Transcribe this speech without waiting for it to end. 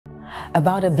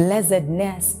about a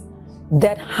blessedness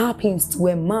that happens to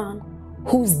a man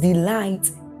whose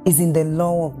delight is in the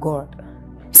law of God.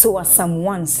 So as Psalm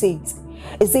 1 says,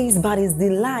 it says, but his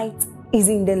delight is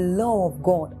in the law of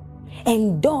God,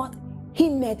 and doth he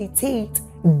meditate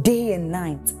day and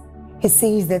night. He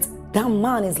says that that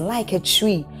man is like a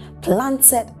tree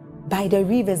planted by the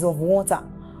rivers of water,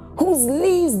 whose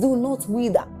leaves do not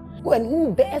wither, and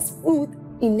who bears fruit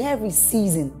in every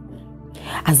season.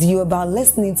 As you're about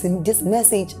listening to this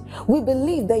message, we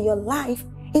believe that your life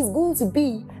is going to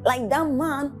be like that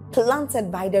man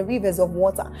planted by the rivers of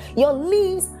water. Your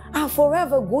leaves are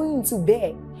forever going to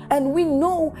bear. And we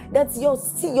know that your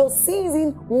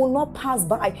season will not pass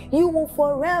by. You will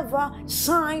forever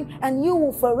shine and you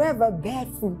will forever bear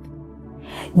fruit.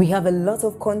 We have a lot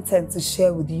of content to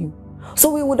share with you.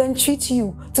 So we would entreat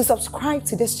you to subscribe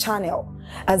to this channel,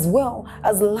 as well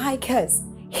as like us.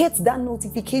 Hit that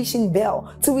notification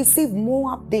bell to receive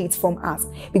more updates from us,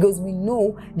 because we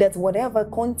know that whatever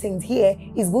content here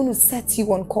is going to set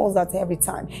you on course at every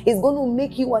time. It's going to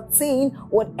make you attain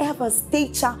whatever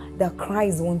stature that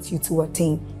Christ wants you to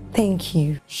attain. Thank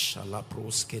you.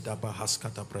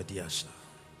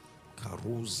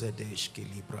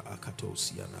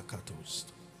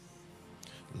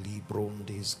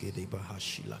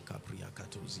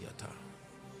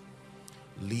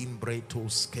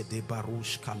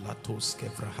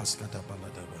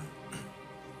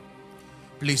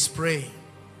 Please pray.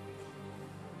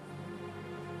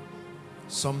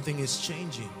 Something is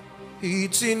changing.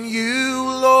 It's in you,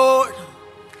 Lord.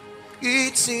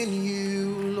 It's in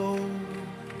you, Lord.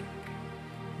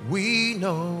 We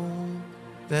know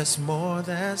there's more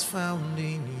that's found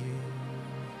in you.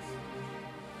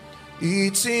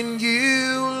 It's in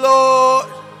you, Lord.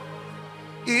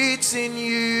 It's in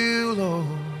you, Lord.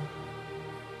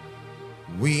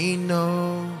 We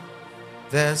know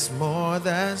there's more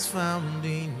that's found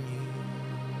in you.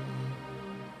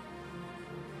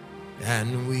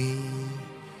 And we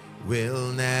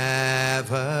will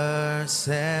never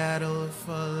settle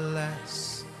for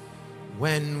less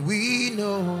when we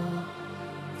know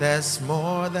there's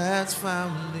more that's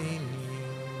found in you.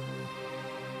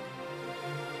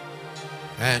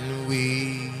 And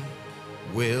we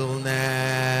will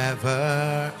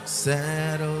never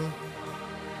settle.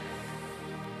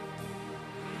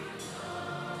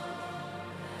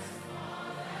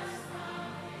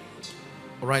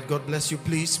 All right, God bless you.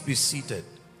 Please be seated.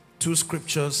 2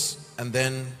 scriptures and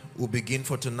then we'll begin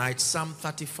for tonight. Psalm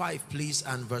 35, please,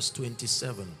 and verse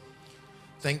 27.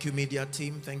 Thank you, media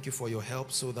team. Thank you for your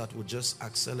help so that we'll just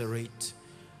accelerate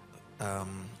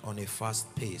on a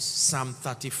fast pace. Psalm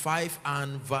 35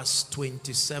 and verse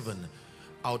 27.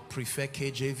 I would prefer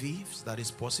KJV if that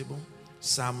is possible.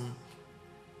 Psalm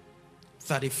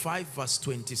 35 verse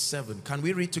 27. Can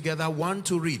we read together? 1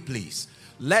 to read, please.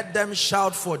 Let them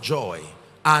shout for joy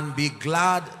and be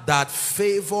glad that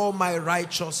favor my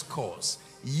righteous cause.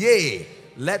 Yea,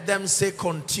 let them say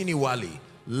continually,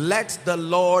 let the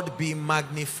Lord be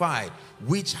magnified,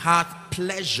 which hath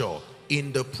pleasure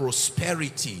in the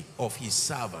prosperity of his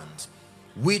servant.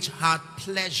 Which hath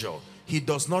pleasure. He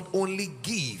does not only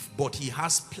give, but he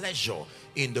has pleasure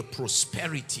in the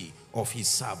prosperity of his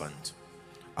servant.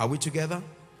 Are we together?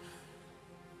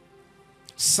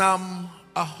 Psalm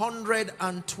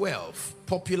 112,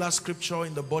 popular scripture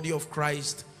in the body of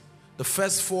Christ. The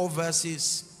first 4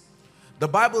 verses, the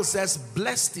Bible says,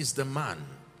 blessed is the man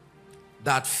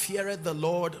that feareth the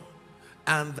Lord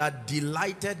and that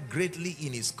delighted greatly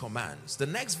in his commands. The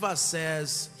next verse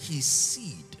says, his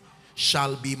seed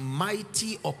shall be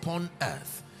mighty upon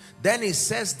earth. Then it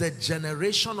says the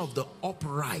generation of the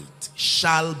upright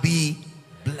shall be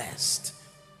blessed.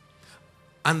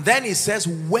 And then it says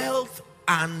wealth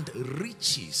and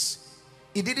riches.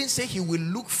 It didn't say he will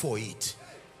look for it.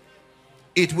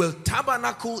 It will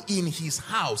tabernacle in his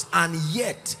house, and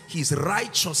yet his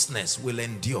righteousness will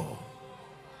endure.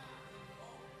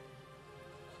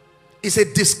 It's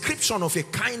a description of a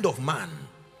kind of man.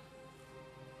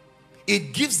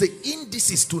 It gives the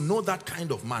indices to know that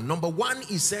kind of man. Number 1,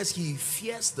 it says he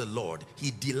fears the Lord.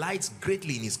 He delights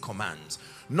greatly in his commands.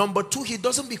 Number 2, he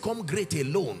doesn't become great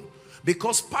alone.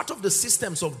 Because part of the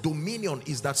systems of dominion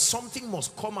is that something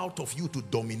must come out of you to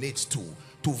dominate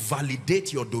to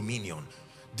validate your dominion.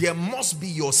 There must be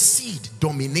your seed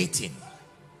dominating.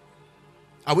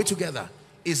 Are we together?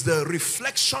 Is the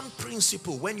reflection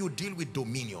principle when you deal with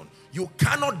dominion. You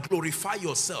cannot glorify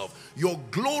yourself. Your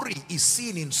glory is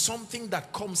seen in something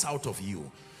that comes out of you.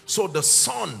 So the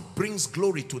Son brings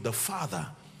glory to the Father,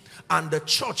 and the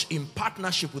church in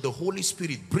partnership with the Holy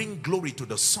Spirit bring glory to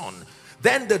the Son.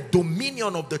 Then the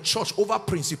dominion of the church over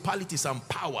principalities and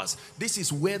powers. This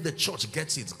is where the church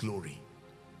gets its glory.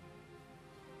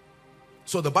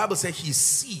 So the Bible says his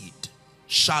seed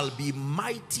shall be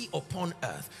mighty upon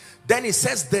earth. Then it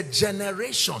says the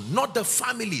generation, not the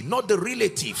family, not the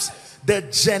relatives, the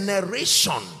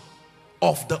generation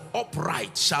of the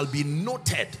upright shall be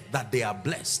noted that they are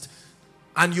blessed.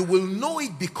 And you will know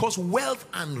it because wealth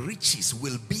and riches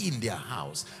will be in their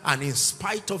house, and in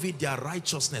spite of it their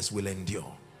righteousness will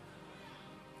endure.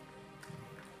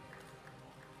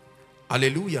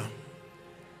 Hallelujah.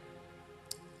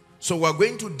 So we're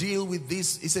going to deal with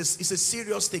this. It's a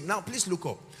serious thing. Now please look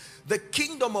up. The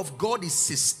kingdom of God is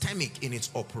systemic in its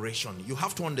operation. You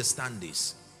have to understand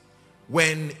this.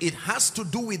 When it has to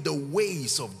do with the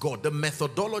ways of God, the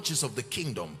methodologies of the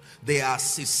kingdom, they are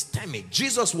systemic.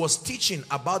 Jesus was teaching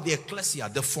about the ecclesia,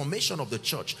 the formation of the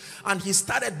church. And he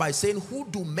started by saying, who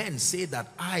do men say that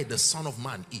I, the Son of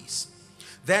Man, is?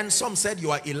 Then some said,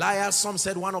 you are Elias. Some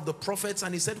said, one of the prophets.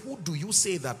 And he said, who do you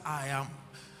say that I am?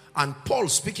 And Paul,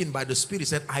 speaking by the Spirit,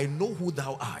 said, I know who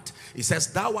thou art. He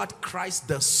says, thou art Christ,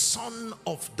 the Son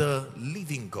of the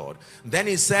living God. Then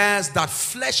he says that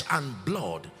flesh and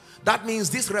blood. That means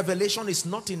this revelation is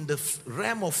not in the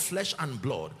realm of flesh and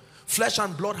blood. Flesh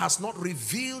and blood has not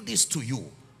revealed this to you,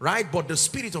 right? But the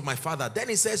Spirit of my Father. Then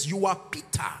he says, you are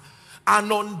Peter,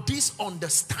 and on this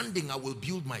understanding I will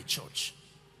build my church.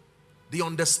 The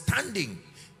understanding,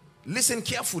 listen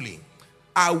carefully,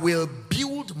 I will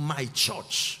build my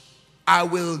church. I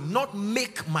will not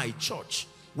make my church.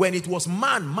 When it was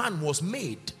man, man was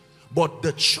made, but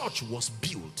the church was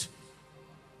built.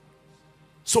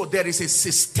 So there is a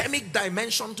systemic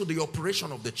dimension to the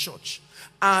operation of the church.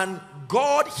 And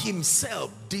God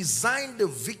himself designed the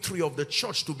victory of the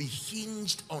church to be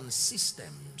hinged on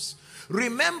systems.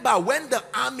 Remember, when the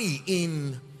army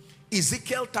in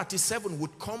Ezekiel 37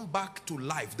 would come back to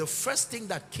life, the first thing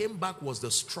that came back was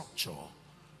the structure,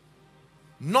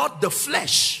 not the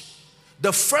flesh.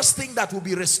 The first thing that will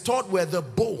be restored were the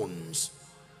bones.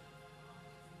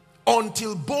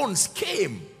 Until bones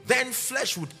came, then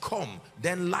flesh would come,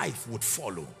 then life would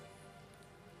follow.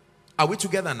 Are we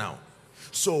together now?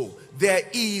 So there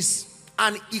is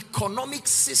an economic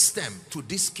system to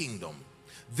this kingdom.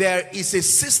 There is a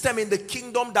system in the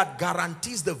kingdom that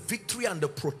guarantees the victory and the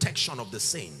protection of the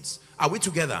saints. Are we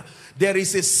together? There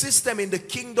is a system in the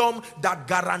kingdom that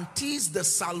guarantees the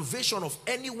salvation of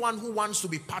anyone who wants to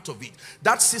be part of it.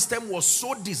 That system was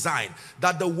so designed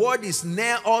that the word is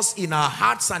near us in our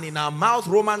hearts and in our mouth.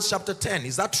 Romans chapter 10.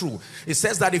 Is that true? It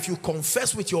says that if you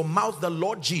confess with your mouth the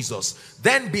Lord Jesus,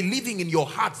 then believing in your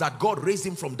heart that God raised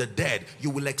him from the dead,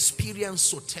 you will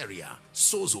experience soteria,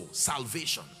 sozo,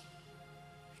 salvation.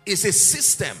 It's a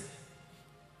system.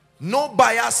 No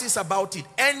biases about it.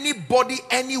 Anybody,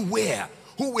 anywhere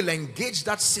who will engage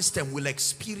that system will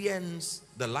experience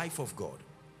the life of God.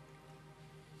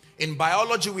 In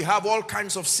biology, we have all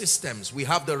kinds of systems. We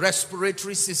have the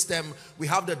respiratory system. We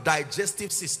have the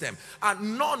digestive system.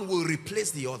 And none will replace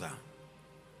the other.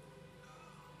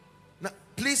 Now,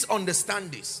 please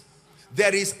understand this.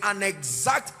 There is an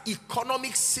exact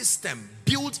economic system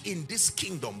built in this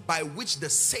kingdom by which the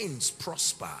saints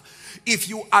prosper. If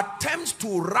you attempt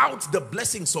to route the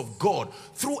blessings of God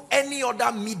through any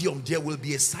other medium, there will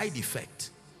be a side effect.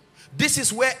 This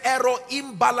is where error,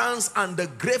 imbalance, and the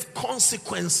grave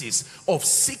consequences of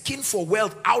seeking for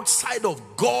wealth outside of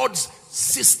God's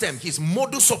system, his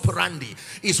modus operandi,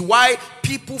 is why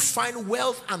people find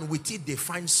wealth and with it they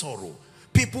find sorrow.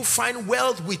 People find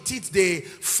wealth with it, they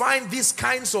find these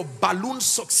kinds of balloon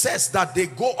success that they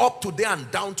go up today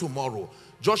and down tomorrow.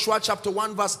 Joshua chapter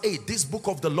 1 verse 8, this book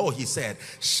of the law, he said,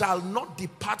 shall not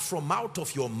depart from out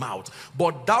of your mouth,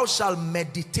 but thou shalt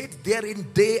meditate therein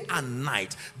day and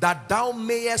night, that thou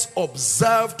mayest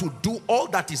observe to do all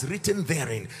that is written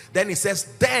therein. Then he says,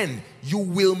 then you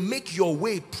will make your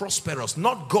way prosperous,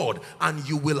 not God, and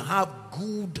you will have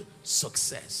good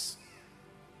success.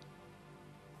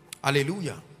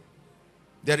 Hallelujah.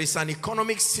 There is an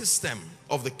economic system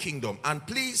of the kingdom. And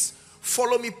please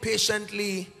follow me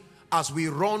patiently as we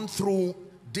run through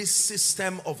this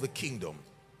system of the kingdom.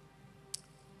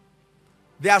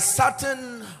 There are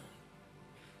certain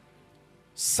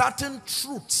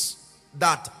truths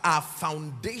that are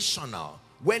foundational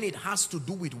when it has to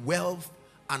do with wealth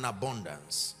and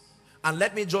abundance. And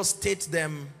let me just state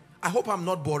them. I hope I'm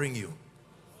not boring you.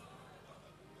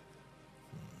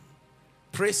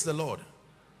 Praise the Lord.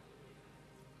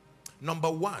 Number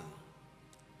one,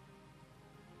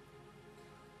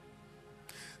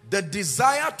 the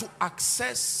desire to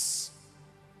access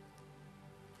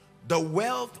the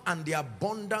wealth and the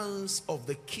abundance of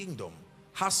the kingdom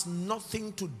has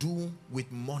nothing to do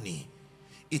with money.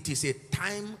 It is a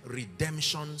time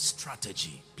redemption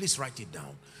strategy. Please write it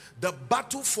down. The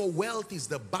battle for wealth is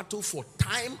the battle for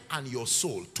time and your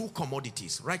soul. Two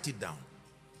commodities. Write it down.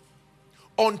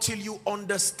 Until you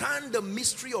understand the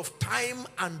mystery of time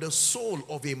and the soul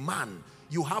of a man,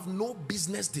 you have no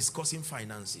business discussing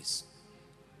finances.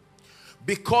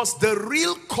 Because the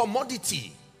real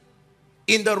commodity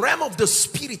in the realm of the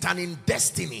spirit and in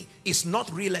destiny is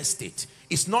not real estate.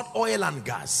 It's not oil and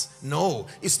gas. No,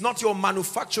 it's not your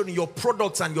manufacturing, your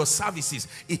products and your services.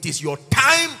 It is your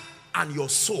time and your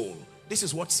soul. This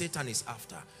is what Satan is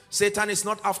after. Satan is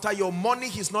not after your money.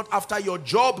 He's not after your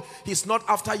job. He's not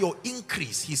after your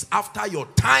increase. He's after your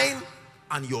time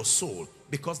and your soul.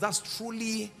 Because that's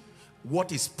truly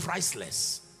what is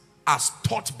priceless as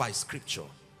taught by scripture.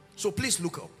 So please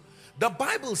look up. The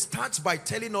Bible starts by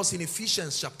telling us in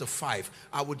Ephesians chapter 5.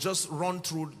 I will just run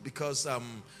through because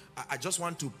I just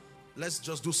want to, let's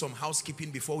just do some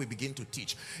housekeeping before we begin to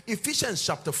teach. Ephesians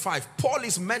chapter 5, Paul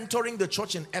is mentoring the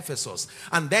church in Ephesus,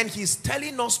 and then he's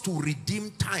telling us to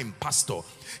redeem time, pastor.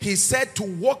 He said to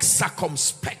walk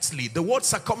circumspectly. The word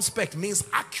circumspect means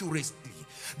accuracy.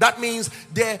 That means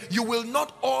you will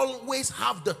not always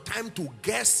have the time to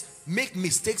guess, make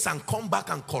mistakes and come back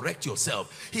and correct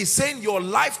yourself. He's saying your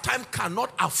lifetime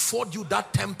cannot afford you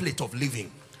that template of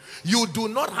living. You do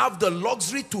not have the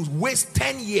luxury to waste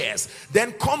 10 years,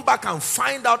 then come back and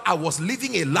find out I was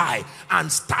living a lie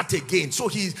and start again. So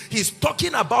he's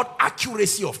talking about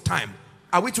accuracy of time.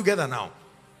 Are we together now?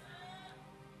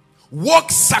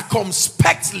 Walk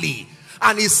circumspectly.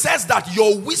 And he says that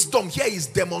your wisdom here is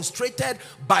demonstrated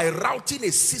by routing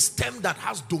a system that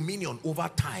has dominion over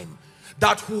time.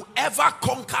 That whoever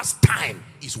conquers time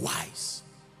is wise.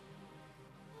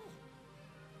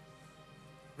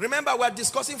 Remember, we're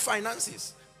discussing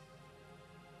finances.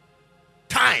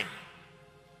 Time.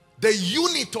 The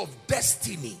unit of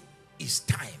destiny is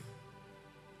time.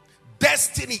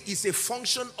 Destiny is a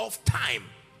function of time.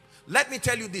 Let me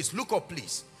tell you this. Look up,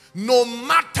 please. No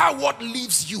matter what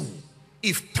leaves you,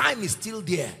 if time is still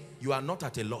there, you are not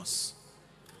at a loss.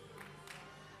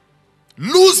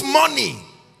 Lose money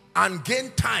and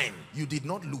gain time, you did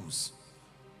not lose.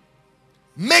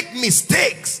 Make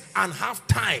mistakes and have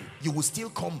time, you will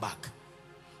still come back.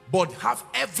 But have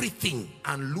everything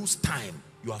and lose time,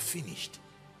 you are finished.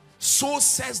 So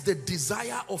says the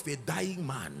desire of a dying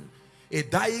man. A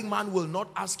dying man will not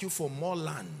ask you for more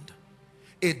land.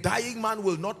 A dying man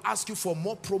will not ask you for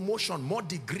more promotion, more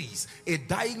degrees. A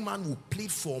dying man will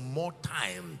plead for more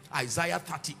time. Isaiah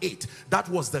 38. That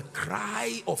was the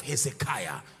cry of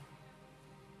Hezekiah.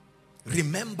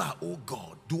 Remember, oh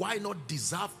God, do I not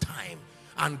deserve time?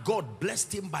 And God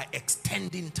blessed him by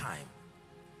extending time.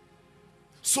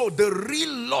 So the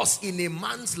real loss in a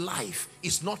man's life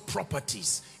is not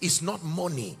properties, it's not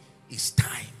money, it's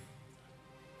time.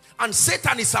 And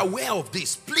Satan is aware of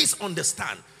this. Please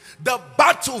understand. The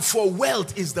battle for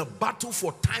wealth is the battle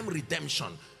for time redemption.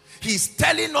 He's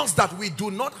telling us that we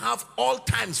do not have all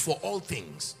times for all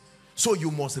things. So you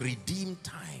must redeem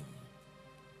time.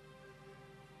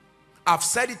 I've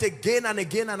said it again and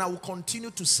again, and I will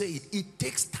continue to say it. It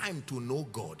takes time to know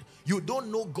God. You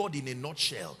don't know God in a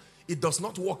nutshell. It does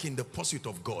not work in the pursuit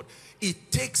of God.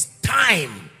 It takes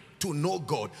time to know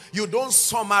God. You don't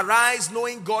summarize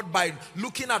knowing God by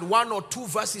looking at one or two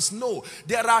verses. No,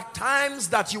 there are times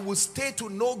that you will stay to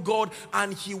know God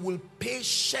and he will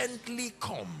patiently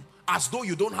come as though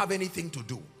you don't have anything to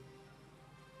do.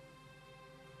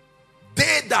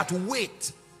 They that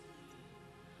wait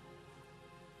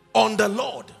on the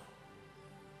Lord,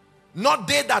 not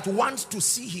they that want to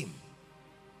see him.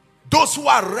 Those who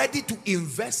are ready to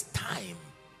invest time.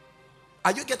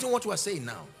 Are you getting what we're saying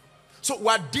now? So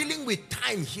we're dealing with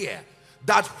time here,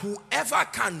 that whoever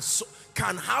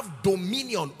can have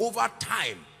dominion over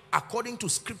time according to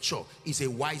scripture is a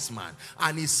wise man.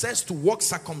 And he says to walk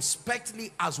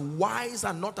circumspectly as wise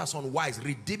and not as unwise,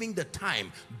 redeeming the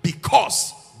time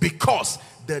because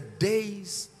the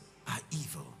days are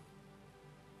evil.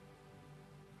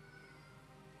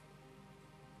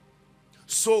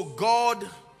 So God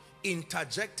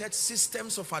interjected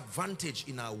systems of advantage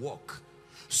in our work,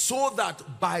 so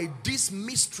that by these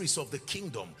mysteries of the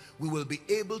kingdom, we will be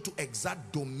able to exert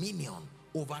dominion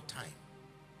over time.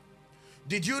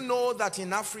 Did you know that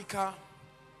in Africa,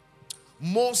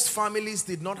 most families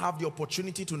did not have the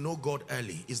opportunity to know God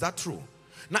early? Is that true?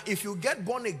 Now, if you get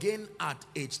born again at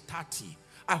age 30,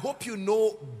 I hope you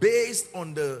know, based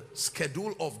on the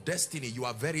schedule of destiny, you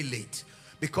are very late.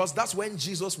 Because that's when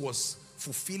Jesus was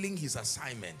fulfilling his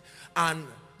assignment. And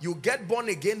you get born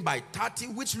again by 30,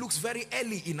 which looks very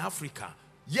early in Africa.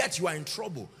 yet you are in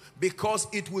trouble, because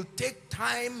it will take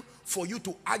time for you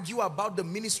to argue about the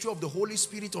ministry of the Holy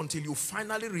Spirit until you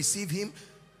finally receive him.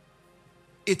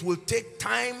 It will take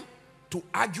time to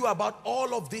argue about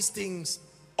all of these things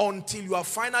until you are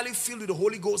finally filled with the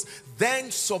Holy Ghost.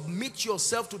 Then submit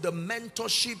yourself to the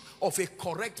mentorship of a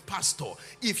correct pastor.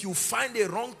 If you find a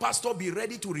wrong pastor, be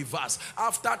ready to reverse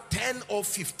after 10 or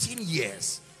 15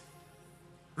 years.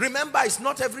 Remember, it's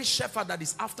not every shepherd that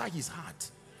is after his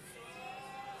heart.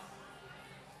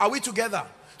 Are we together?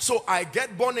 So I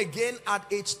get born again at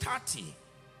age 30.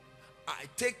 I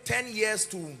take 10 years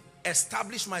to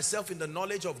establish myself in the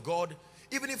knowledge of God.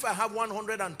 Even if I have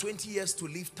 120 years to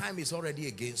live, time is already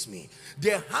against me.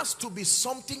 There has to be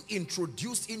something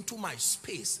introduced into my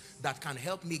space that can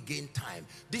help me gain time.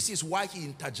 This is why he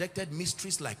interjected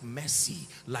mysteries like mercy,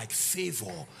 like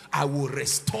favor. I will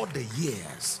restore the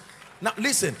years. Now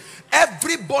listen,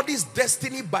 everybody's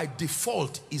destiny by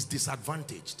default is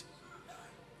disadvantaged.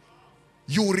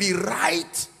 You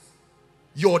rewrite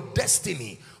your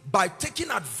destiny by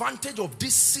taking advantage of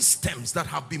these systems that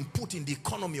have been put in the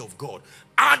economy of God.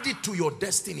 Add it to your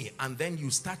destiny, and then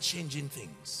you start changing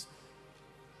things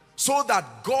so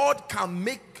that God can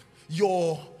make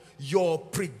your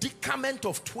predicament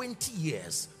of 20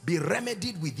 years be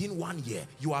remedied within 1 year.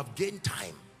 You have gained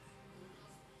time.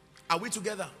 Are we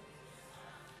together?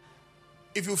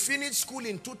 If you finish school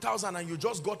in 2000 and you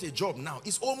just got a job now,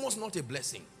 it's almost not a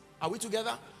blessing. Are we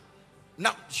together?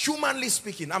 Now, humanly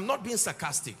speaking, I'm not being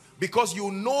sarcastic, because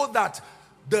you know that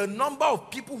the number of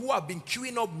people who have been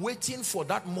queuing up waiting for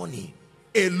that money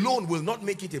alone will not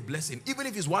make it a blessing. Even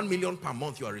if it's 1 million per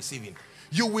month you are receiving,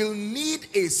 you will need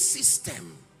a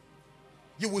system.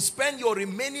 You will spend your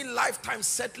remaining lifetime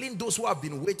settling those who have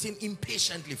been waiting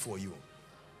impatiently for you.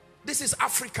 This is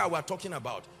Africa we're talking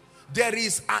about. There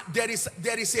is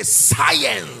a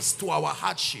science to our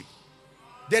hardship.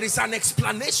 There is an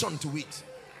explanation to it.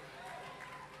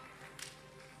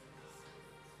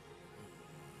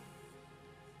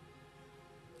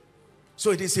 So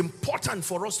it is important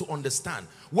for us to understand.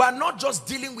 We are not just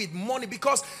dealing with money,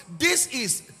 because this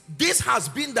has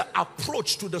been the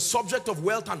approach to the subject of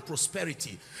wealth and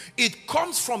prosperity. It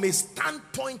comes from a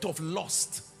standpoint of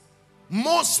lust.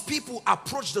 Most people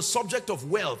approach the subject of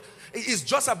wealth. It's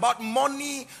just about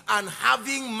money and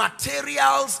having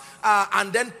materials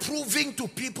and then proving to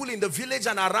people in the village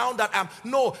and around that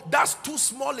no, that's too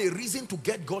small a reason to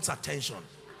get God's attention.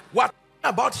 What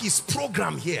about his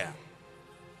program here?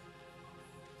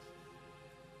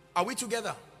 Are we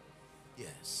together?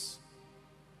 Yes.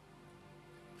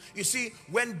 You see,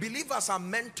 when believers are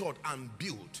mentored and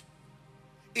built,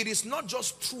 it is not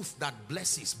just truth that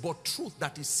blesses, but truth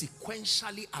that is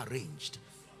sequentially arranged.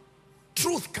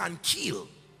 Truth can kill.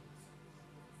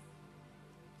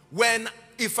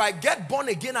 If I get born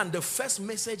again and the first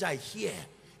message I hear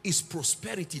is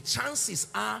prosperity, chances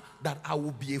are that I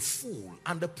will be a fool,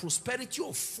 and the prosperity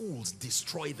of fools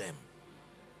destroy them.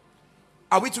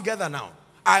 Are we together now?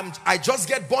 I just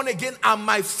get born again and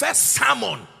my first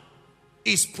sermon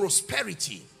is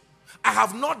prosperity. I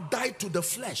have not died to the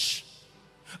flesh.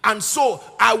 And so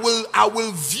I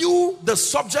will view the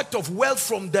subject of wealth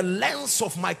from the lens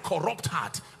of my corrupt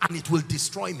heart, and it will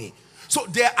destroy me. So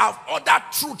there are other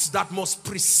truths that must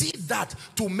precede that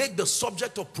to make the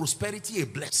subject of prosperity a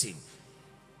blessing.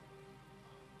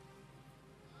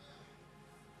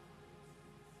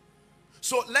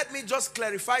 So let me just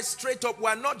clarify straight up.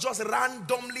 We're not just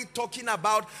randomly talking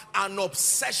about an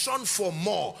obsession for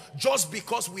more just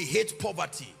because we hate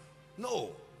poverty.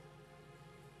 No.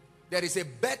 There is a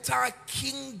better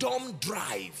kingdom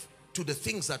drive to the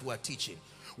things that we're teaching.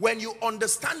 When you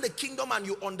understand the kingdom and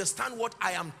you understand what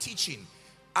I am teaching,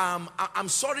 I'm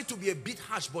sorry to be a bit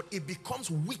harsh, but it becomes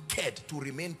wicked to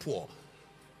remain poor.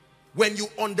 When you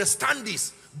understand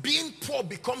this, being poor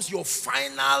becomes your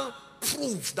final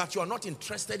proof that you are not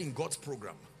interested in God's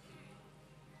program.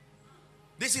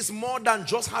 This is more than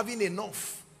just having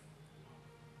enough.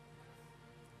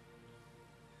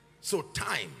 So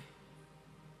time,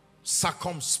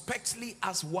 circumspectly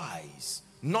as wise,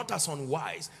 not as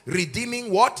unwise,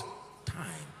 redeeming what?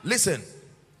 Time. Listen,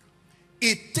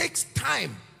 it takes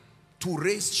time to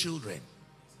raise children,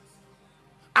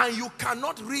 and you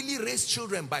cannot really raise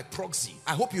children by proxy.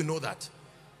 I hope you know that.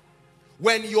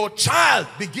 When your child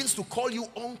begins to call you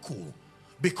uncle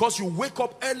because you wake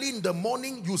up early in the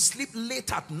morning, you sleep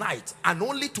late at night, and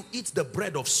only to eat the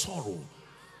bread of sorrow,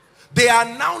 they are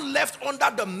now left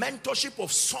under the mentorship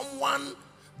of someone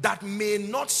that may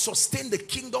not sustain the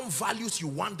kingdom values you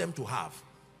want them to have.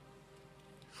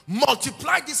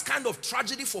 Multiply this kind of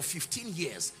tragedy for 15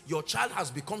 years, your child has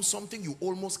become something you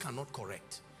almost cannot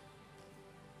correct.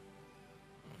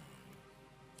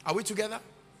 Are we together?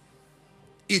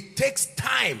 It takes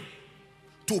time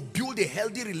to build a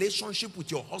healthy relationship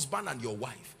with your husband and your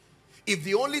wife. If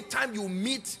the only time you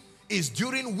meet is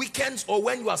during weekends or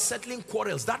when you are settling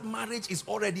quarrels, that marriage is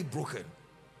already broken.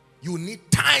 You need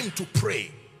time to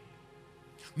pray.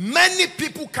 Many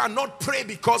people cannot pray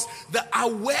because the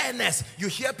awareness, you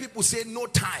hear people say no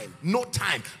time, no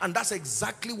time. And that's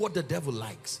exactly what the devil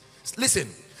likes. Listen,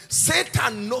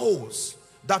 Satan knows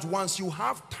that once you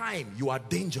have time, you are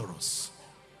dangerous.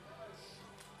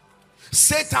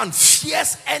 Satan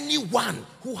fears anyone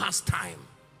who has time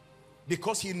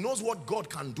because he knows what God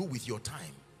can do with your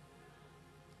time.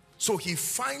 So he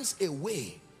finds a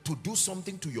way to do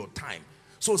something to your time.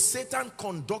 So Satan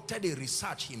conducted a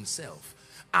research himself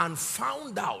and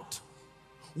found out,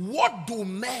 what do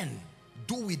men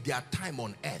do with their time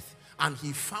on earth? And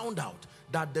he found out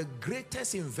that the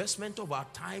greatest investment of our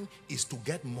time is to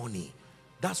get money.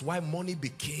 That's why money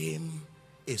became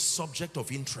a subject of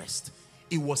interest.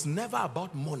 It was never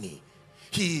about money.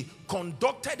 He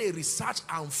conducted a research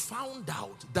and found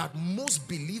out that most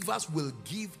believers will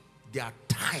give their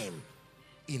time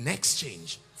in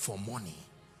exchange for money.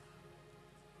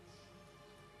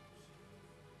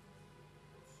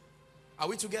 Are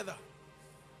we together?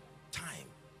 Time.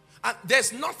 And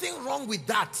there's nothing wrong with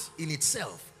that in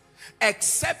itself,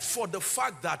 except for the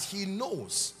fact that he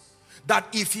knows that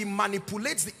if he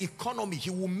manipulates the economy,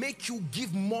 he will make you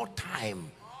give more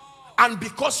time. And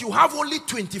because you have only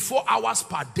 24 hours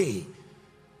per day,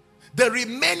 the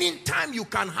remaining time you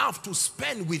can have to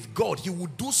spend with God, he will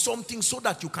do something so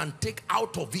that you can take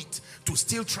out of it to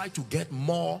still try to get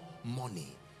more money.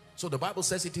 So the Bible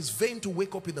says it is vain to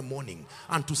wake up in the morning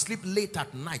and to sleep late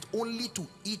at night only to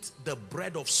eat the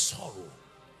bread of sorrow.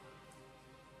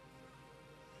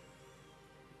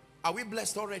 Are we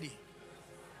blessed already?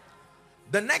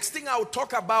 The next thing I will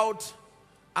talk about,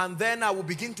 and then I will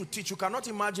begin to teach. You cannot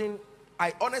imagine,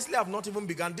 I honestly have not even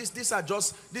begun. These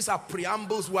are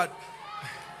preambles. What?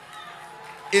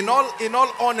 In all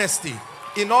honesty,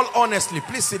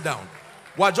 please sit down.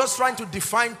 We're just trying to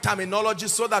define terminology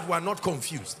so that we're not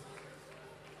confused.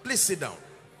 Please sit down.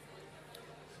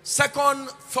 Second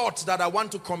thought that I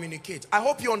want to communicate. I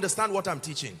hope you understand what I'm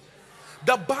teaching.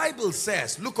 The Bible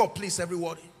says, look up please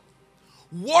everybody.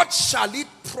 What shall it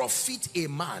profit a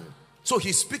man? So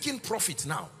he's speaking profit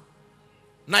now.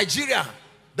 Nigeria,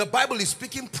 the Bible is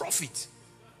speaking profit.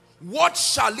 What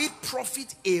shall it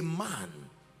profit a man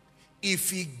if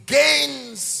he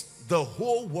gains the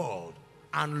whole world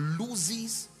and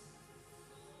loses?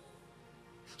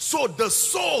 So the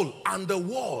soul and the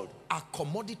world are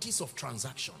commodities of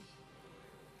transaction.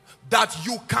 That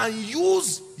you can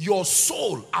use your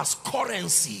soul as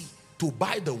currency to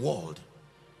buy the world.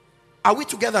 Are we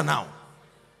together now?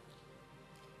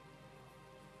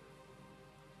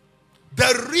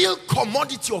 The real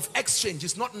commodity of exchange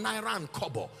is not naira and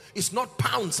kobo. It's not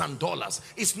pounds and dollars.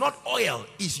 It's not oil.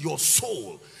 It's your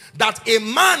soul. That a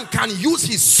man can use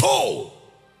his soul.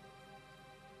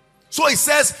 So he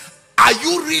says, are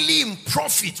you really in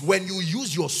profit when you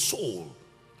use your soul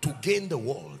to gain the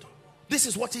world? This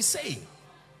is what he's saying.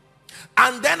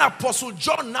 And then Apostle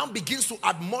John now begins to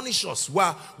admonish us.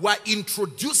 We're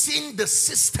introducing the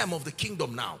system of the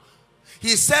kingdom now. He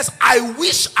says, I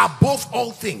wish above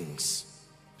all things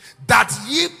that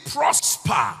ye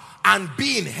prosper and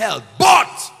be in health.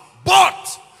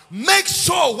 But make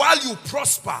sure while you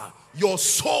prosper, your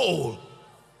soul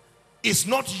is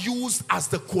not used as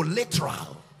the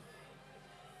collateral.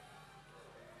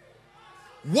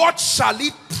 What shall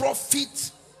it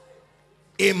profit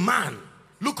a man?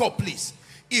 Look up please.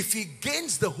 If he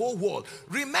gains the whole world.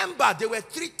 Remember, there were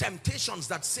 3 temptations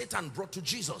that Satan brought to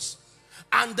Jesus.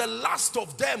 And the last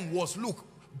of them was, look,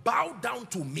 bow down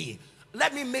to me.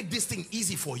 Let me make this thing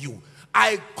easy for you.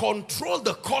 I control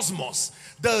the cosmos.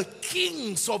 The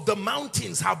kings of the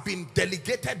mountains have been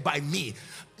delegated by me.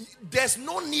 There's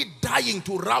no need dying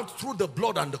to route through the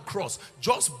blood and the cross.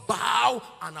 Just bow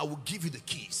and I will give you the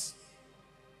keys.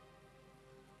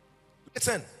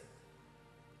 Listen.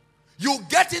 You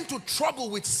get into trouble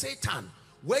with Satan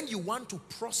when you want to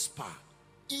prosper,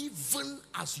 even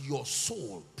as your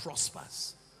soul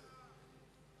prospers.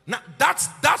 Now,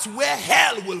 that's where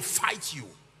hell will fight you.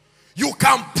 You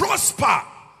can prosper,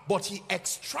 but he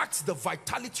extracts the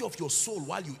vitality of your soul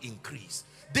while you increase.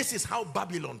 This is how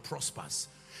Babylon prospers.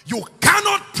 You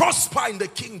cannot prosper in the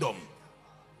kingdom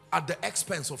at the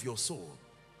expense of your soul.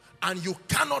 And you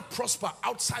cannot prosper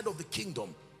outside of the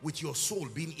kingdom with your soul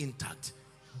being intact.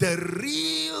 The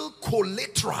real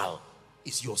collateral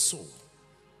is your soul.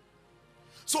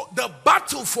 So the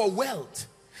battle for wealth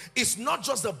It's not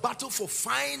just a battle for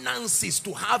finances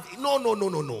to have. No, no, no,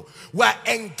 no, no. We're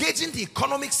engaging the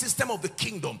economic system of the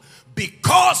kingdom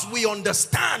because we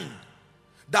understand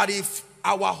that if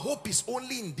our hope is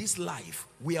only in this life,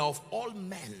 we are of all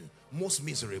men most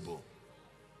miserable.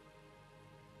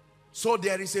 So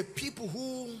there is a people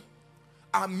who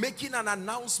are making an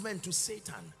announcement to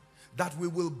Satan that we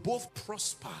will both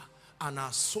prosper and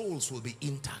our souls will be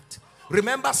intact.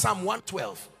 Remember Psalm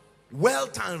 112.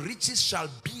 Wealth and riches shall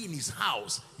be in his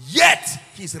house, yet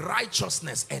his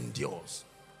righteousness endures.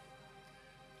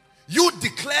 You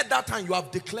declare that and you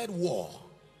have declared war.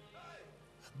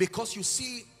 Because you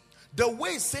see, the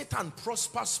way Satan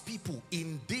prospers people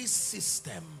in this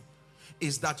system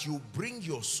is that you bring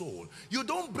your soul. You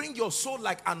don't bring your soul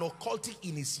like an occultic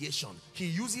initiation. He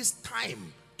uses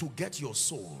time to get your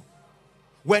soul.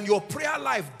 When your prayer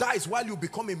life dies while you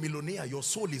become a millionaire, your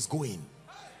soul is going.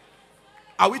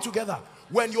 Are we together?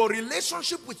 When your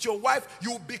relationship with your wife,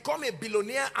 you become a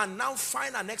billionaire and now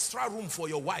find an extra room for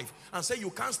your wife and say, you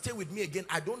can't stay with me again.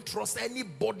 I don't trust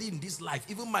anybody in this life,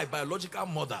 even my biological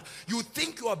mother. You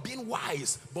think you are being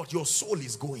wise, but your soul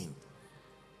is going.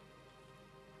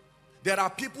 There are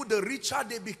people, the richer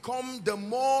they become, the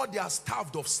more they are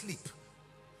starved of sleep.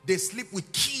 They sleep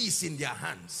with keys in their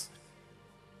hands.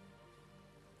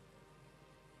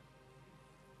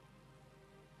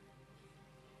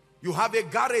 You have a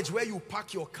garage where you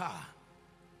park your car.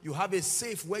 You have a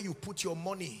safe where you put your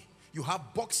money. You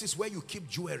have boxes where you keep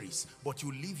jewelries, but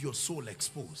you leave your soul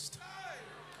exposed.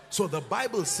 So the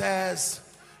Bible says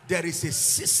there is a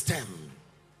system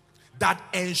that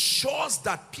ensures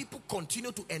that people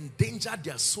continue to endanger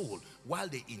their soul while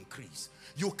they increase.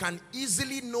 You can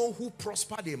easily know who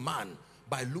prospered a man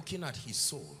by looking at his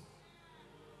soul.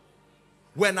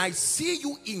 When I see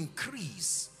you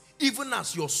increase, even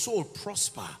as your soul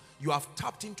prosper, you have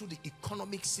tapped into the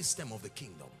economic system of the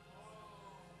kingdom.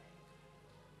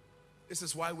 This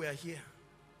is why we are here.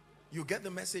 You get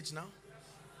the message now?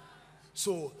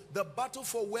 So the battle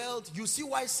for wealth, you see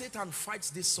why Satan fights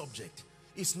this subject.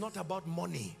 It's not about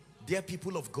money, dear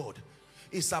people of God.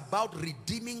 It's about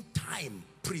redeeming time,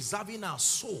 preserving our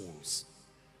souls,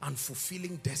 and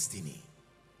fulfilling destiny.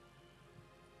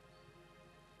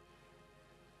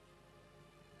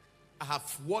 I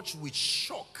have watched with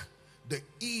shock the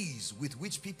ease with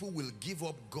which people will give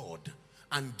up God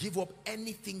and give up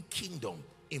anything kingdom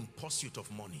in pursuit of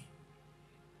money.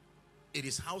 It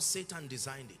is how Satan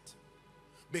designed it.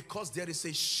 Because there is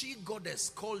a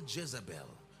she-goddess called Jezebel.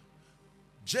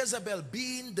 Jezebel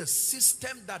being the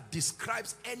system that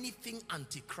describes anything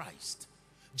antichrist.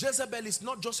 Jezebel is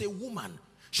not just a woman.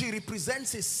 She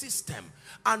represents a system.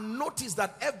 And notice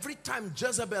that every time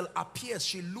Jezebel appears,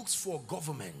 she looks for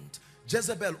government.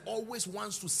 Jezebel always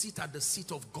wants to sit at the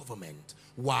seat of government.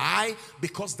 Why?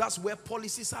 Because that's where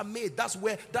policies are made. That's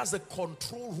the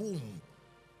control room.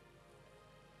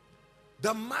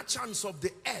 The merchants of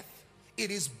the earth, it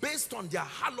is based on their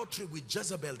harlotry with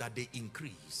Jezebel that they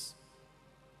increase.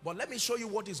 But let me show you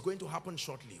what is going to happen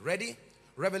shortly. Ready?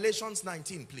 Revelations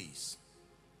 19, please.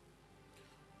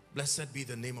 Blessed be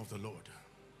the name of the Lord.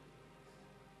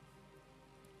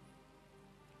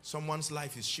 Someone's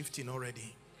life is shifting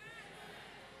already.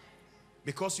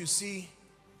 Because you see,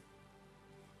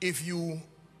 if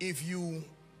you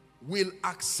will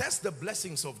access the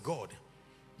blessings of God,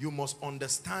 you must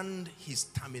understand his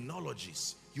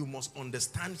terminologies. You must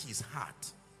understand his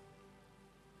heart.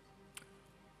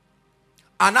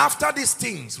 And after these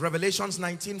things, Revelations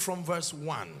 19 from verse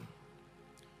 1,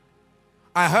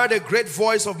 I heard a great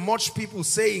voice of much people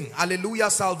saying,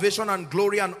 Hallelujah, salvation and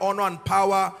glory and honor and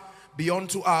power be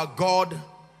unto our God,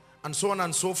 and so on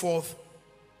and so forth.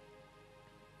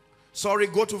 Sorry,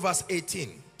 go to verse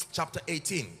 18, chapter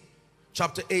 18.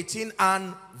 Chapter 18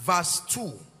 and verse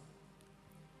 2.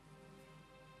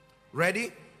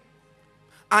 Ready?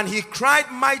 And he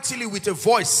cried mightily with a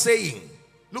voice saying,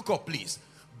 look up please,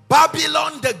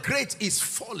 Babylon the great is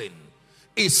fallen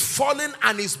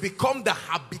and is become the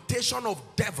habitation of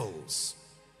devils,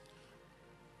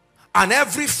 and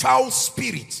every foul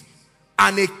spirit,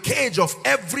 and a cage of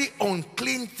every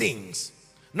unclean things.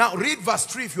 Now read verse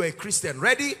 3 if you are a Christian.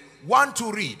 Ready? 1,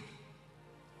 2, read.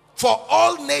 For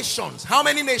all nations, how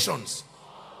many nations?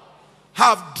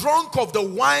 Have drunk of the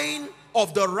wine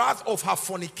of the wrath of her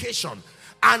fornication,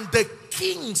 and the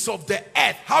kings of the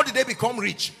earth, how did they become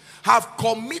rich? Have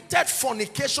committed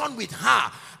fornication with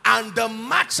her, and the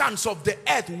merchants of the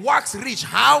earth wax rich.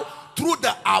 How? Through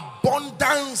the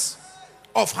abundance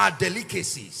of her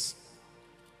delicacies.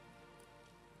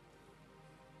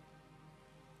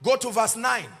 Go to verse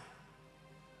 9.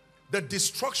 The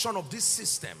destruction of this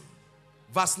system.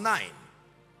 Verse 9.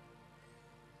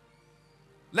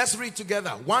 Let's read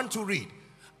together. 1 to read.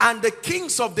 And the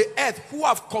kings of the earth who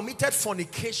have committed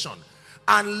fornication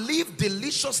and live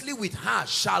deliciously with her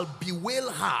shall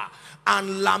bewail her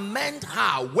and lament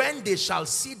her when they shall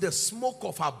see the smoke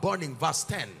of her burning. Verse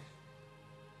 10.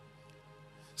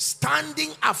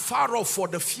 Standing afar off for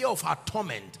the fear of her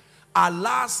torment.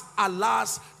 Alas,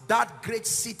 alas, that great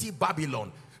city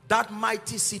Babylon, that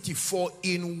mighty city, for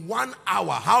in 1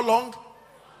 hour, how long?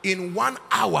 In 1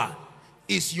 hour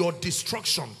is your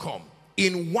destruction come.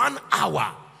 In 1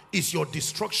 hour is your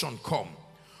destruction come.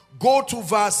 Go to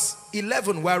verse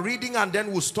 11. We're reading and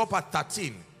then we'll stop at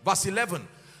 13. Verse 11.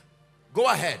 Go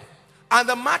ahead. And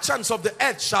the merchants of the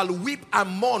earth shall weep and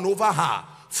mourn over her,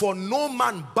 for no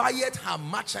man buyeth her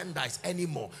merchandise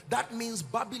anymore. That means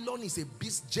Babylon is a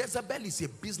Jezebel is a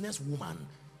businesswoman.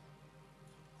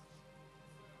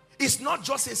 It's not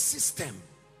just a system.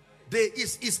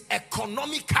 Is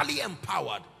economically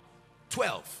empowered.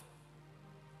 12.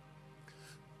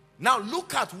 Now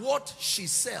look at what she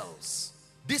sells.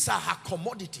 These are her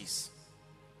commodities.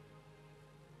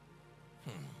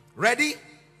 Ready?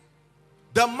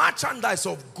 The merchandise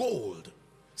of gold,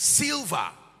 silver,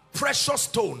 precious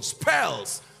stones,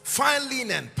 pearls, fine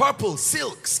linen, purple,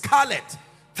 silk, scarlet,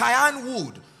 cyan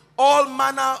wood, all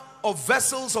manner of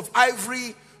vessels of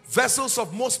ivory, vessels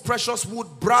of most precious wood,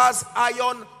 brass,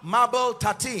 iron, marble,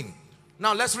 tartan.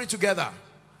 Now let's read together.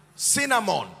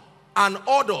 Cinnamon and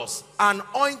odors and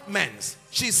ointments.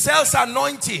 She sells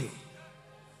anointing.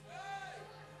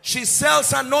 She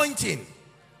sells anointing.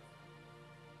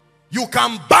 You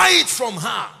can buy it from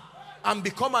her and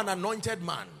become an anointed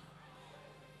man.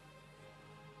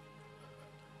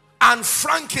 And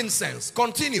frankincense,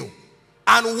 continue,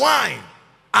 and wine,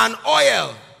 and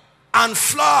oil, and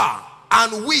flour,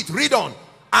 and wheat, read on,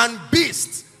 and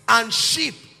beasts, and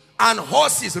sheep, and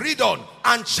horses, read on,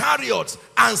 and chariots,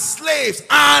 and slaves,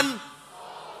 and...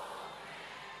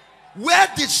 Where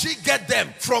did she get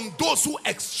them? From those who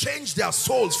exchanged their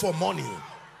souls for money.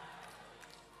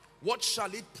 What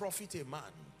shall it profit a man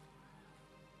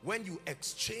when you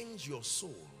exchange your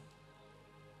soul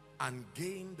and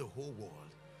gain the whole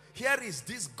world? Here is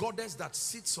this goddess that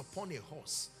sits upon a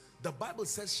horse. The Bible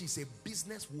says she's a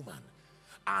businesswoman.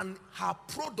 And her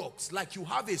products, like you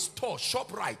have a store,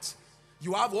 ShopRite,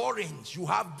 you have Orange, you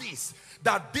have this.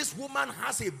 That this woman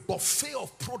has a buffet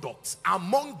of products.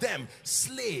 Among them,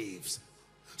 slaves.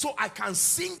 So I can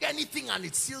sing anything and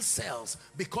it still sells,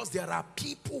 because there are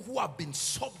people who have been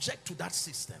subject to that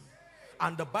system.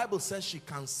 And the Bible says she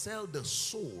can sell the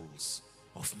souls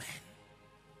of men.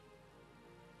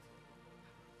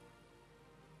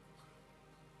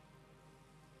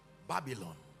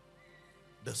 Babylon,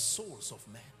 the souls of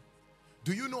men.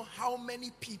 Do you know how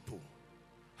many people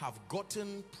have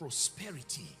gotten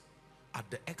prosperity at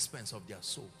the expense of their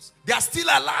souls? They are still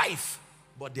alive,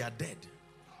 but they are dead.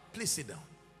 Please sit down.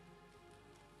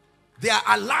 They are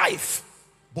alive,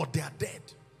 but they are dead.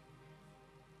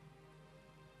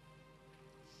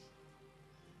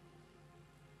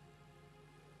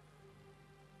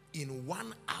 In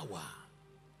 1 hour,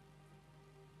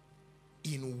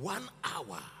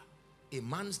 a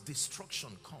man's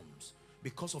destruction comes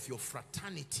because of your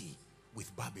fraternity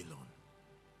with Babylon.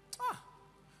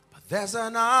 But there's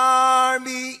an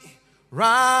army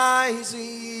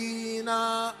rising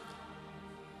up.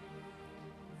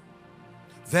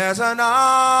 There's an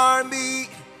army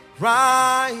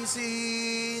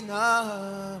rising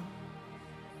up.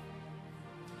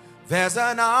 There's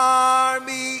an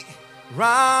army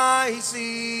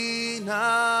rising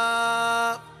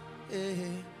up, yeah,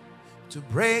 to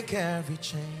break every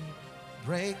chain,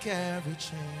 break every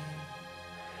chain.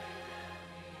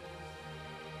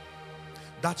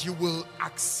 That you will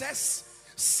access,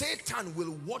 Satan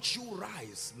will watch you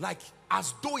rise like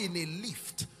as though in a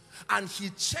lift, and he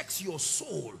checks your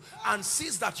soul and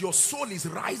sees that your soul is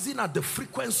rising at the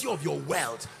frequency of your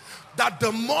wealth. That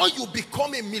the more you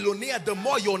become a millionaire, the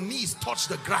more your knees touch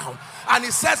the ground. And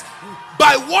he says,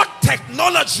 by what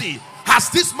technology has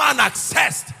this man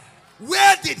accessed?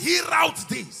 Where did he route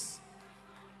this?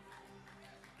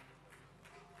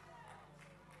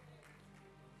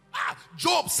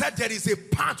 Job said there is a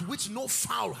path which no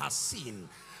fowl has seen.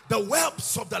 The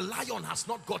whelps of the lion has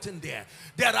not gotten there.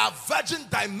 There are virgin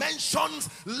dimensions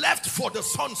left for the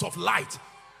sons of light.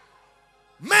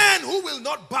 Men who will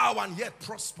not bow and yet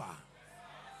prosper.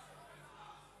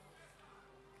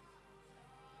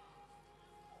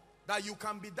 That you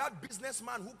can be that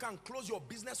businessman who can close your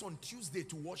business on Tuesday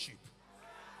to worship.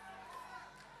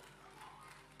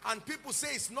 And people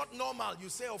say it's not normal. You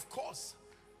say, of course,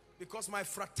 because my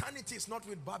fraternity is not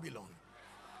with Babylon.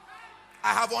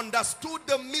 I have understood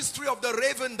the mystery of the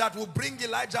raven that will bring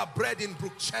Elijah bread in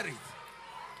Brook Cherith.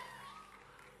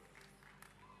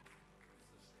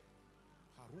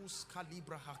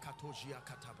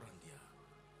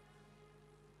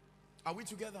 Are we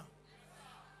together?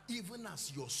 Even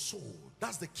as your soul,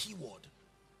 that's the key word.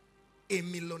 A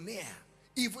millionaire,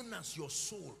 even as your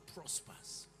soul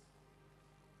prospers.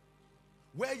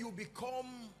 Where you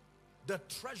become the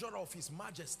treasurer of his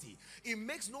majesty. It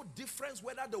makes no difference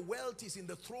whether the wealth is in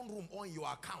the throne room or in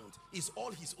your account. It's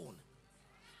all his own.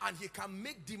 And he can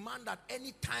make demand at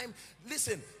any time.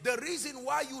 Listen, the reason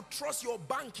why you trust your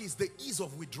bank is the ease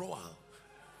of withdrawal.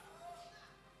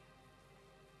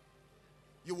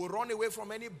 You will run away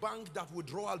from any bank that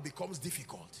withdrawal becomes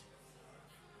difficult.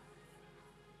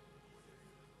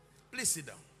 Please sit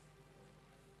down.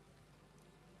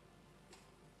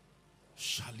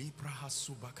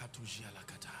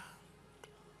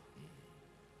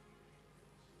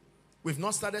 We've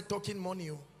not started talking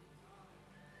money.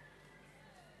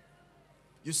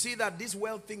 You see that this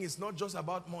wealth thing is not just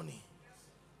about money.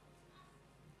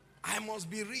 I must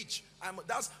be rich.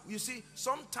 You see,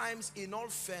 sometimes in all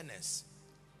fairness,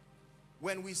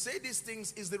 when we say these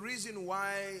things, is the reason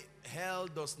why hell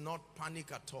does not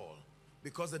panic at all.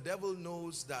 Because the devil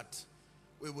knows that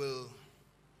we will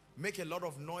make a lot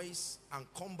of noise and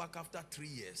come back after 3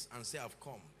 years and say, I've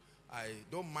come. I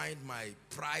don't mind my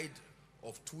pride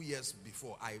of 2 years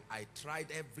before. I tried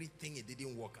everything, it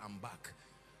didn't work, I'm back.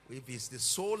 If it's the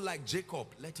soul like Jacob,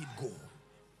 let it go.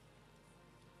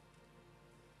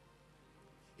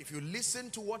 If you listen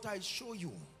to what I show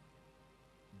you,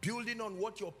 building on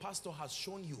what your pastor has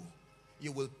shown you,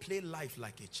 you will play life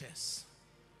like a chess.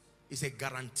 It's a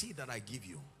guarantee that I give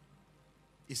you.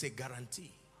 It's a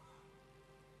guarantee.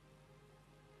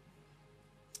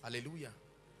 Hallelujah.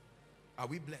 Are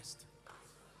we blessed?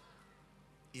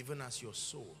 Even as your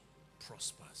soul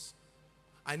prospers.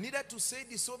 I needed to say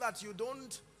this so that you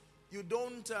don't,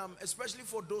 especially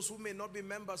for those who may not be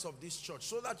members of this church,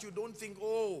 so that you don't think,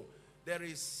 oh, they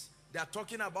are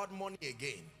talking about money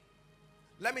again.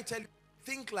 Let me tell you,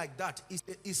 think like that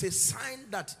is a sign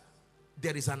that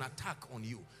there is an attack on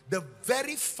you. The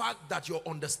very fact that your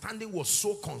understanding was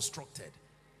so constructed.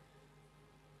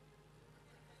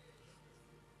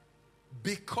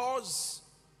 Because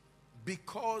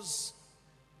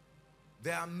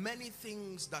there are many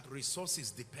things that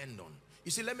resources depend on.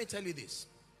 You see, let me tell you this.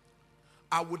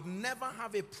 I would never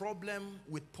have a problem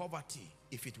with poverty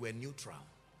if it were neutral.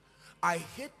 I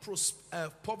hate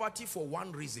poverty for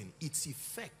one reason: its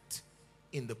effect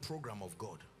in the program of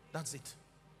God. That's it.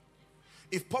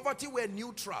 If poverty were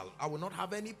neutral, I would not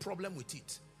have any problem with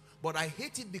it. But I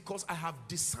hate it because I have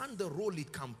discerned the role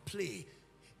it can play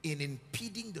in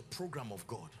impeding the program of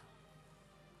God.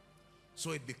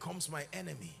 So it becomes my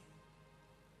enemy.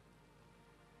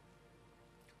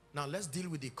 Now let's deal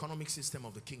with the economic system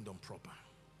of the kingdom proper.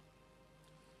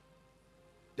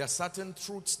 There are certain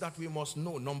truths that we must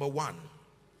know. Number one,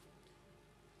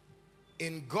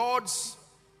 in God's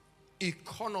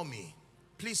economy,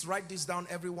 please write this down,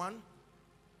 everyone.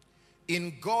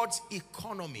 In God's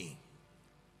economy,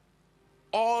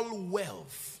 all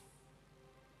wealth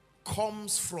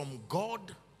comes from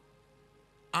God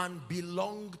and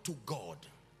belongs to God.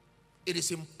 It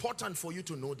is important for you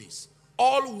to know this.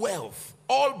 All wealth,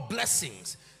 all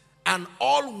blessings, and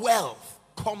all wealth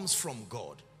comes from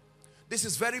God. This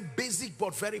is very basic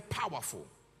but very powerful.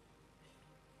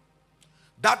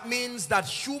 That means that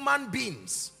human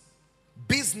beings,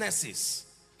 businesses,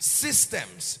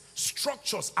 systems,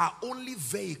 structures are only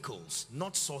vehicles,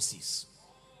 not sources.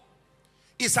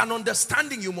 It's an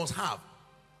understanding you must have.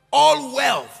 All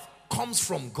wealth comes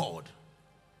from God.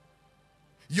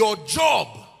 Your job,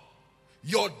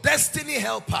 your destiny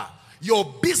helper, your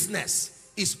business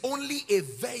is only a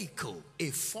vehicle, a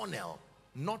funnel,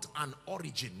 not an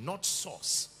origin, not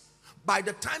source. By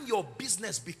the time your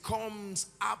business becomes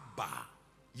Abba,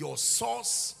 your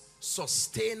source,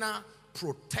 sustainer,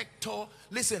 protector.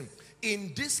 Listen,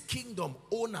 in this kingdom,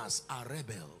 owners are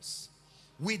rebels.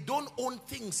 We don't own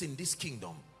things in this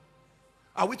kingdom.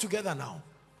 Are we together now?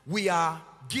 We are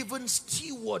given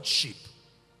stewardship.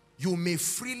 You may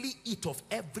freely eat of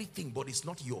everything, but it's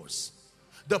not yours.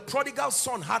 The prodigal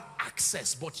son had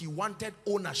access, but he wanted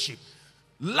ownership.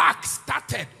 Lack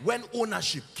started when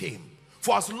ownership came.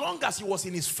 For as long as he was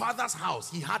in his father's house,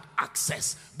 he had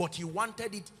access, but he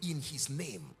wanted it in his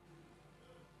name.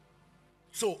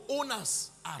 So owners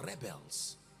are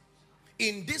rebels.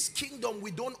 In this kingdom,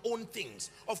 we don't own things.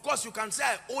 Of course, you can say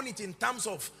I own it in terms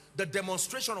of the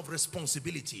demonstration of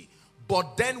responsibility.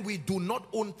 But then we do not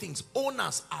own things.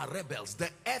 Owners are rebels. The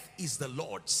earth is the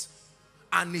Lord's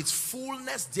and its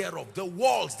fullness thereof, the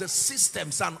walls, the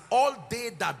systems, and all they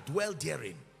that dwell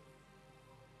therein.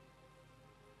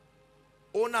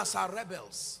 Owners are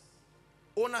rebels.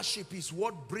 Ownership is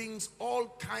what brings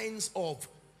all kinds of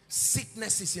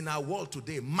sicknesses in our world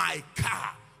today. My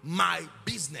car, my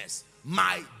business,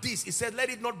 my this. He said, let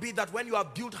it not be that when you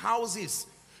have built houses,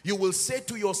 you will say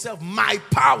to yourself, my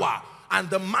power and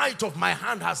the might of my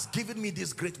hand has given me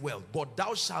this great wealth. But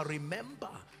thou shalt remember.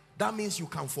 That means you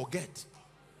can forget.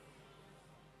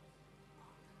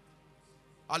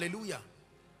 Hallelujah.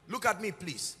 Look at me,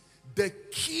 please. The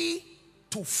key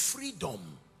to freedom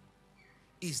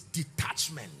is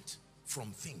detachment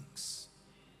from things.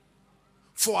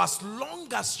 For as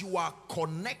long as you are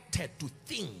connected to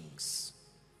things,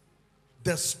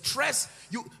 the stress,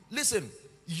 listen,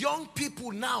 young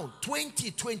people now,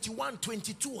 20, 21,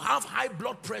 22, have high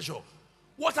blood pressure.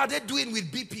 What are they doing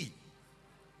with BP?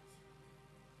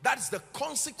 That's the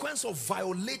consequence of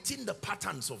violating the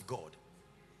patterns of God.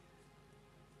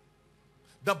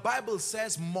 The Bible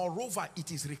says, moreover,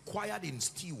 it is required in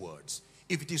stewards.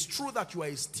 If it is true that you are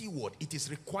a steward, it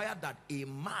is required that a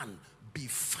man be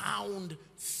found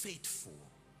faithful.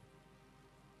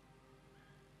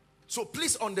 So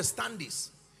please understand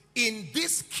this. In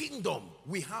this kingdom,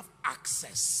 we have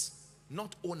access,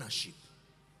 not ownership.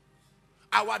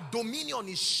 Our dominion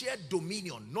is shared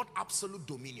dominion, not absolute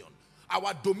dominion.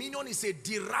 Our dominion is a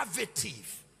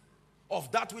derivative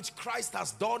of that which Christ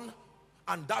has done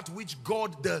and that which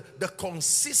God, the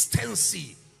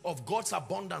consistency of God's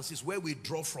abundance is where we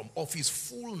draw from. Of his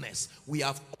fullness, we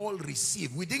have all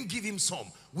received. We didn't give him some,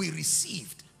 we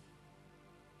received.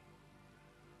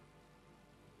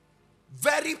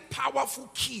 Very powerful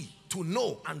key to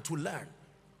know and to learn.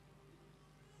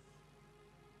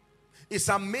 It's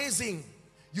amazing.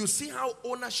 You see how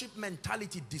ownership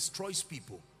mentality destroys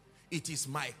people. It is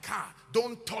my car.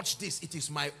 Don't touch this. It is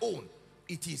my own.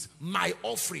 It is my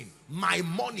offering, my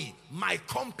money, my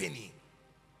company.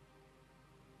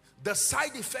 The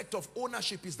side effect of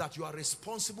ownership is that you are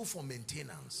responsible for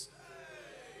maintenance.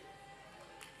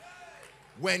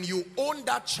 When you own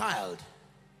that child,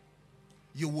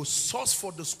 you will source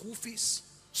for the school fees,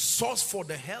 source for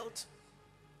the health.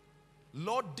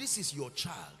 Lord, this is your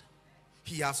child.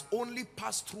 He has only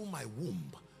passed through my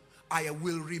womb. I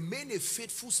will remain a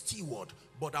faithful steward,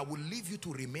 but I will leave you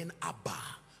to remain Abba.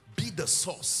 Be the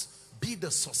source, be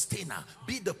the sustainer,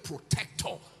 be the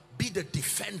protector, be the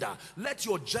defender. Let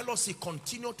your jealousy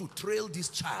continue to trail this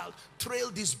child, trail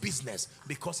this business,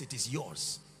 because it is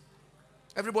yours.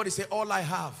 Everybody say, all I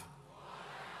have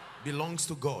belongs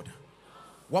to God.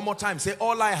 One more time, say,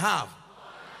 all I have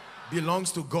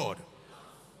belongs to God.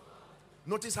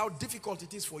 Notice how difficult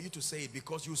it is for you to say it,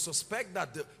 because you suspect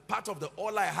that the part of the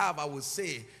all I have I will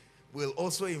say will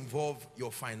also involve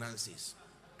your finances.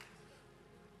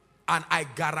 And I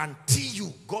guarantee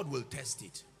you, God will test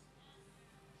it.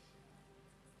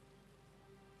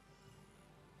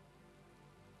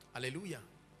 Hallelujah.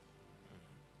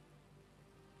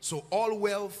 So all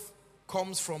wealth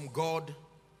comes from God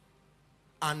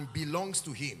and belongs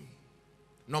to him.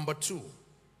 Number two,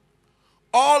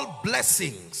 all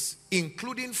blessings,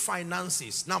 including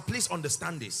finances. Now please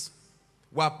understand this.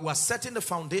 We're setting the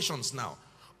foundations now.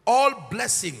 All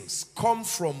blessings come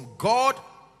from God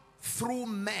through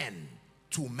men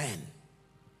to men.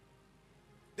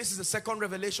 This is the second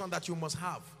revelation that you must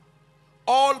have.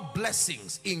 All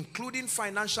blessings, including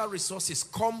financial resources,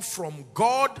 come from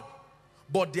God,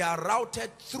 but they are routed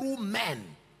through men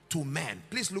to men.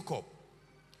 Please look up.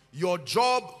 Your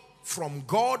job from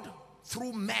God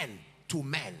through men to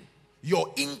men.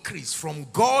 Your increase from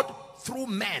God through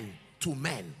men to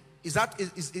men. Is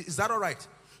that all right?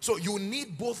 So you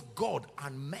need both God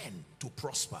and men to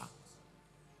prosper.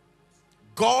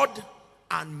 God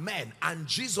and men. And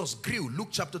Jesus grew. Luke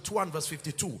chapter 2 and verse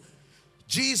 52.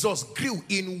 Jesus grew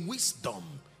in wisdom,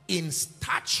 in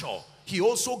stature. He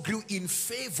also grew in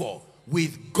favor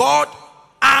with God.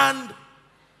 And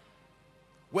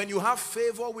when you have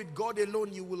favor with God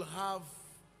alone, you will have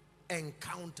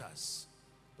encounters,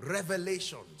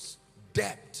 revelations,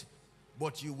 depth.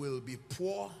 But you will be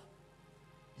poor,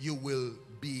 you will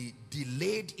be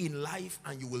delayed in life,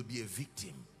 and you will be a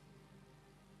victim.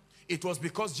 It was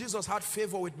because Jesus had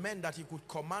favor with men that he could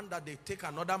command that they take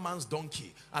another man's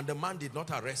donkey, and the man did not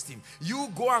arrest him.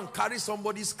 You go and carry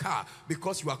somebody's car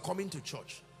because you are coming to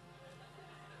church.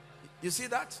 You see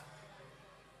that?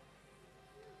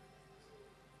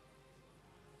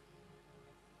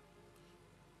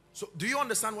 So do you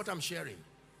understand what I'm sharing?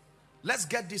 Let's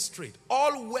get this straight.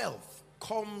 All wealth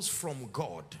comes from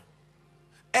God.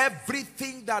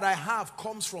 Everything that I have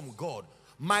comes from God.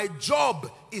 My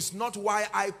job is not why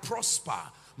I prosper.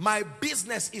 My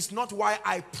business is not why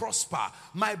I prosper.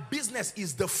 My business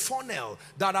is the funnel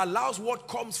that allows what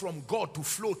comes from God to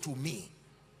flow to me.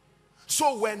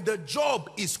 So when the job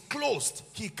is closed,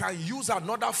 he can use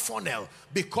another funnel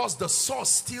because the source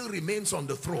still remains on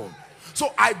the throne.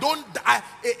 So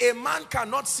a man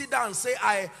cannot sit down and say,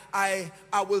 I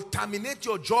will terminate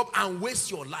your job and waste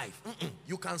your life.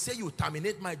 You can say, you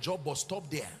terminate my job, but stop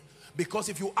there. Because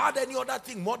if you add any other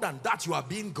thing more than that, you are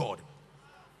being God.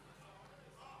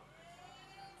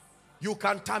 You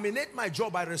can terminate my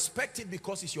job, I respect it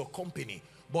because it's your company.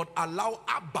 But allow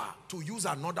Abba to use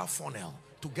another funnel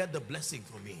to get the blessing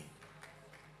from me.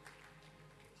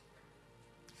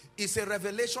 It's a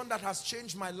revelation that has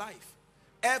changed my life.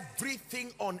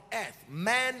 Everything on earth,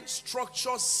 man,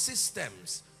 structures,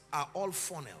 systems are all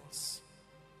funnels,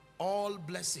 all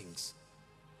blessings.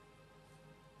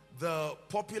 The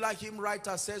popular hymn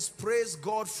writer says, praise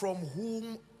God from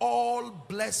whom all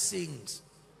blessings,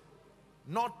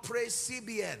 not praise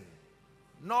CBN,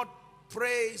 not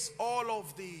praise all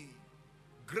of the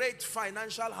great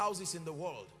financial houses in the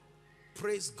world.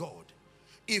 Praise God.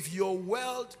 If your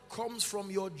wealth comes from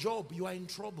your job, you are in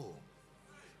trouble.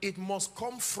 It must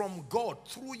come from God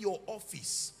through your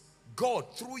office, God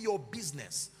through your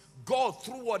business, God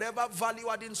through whatever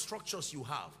value-adding structures you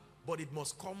have. But it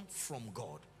must come from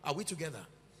God. Are we together?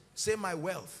 Say, my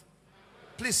wealth.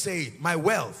 Please say it. My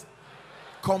wealth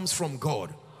comes from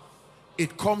God.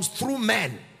 It comes through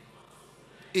men.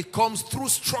 It comes through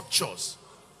structures.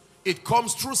 It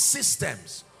comes through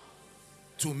systems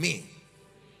to me.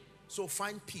 So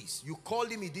find peace. You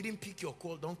called him, he didn't pick your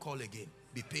call. Don't call again.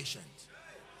 Be patient.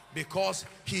 Because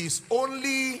he is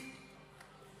only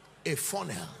a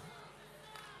funnel.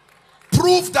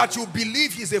 Prove that you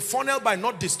believe he's a funnel by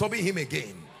not disturbing him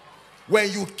again.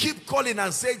 When you keep calling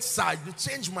and say, sir, you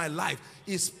changed my life,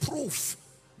 is proof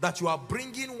that you are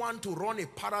bringing one to run a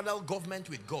parallel government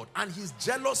with God. And his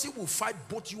jealousy will fight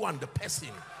both you and the person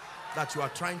that you are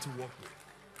trying to work with.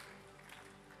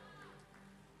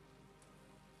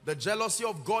 The jealousy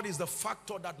of God is the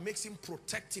factor that makes him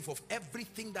protective of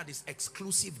everything that is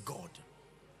exclusive God.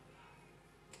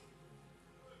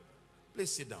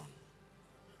 Please sit down.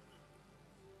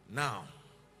 Now,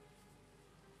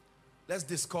 let's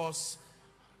discuss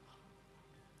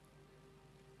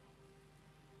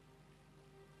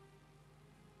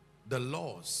the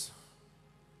laws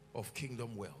of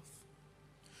kingdom wealth.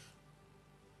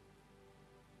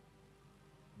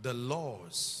 The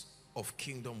laws of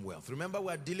kingdom wealth. Remember,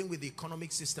 we are dealing with the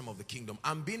economic system of the kingdom.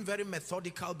 I'm being very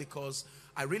methodical because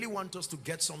I really want us to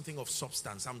get something of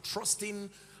substance. I'm trusting,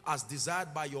 as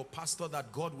desired by your pastor,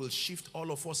 that God will shift all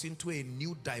of us into a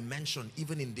new dimension,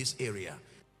 even in this area.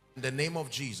 In the name of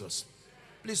Jesus.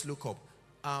 Please look up.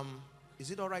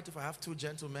 Is it all right if I have two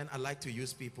gentlemen? I like to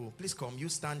use people. Please come. You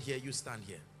stand here. You stand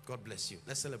here. God bless you.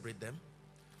 Let's celebrate them.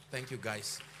 Thank you,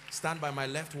 guys. Stand by my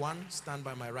left one. Stand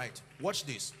by my right. Watch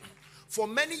this. For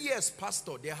many years,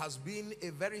 pastor, there has been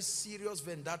a very serious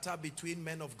vendetta between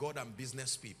men of God and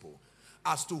business people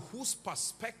as to whose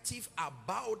perspective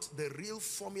about the real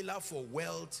formula for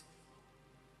wealth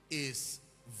is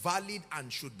valid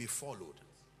and should be followed.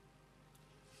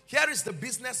 Here is the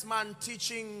businessman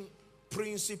teaching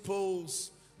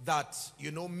principles that,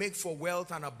 you know, make for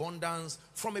wealth and abundance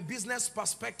from a business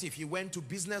perspective. He went to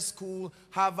business school,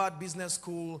 Harvard Business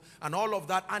School, and all of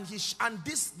that, and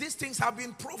these things have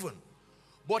been proven.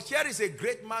 But here is a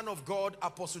great man of God,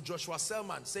 Apostle Joshua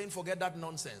Selman, saying, forget that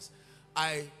nonsense.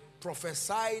 I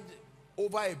prophesied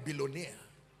over a billionaire,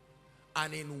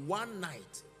 and in one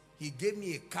night he gave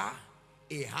me a car,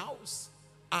 a house,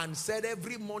 and said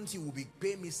every month he will be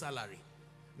paying me salary.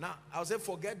 Now I'll say,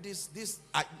 forget this.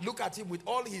 I look at him with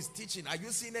all his teaching. Are you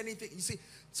seeing anything? You see,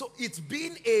 so it's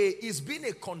been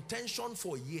a contention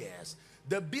for years.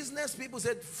 The business people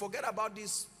said, forget about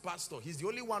this pastor. He's the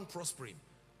only one prospering.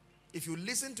 If you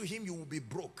listen to him, you will be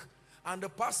broke. And the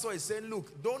pastor is saying,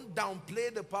 look, don't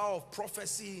downplay the power of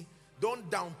prophecy. Don't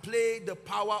downplay the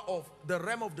power of the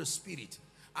realm of the spirit.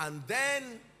 And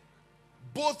then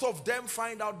both of them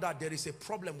find out that there is a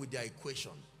problem with their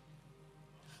equation.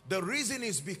 The reason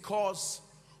is because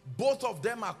both of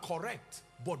them are correct,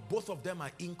 but both of them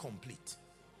are incomplete.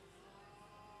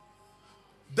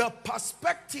 The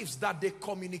perspectives that they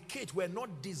communicate were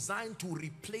not designed to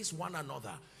replace one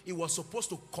another. It was supposed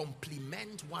to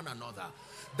complement one another.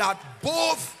 That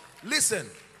both, listen,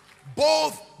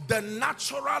 both the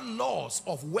natural laws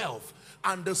of wealth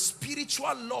and the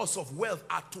spiritual laws of wealth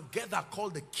are together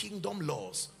called the kingdom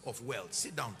laws of wealth.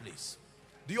 Sit down, please.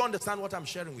 Do you understand what I'm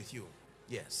sharing with you?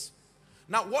 Yes.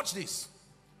 Now watch this.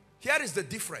 Here is the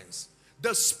difference.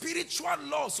 The spiritual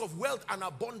laws of wealth and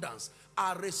abundance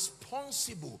are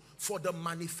responsible for the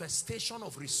manifestation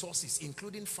of resources,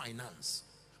 including finance.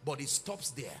 But it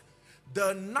stops there.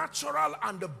 The natural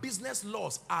and the business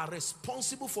laws are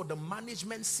responsible for the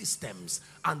management systems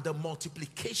and the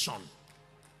multiplication.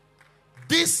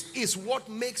 This is what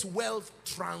makes wealth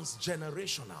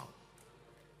transgenerational.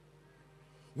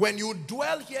 When you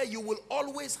dwell here, you will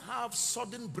always have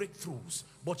sudden breakthroughs,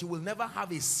 but you will never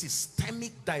have a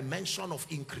systemic dimension of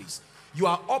increase. You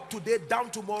are up today, down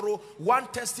tomorrow, one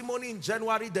testimony in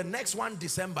January, the next one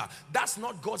December. That's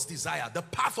not God's desire. The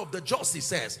path of the just, he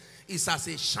says, is as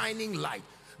a shining light.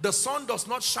 The sun does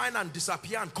not shine and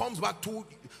disappear and comes back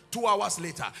two hours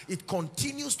later. It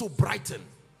continues to brighten.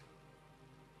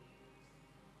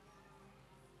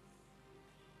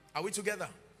 Are we together?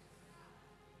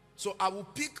 So I will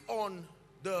pick on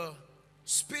the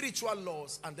spiritual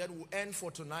laws and then we'll end for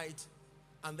tonight.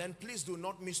 And then please do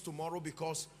not miss tomorrow,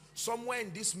 because somewhere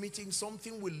in this meeting,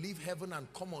 something will leave heaven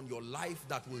and come on your life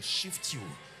that will shift you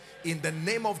in the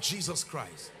name of Jesus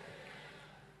Christ.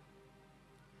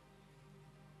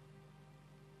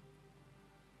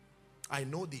 I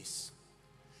know this.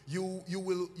 You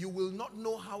will not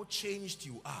know how changed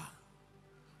you are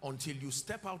until you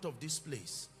step out of this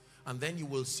place, and then you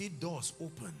will see doors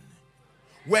open.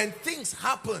 When things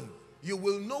happen, you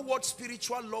will know what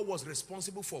spiritual law was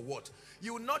responsible for what.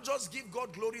 You will not just give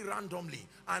God glory randomly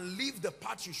and leave the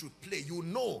part you should play. You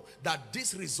know that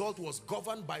this result was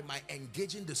governed by my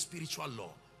engaging the spiritual law.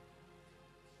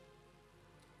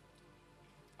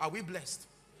 Are we blessed?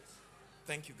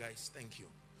 Thank you, guys. Thank you.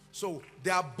 So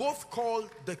they are both called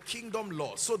the kingdom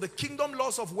laws. So the kingdom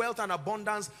laws of wealth and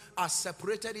abundance are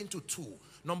separated into two.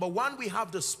 Number one, we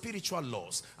have the spiritual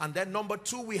laws. And then number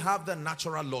two, we have the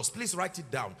natural laws. Please write it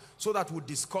down so that we'll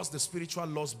discuss the spiritual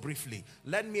laws briefly.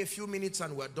 Lend me a few minutes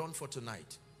and we're done for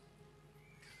tonight.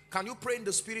 Can you pray in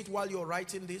the spirit while you're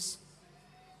writing this?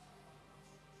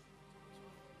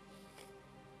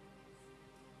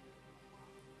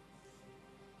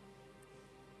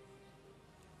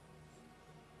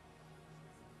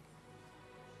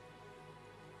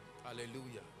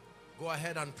 Hallelujah. Go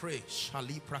ahead and pray.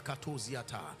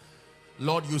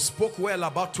 Lord, you spoke well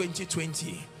about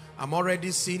 2020. I'm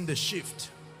already seeing the shift.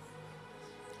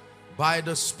 By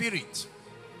the Spirit.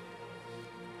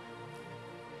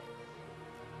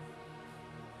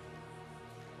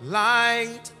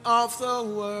 Light of the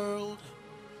world,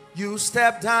 you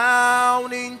step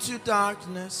down into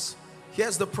darkness.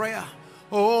 Here's the prayer.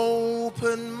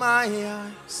 Open my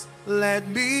eyes, let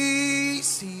me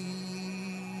see.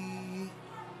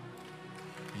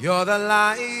 You're the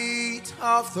light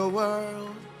of the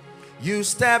world. You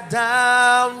step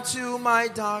down to my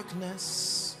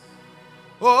darkness.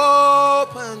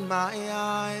 Open my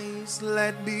eyes,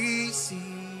 let me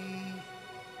see.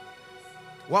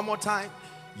 One more time.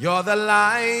 You're the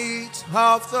light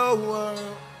of the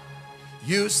world.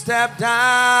 You step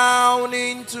down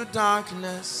into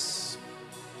darkness.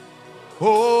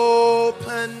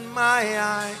 Open my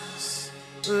eyes,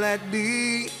 let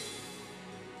me.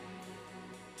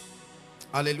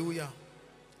 Hallelujah.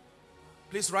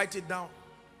 Please write it down.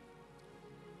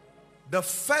 The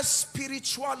first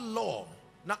spiritual law.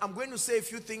 Now I'm going to say a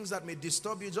few things that may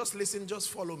disturb you. Just listen, just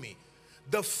follow me.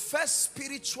 The first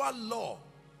spiritual law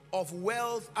of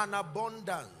wealth and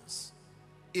abundance,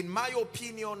 in my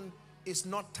opinion, is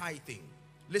not tithing.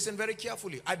 Listen very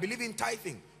carefully. I believe in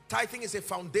tithing. Tithing is a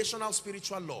foundational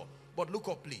spiritual law. But look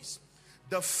up, please.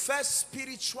 The first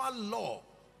spiritual law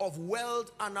of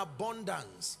wealth and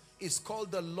abundance is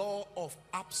called the law of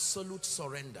absolute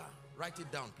surrender. Write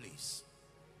it down, please.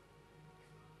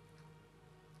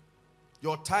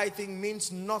 Your tithing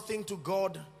means nothing to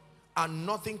God and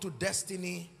nothing to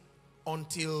destiny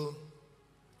until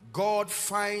God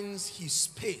finds his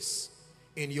space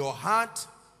in your heart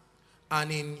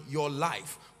and in your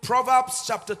life. Proverbs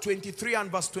chapter 23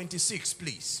 and verse 26,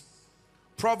 please.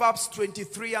 Proverbs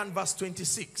 23 and verse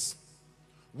 26.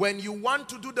 When you want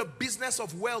to do the business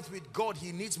of wealth with God,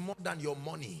 he needs more than your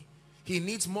money. He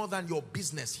needs more than your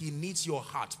business. He needs your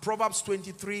heart. Proverbs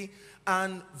 23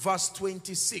 and verse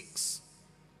 26.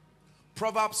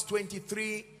 Proverbs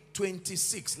 23,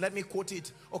 26. Let me quote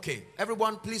it. Okay,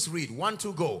 everyone please read. 1,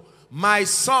 2, go. My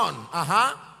son,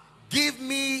 give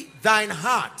me thine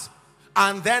heart,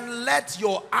 and then let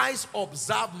your eyes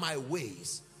observe my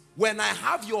ways. When I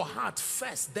have your heart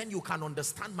first, then you can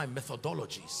understand my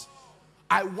methodologies.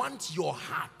 I want your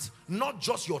heart, not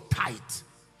just your tithe.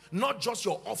 not just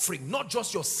your offering, not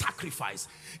just your sacrifice.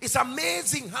 It's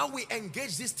amazing how we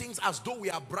engage these things as though we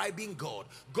are bribing God.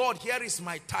 God, here is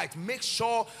my tithe. Make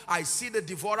sure I see the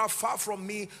devourer far from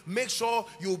me. Make sure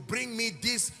you bring me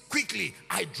this quickly.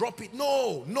 I drop it.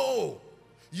 No, no.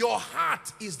 Your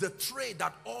heart is the tray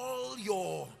that all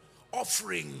your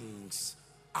offerings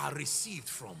are received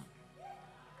from.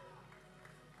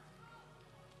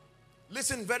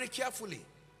 Listen very carefully.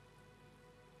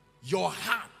 Your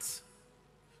heart.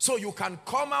 So you can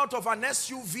come out of an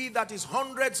SUV that is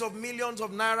hundreds of millions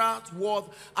of naira worth,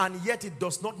 and yet it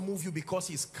does not move you because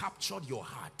he's captured your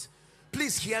heart.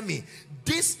 Please hear me.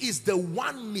 This is the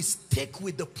one mistake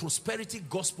with the prosperity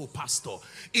gospel, pastor.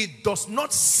 It does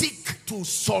not seek to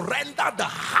surrender the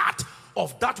heart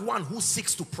of that one who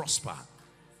seeks to prosper.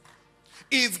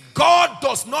 If God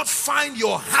does not find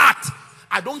your heart,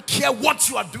 I don't care what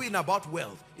you are doing about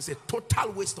wealth. It's a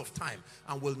total waste of time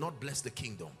and will not bless the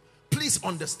kingdom. Please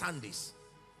understand this.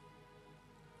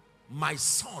 My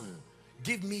son,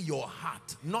 give me your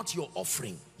heart, not your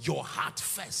offering, your heart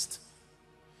first.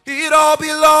 It all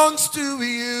belongs to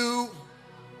you.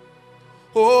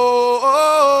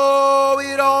 Oh,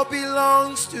 it all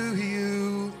belongs to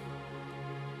you.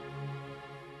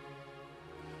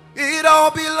 It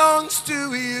all belongs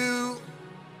to you.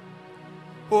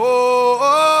 Oh,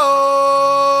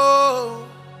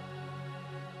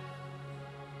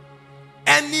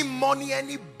 any money,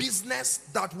 any business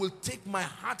that will take my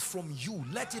heart from you,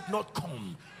 let it not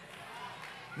come.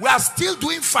 We are still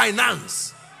doing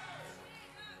finance.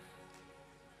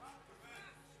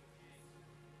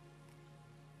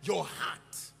 Your heart.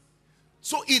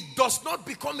 So it does not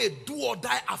become a do or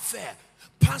die affair.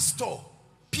 Pastor,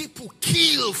 people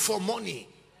kill for money.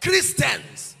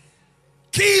 Christians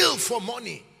kill for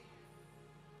money.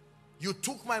 You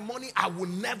took my money, I will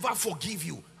never forgive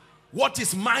you. What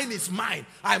is mine is mine.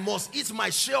 I must eat my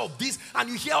share of this. And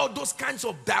you hear all those kinds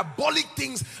of diabolic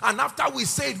things, and after we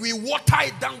say it, we water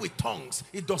it down with tongues.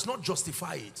 It does not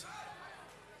justify it.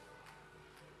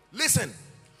 Listen,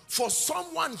 for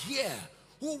someone here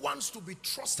who wants to be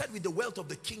trusted with the wealth of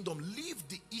the kingdom, leave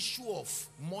the issue of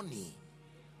money.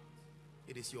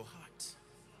 It is your heart.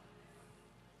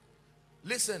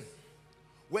 Listen,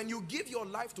 when you give your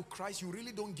life to Christ, you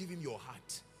really don't give him your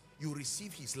heart. You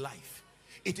receive his life.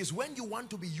 It is when you want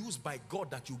to be used by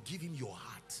God that you give him your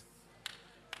heart.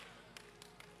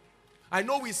 I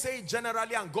know we say it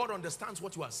generally and God understands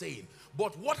what you are saying.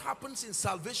 But what happens in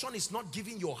salvation is not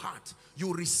giving your heart.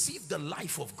 You receive the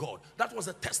life of God. That was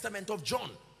the testament of John.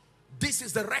 This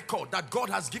is the record that God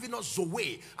has given us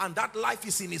Zoe, and that life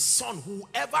is in his Son.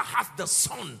 Whoever hath the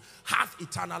Son hath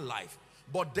eternal life.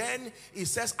 But then he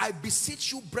says, I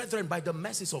beseech you, brethren, by the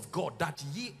mercies of God, that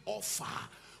ye offer.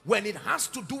 When it has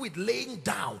to do with laying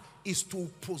down, is to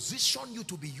position you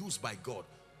to be used by God.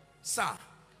 Sir,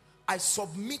 I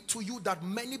submit to you that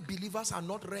many believers are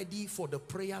not ready for the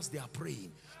prayers they are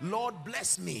praying. Lord,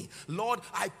 bless me. Lord,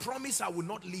 I promise I will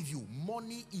not leave you.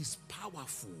 Money is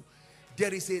powerful.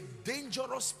 There is a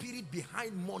dangerous spirit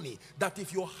behind money that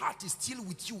if your heart is still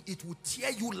with you, it will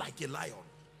tear you like a lion.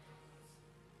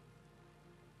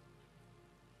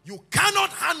 You cannot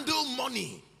handle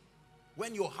money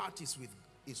when your heart is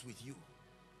with you.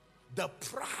 The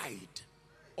pride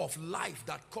of life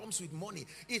that comes with money,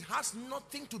 it has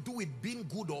nothing to do with being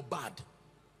good or bad.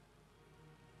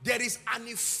 There is an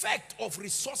effect of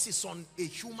resources on a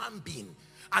human being,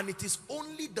 and it is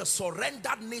only the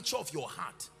surrendered nature of your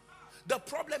heart. The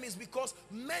problem is because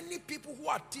many people who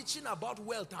are teaching about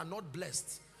wealth are not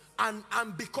blessed, and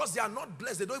because they are not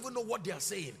blessed, they don't even know what they are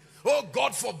saying. Oh,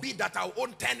 God forbid that I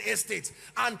own 10 estates,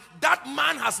 and that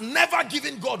man has never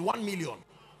given God 1 million.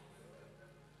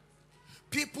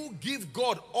 People give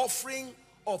God offering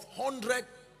of 100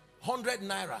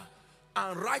 naira,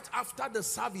 and right after the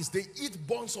service they eat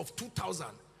buns of 2,000.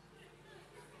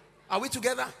 Are we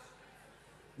together?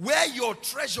 Where your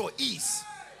treasure is,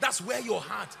 that's where your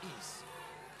heart is.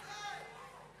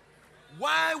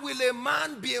 Why will a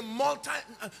man be a multi...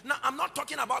 Now, I'm not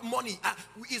talking about money.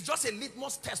 It's just a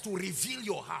litmus test to reveal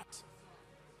your heart.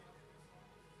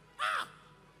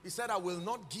 He said, I will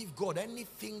not give God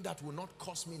anything that will not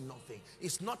cost me nothing.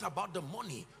 It's not about the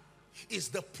money. It's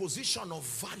the position of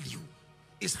value.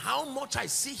 It's how much I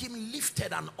see him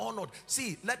lifted and honored.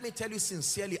 See, let me tell you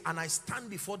sincerely, and I stand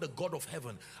before the God of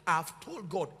heaven. I have told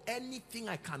God, anything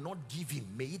I cannot give him,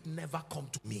 may it never come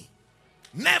to me.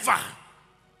 Never.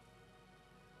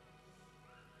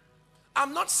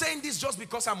 I'm not saying this just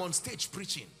because I'm on stage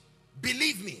preaching.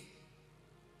 Believe me,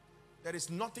 there is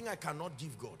nothing I cannot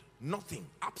give God. Nothing.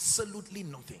 Absolutely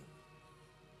nothing.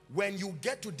 When you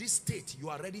get to this state, you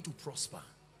are ready to prosper.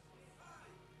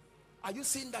 Are you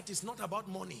seeing that it's not about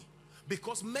money?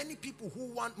 Because many people who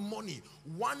want money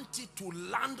want it to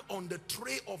land on the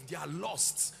tray of their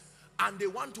lusts. And they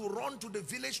want to run to the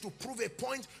village to prove a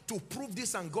point, to prove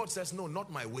this. And God says, no,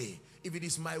 not my way. If it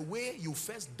is my way, you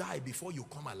first die before you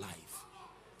come alive.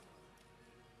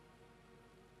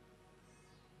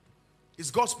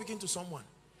 Is God speaking to someone?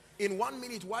 In 1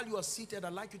 minute, while you are seated,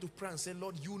 I'd like you to pray and say,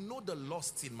 Lord, you know the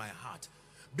lusts in my heart.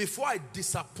 Before I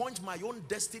disappoint my own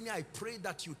destiny, I pray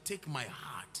that you take my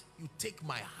heart. You take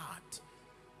my heart.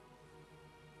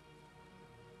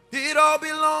 It all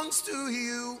belongs to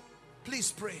you.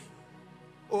 Please pray.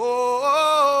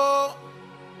 Oh,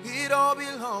 it all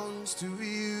belongs to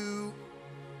you.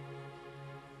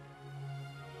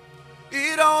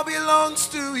 It all belongs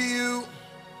to you.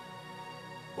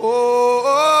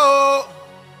 Oh,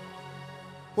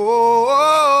 oh,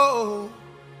 oh,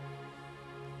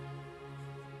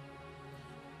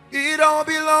 it all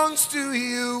belongs to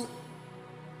you.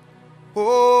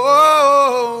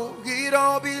 Oh, it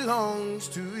all belongs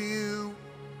to you.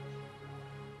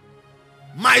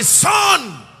 My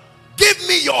son, give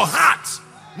me your heart,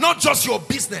 not just your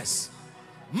business.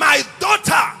 My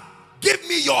daughter, give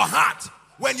me your heart.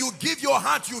 When you give your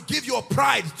heart, you give your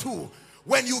pride too.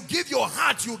 When you give your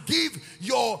heart, you give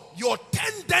your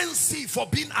tendency for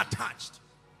being attached.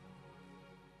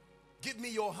 Give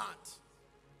me your heart.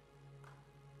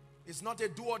 It's not a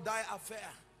do or die affair.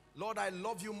 Lord, I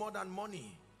love you more than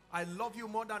money. I love you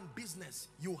more than business.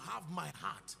 You have my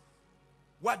heart.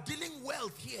 We're dealing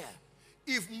wealth here.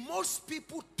 If most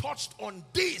people touched on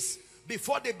this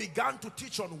before they began to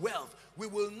teach on wealth, we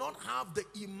will not have the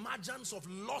emergence of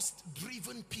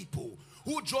lust-driven people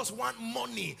who just want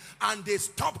money and they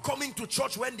stop coming to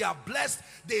church when they are blessed.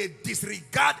 They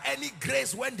disregard any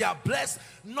grace when they are blessed,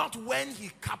 not when he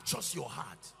captures your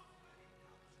heart.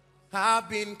 I've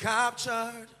been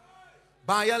captured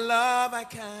by a love I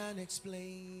can't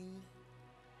explain.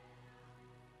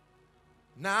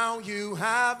 Now you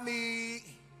have me,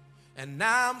 and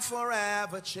I'm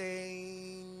forever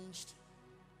changed.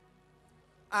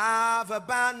 I've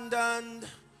abandoned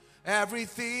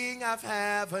everything I've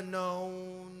ever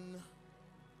known,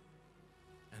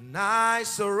 and I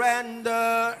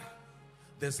surrender.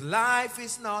 This life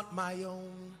is not my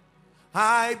own.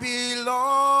 I belong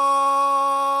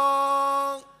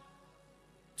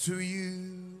to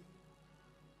you.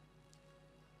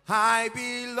 I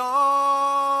belong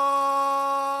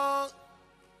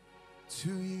to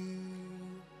you.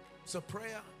 It's a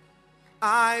prayer.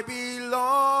 I belong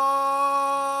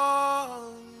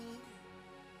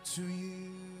to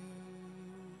you.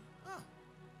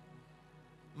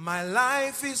 My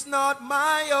life is not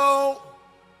my own.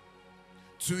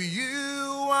 To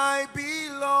you I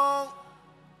belong.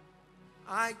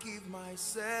 I give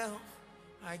myself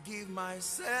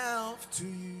to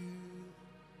you.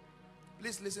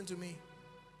 Please listen to me.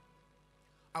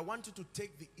 I want you to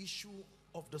take the issue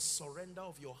of the surrender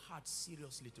of your heart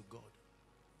seriously to God.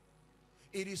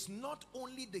 It is not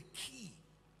only the key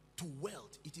to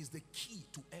wealth, it is the key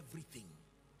to everything.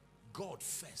 God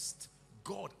first,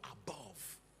 God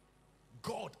above.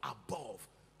 God above.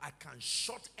 I can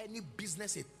shut any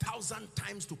business 1,000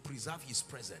 times to preserve his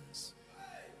presence.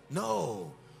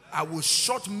 No, I will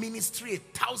shut ministry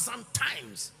 1,000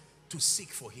 times to seek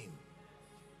for him.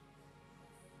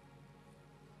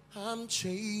 I'm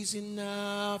chasing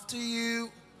after you,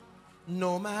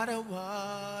 no matter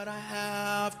what I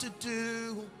have to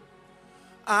do.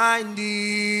 I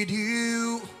need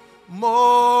you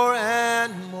more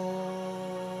and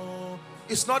more.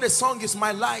 It's not a song, it's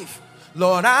my life.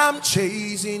 Lord, I'm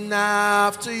chasing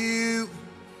after you,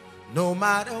 no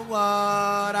matter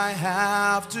what I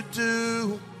have to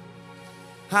do.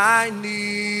 I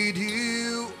need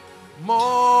you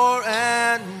more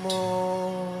and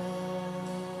more.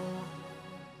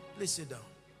 Please sit down.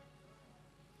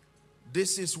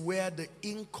 This is where the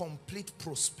incomplete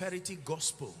prosperity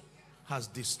gospel has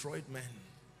destroyed men.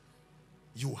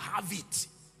 You have it,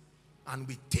 and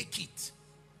we take it,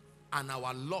 and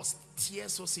our lust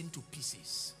tears us into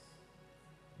pieces.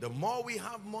 The more we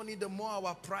have money, the more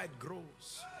our pride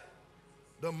grows.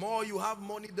 The more you have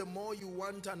money, the more you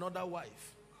want another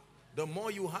wife. The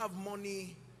more you have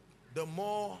money, the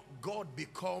more God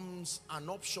becomes an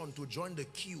option to join the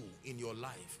queue in your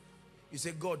life. You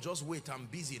say, God, just wait, I'm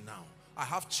busy now. I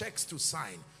have checks to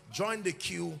sign. Join the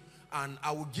queue and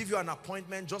I will give you an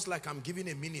appointment just like I'm giving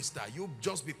a minister. You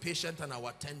just be patient and I will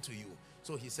attend to you.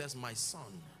 So he says, my son,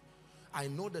 I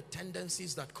know the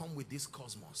tendencies that come with this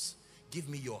cosmos. Give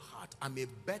me your heart. I'm a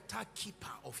better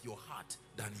keeper of your heart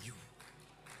than you.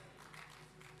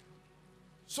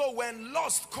 So when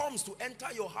lust comes to enter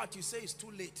your heart, you say it's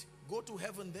too late. Go to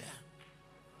heaven there.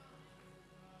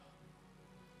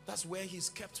 That's where he's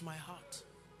kept my heart.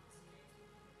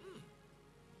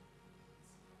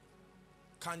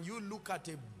 Can you look at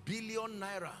 £1 billion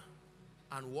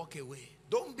and walk away?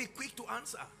 Don't be quick to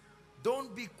answer.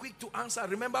 Don't be quick to answer.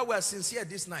 Remember, we are sincere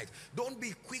this night. Don't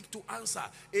be quick to answer.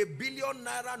 £1 billion,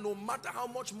 no matter how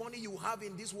much money you have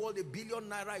in this world, £1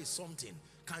 billion is something.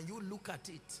 Can you look at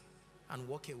it and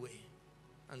walk away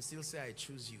and still say, I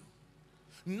choose you?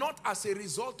 Not as a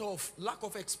result of lack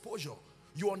of exposure.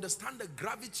 You understand the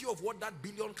gravity of what that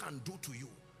billion can do to you,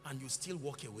 and you still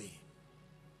walk away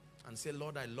and say,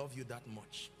 Lord, I love you that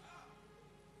much.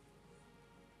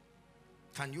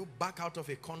 Can you back out of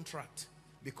a contract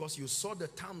because you saw the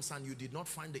terms and you did not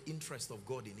find the interest of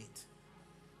God in it?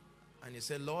 And you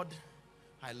say, Lord,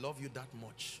 I love you that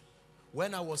much.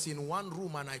 When I was in one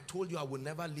room and I told you I will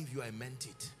never leave you, I meant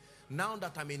it. Now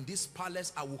that I'm in this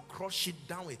palace, I will crush it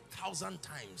down 1,000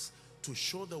 times to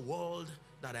show the world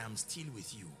that I am still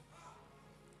with you.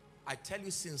 I tell you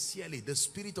sincerely, the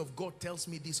Spirit of God tells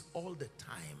me this all the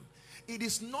time. It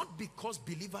is not because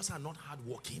believers are not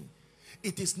hardworking.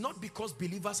 It is not because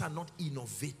believers are not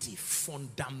innovative.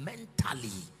 Fundamentally,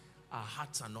 our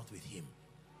hearts are not with him.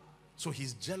 So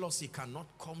his jealousy cannot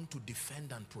come to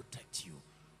defend and protect you.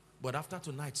 But after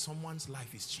tonight, someone's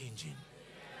life is changing.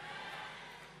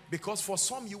 Because for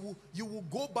some, you will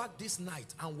go back this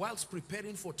night, and whilst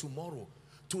preparing for tomorrow,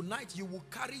 tonight you will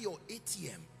carry your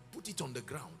ATM, put it on the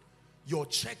ground. Your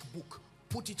checkbook,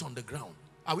 put it on the ground.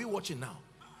 Are we watching now?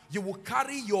 You will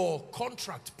carry your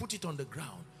contract, put it on the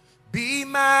ground. Be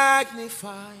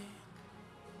magnified,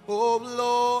 oh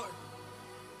Lord,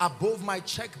 above my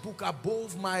checkbook,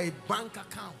 above my bank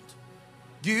account.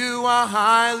 You are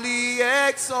highly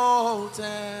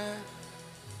exalted,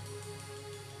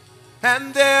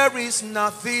 and there is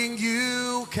nothing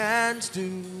you can't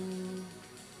do.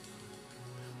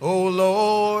 Oh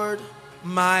Lord,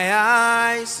 my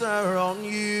eyes are on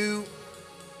you.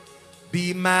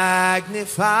 Be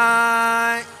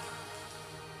magnified,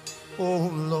 oh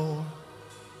Lord,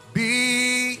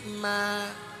 be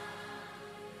magnified.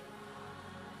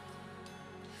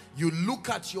 You look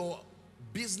at your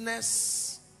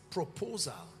business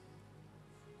proposal,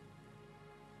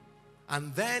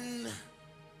 and then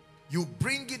you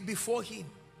bring it before him,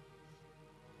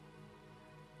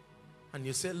 and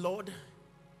you say, Lord,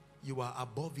 you are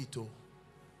above it all.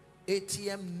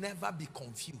 ATM, never be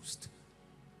confused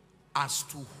as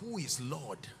to who is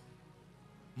Lord.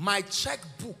 My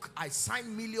checkbook, I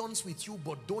sign millions with you,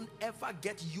 but don't ever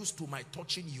get used to my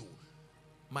touching you.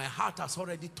 My heart has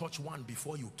already touched one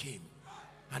before you came,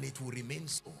 and it will remain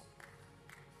so.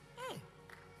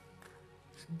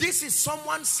 This is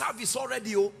someone's service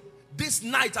already. Oh, this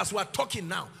night as we are talking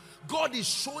now, God is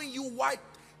showing you why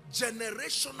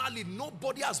generationally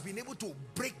nobody has been able to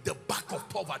break the back of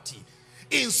poverty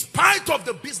in spite of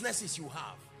the businesses you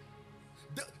have.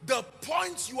 The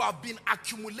points you have been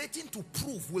accumulating to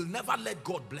prove will never let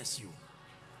God bless you.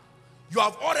 You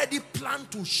have already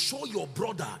planned to show your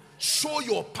brother, show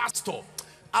your pastor.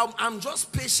 I'm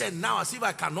just patient now as if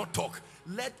I cannot talk.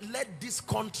 Let this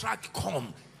contract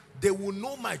come. They will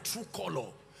know my true color.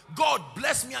 God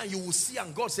bless me and you will see,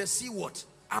 and God says, see what?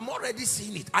 I'm already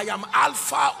seeing it. I am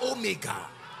Alpha Omega.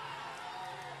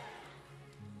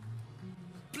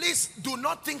 Please do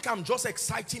not think I'm just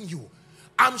exciting you.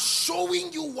 I'm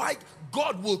showing you why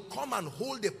God will come and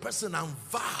hold a person and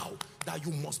vow that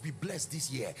you must be blessed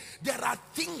this year. There are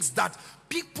things that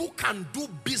people can do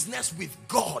business with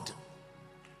God.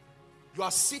 You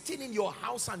are sitting in your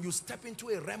house and you step into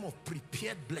a realm of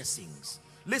prepared blessings.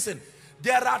 Listen,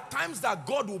 there are times that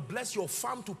God will bless your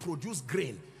farm to produce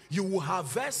grain. You will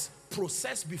harvest,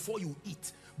 process before you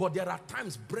eat. But there are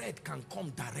times bread can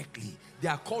come directly. They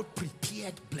are called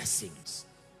prepared blessings.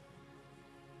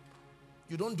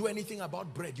 You don't do anything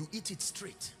about bread. You eat it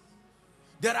straight.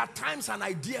 There are times an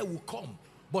idea will come,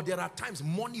 but there are times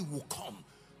money will come.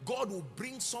 God will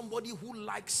bring somebody who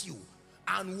likes you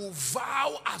and will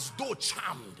vow as though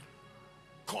charmed,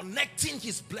 connecting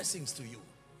his blessings to you.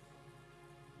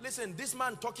 Listen, this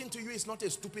man talking to you is not a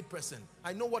stupid person.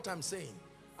 I know what I'm saying.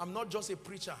 I'm not just a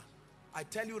preacher. I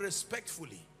tell you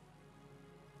respectfully.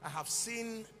 I have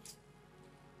seen,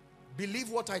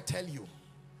 believe what I tell you,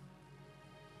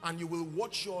 and you will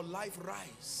watch your life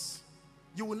rise.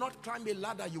 You will not climb a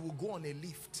ladder, you will go on a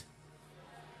lift.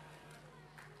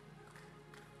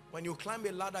 When you climb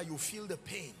a ladder, you feel the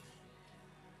pain.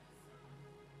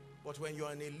 But when you're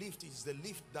on a lift, it's the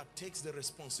lift that takes the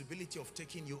responsibility of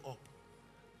taking you up.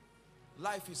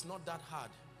 Life is not that hard.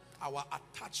 Our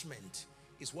attachment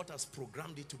is what has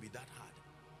programmed it to be that hard.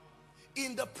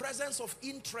 In the presence of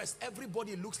interest,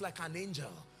 everybody looks like an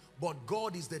angel, but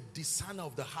God is the discerner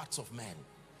of the hearts of men.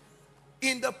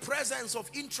 In the presence of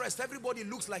interest, everybody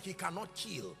looks like he cannot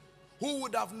kill. Who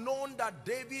would have known that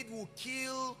David would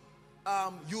kill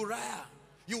Uriah?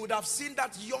 You would have seen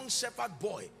that young shepherd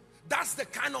boy. That's the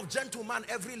kind of gentleman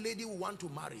every lady would want to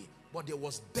marry. But there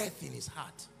was death in his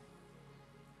heart.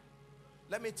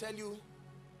 Let me tell you,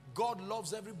 God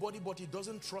loves everybody, but he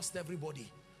doesn't trust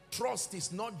everybody. Trust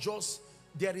is not just,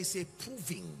 there is a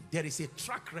proving, there is a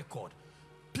track record.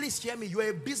 Please hear me, you're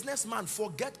a businessman,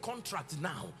 forget contract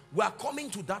now. We are coming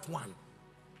to that one.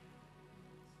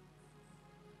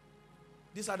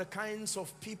 These are the kinds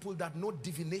of people that no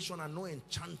divination and no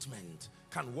enchantment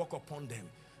can work upon them.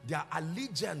 Their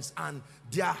allegiance and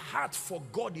their heart for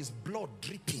God is blood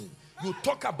dripping. You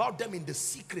talk about them in the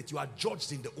secret, you are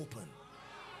judged in the open.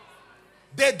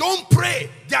 They don't pray,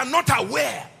 they are not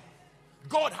aware.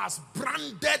 God has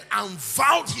branded and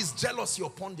vowed his jealousy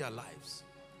upon their lives.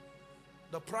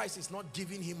 The price is not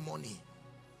giving him money.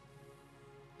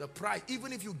 The price,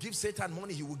 even if you give Satan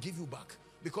money, he will give you back.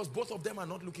 Because both of them are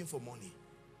not looking for money.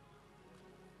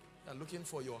 They are looking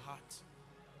for your heart.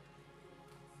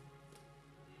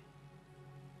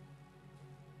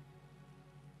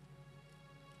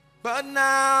 But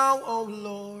now, oh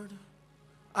Lord,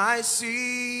 I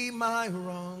see my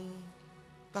wrong.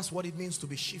 That's what it means to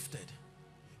be shifted.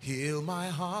 Heal my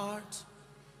heart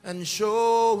and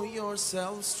show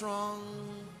yourself strong.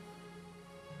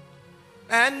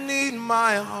 And in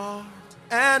my heart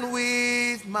and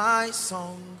with my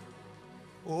song,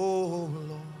 oh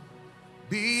Lord,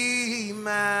 be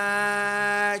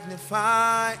magnified.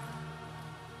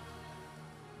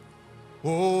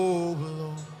 Oh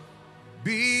Lord,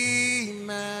 be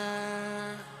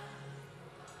magnified.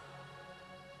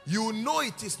 You know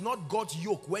it is not God's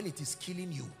yoke when it is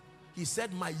killing you. He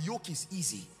said, my yoke is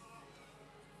easy.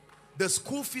 The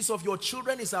school fees of your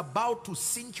children is about to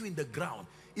sink you in the ground.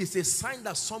 It's a sign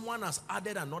that someone has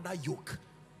added another yoke.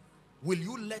 Will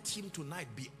you let him tonight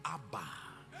be Abba?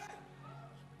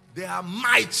 They are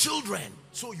my children,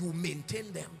 so you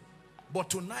maintain them. But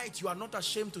tonight you are not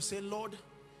ashamed to say, Lord,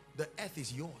 the earth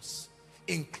is yours,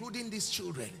 including these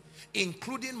children,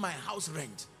 including my house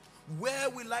rent. Where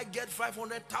will I get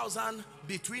 500,000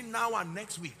 between now and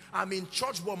next week? I'm in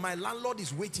church, but my landlord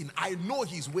is waiting. I know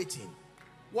he's waiting.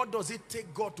 What does it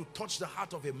take God to touch the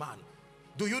heart of a man?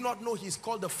 Do you not know he's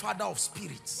called the father of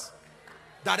spirits?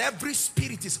 That every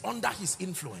spirit is under his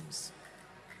influence.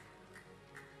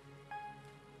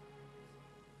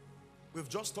 We've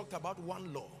just talked about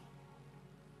one law.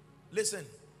 Listen,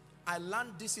 I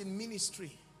learned this in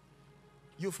ministry.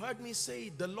 You've heard me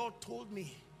say, the Lord told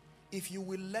me, if you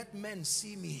will let men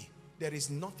see me, there is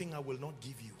nothing I will not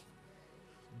give you.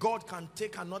 God can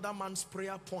take another man's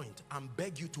prayer point and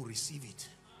beg you to receive it,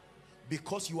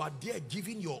 because you are there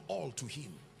giving your all to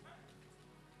him.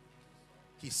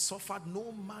 He suffered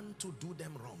no man to do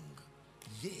them wrong.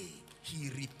 Yea, he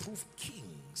reproved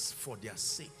kings for their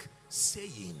sake,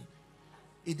 saying,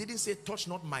 he didn't say, touch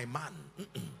not my man.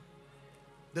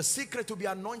 The secret to be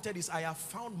anointed is, I have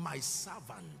found my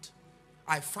servant.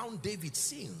 I found David's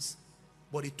sins,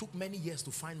 but it took many years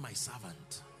to find my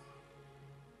servant.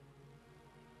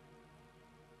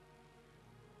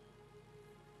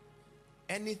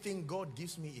 Anything God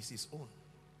gives me is his own.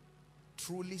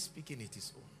 Truly speaking, it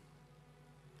is own.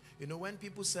 You know, when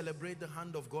people celebrate the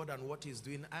hand of God and what he's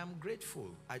doing, I am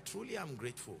grateful. I truly am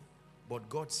grateful. But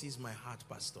God sees my heart,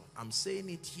 Pastor. I'm saying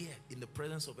it here in the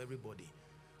presence of everybody.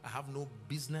 I have no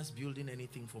business building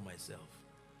anything for myself.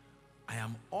 I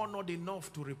am honored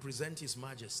enough to represent his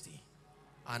majesty,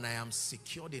 and I am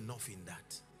secured enough in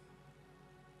that.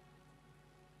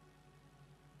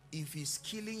 If he's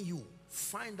killing you,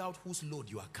 find out whose load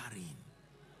you are carrying,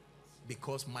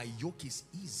 because my yoke is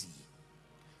easy.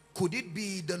 Could it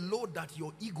be the load that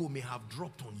your ego may have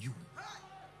dropped on you?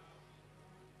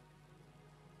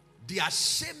 The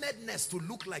ashamedness to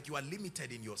look like you are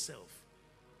limited in yourself.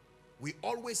 We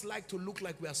always like to look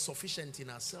like we are sufficient in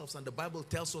ourselves, and the Bible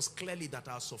tells us clearly that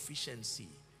our sufficiency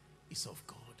is of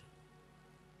God.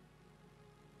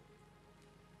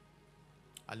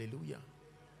 Hallelujah.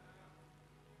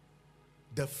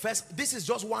 The first, this is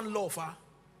just one law,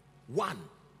 one.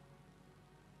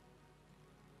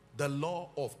 The law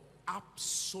of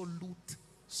absolute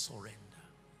surrender.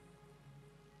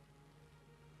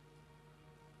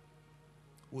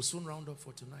 We'll soon round up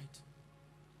for tonight.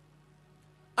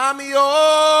 I'm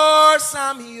yours,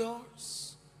 I'm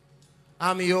yours.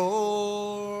 I'm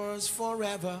yours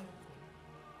forever.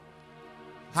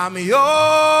 I'm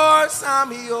yours,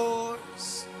 I'm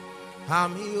yours.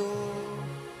 I'm yours.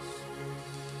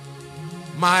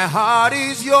 My heart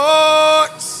is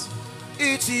yours.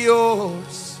 It's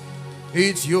yours.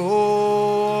 It's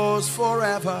yours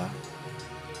forever.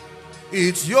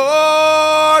 It's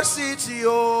yours, it's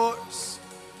yours,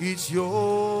 it's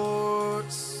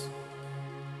yours.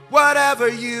 Whatever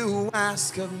you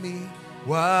ask of me,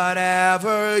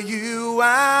 whatever you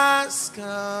ask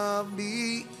of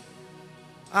me,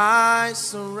 I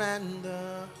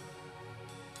surrender.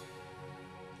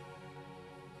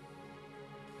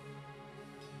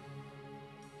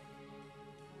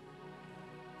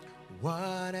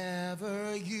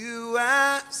 Whatever you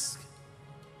ask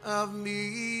of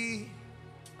me,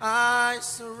 I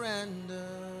surrender.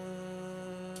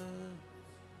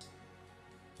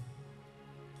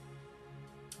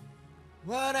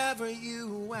 Whatever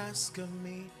you ask of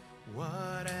me,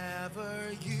 whatever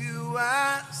you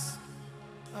ask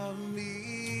of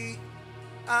me,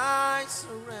 I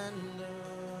surrender.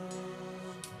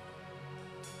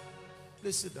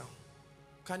 Please sit down.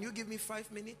 Can you give me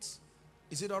 5 minutes?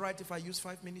 Is it all right if I use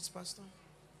 5 minutes, Pastor?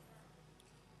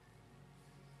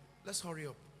 Let's hurry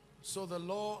up. So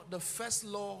the first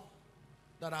law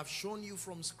that I've shown you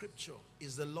from scripture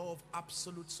is the law of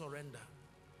absolute surrender.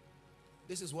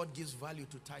 This is what gives value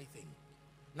to tithing.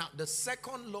 Now, the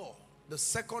second law, the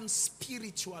second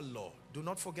spiritual law, do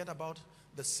not forget about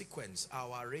the sequence,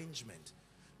 our arrangement.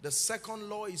 The second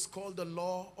law is called the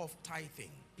law of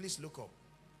tithing. Please look up.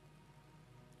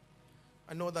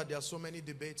 I know that there are so many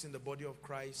debates in the body of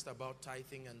Christ about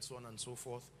tithing and so on and so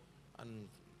forth. And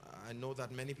I know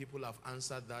that many people have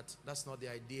answered that. That's not the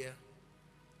idea.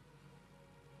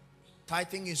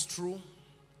 Tithing is true.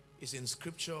 It's in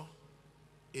scripture.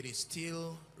 It is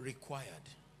still required.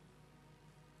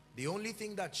 The only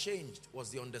thing that changed was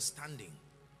the understanding,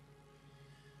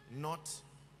 not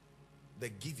the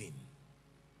giving.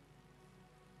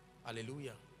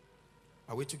 Hallelujah.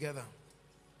 Are we together?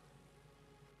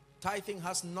 Tithing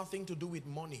has nothing to do with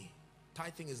money.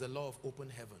 Tithing is the law of open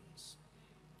heavens.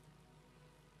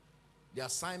 The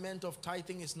assignment of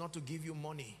tithing is not to give you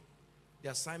money. The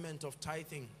assignment of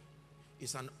tithing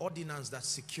is an ordinance that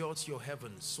secures your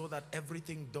heavens so that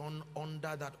everything done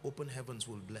under that open heavens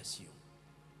will bless you.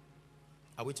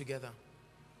 Are we together?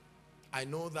 I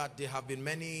know that there have been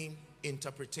many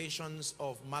interpretations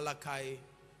of Malachi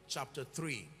chapter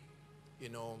 3. You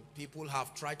know, people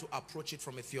have tried to approach it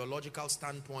from a theological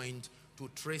standpoint to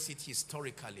trace it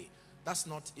historically. That's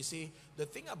not, you see, the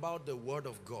thing about the word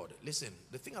of God, listen,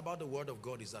 the thing about the word of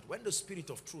God is that when the Spirit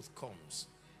of truth comes,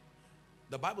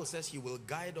 the Bible says he will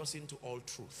guide us into all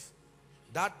truth.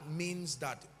 That means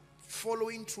that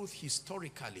following truth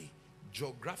historically,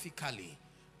 geographically,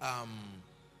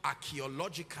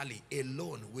 archaeologically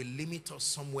alone will limit us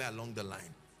somewhere along the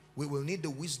line. We will need the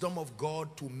wisdom of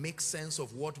God to make sense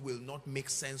of what will not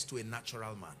make sense to a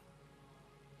natural man.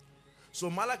 So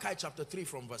Malachi chapter 3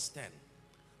 from verse 10,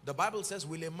 the Bible says,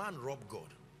 will a man rob God?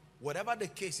 Whatever the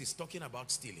case is talking about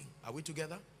stealing. Are we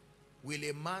together? Will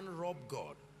a man rob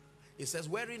God? It says,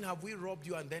 wherein have we robbed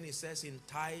you? And then it says, in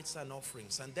tithes and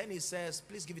offerings. And then it says,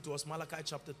 please give it to us, Malachi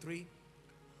chapter 3.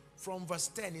 From verse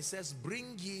 10, it says,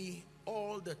 bring ye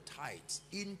all the tithes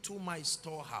into my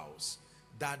storehouse,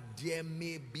 that there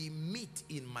may be meat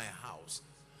in my house.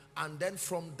 And then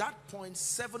from that point,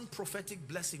 7 prophetic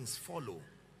blessings follow.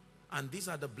 And these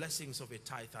are the blessings of a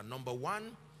tither. Number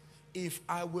 1, if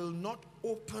I will not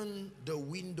open the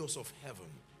windows of heaven.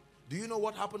 Do you know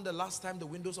what happened the last time the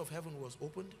windows of heaven was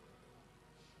opened?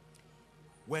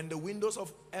 When the windows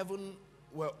of heaven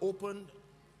were opened,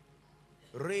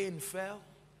 rain fell,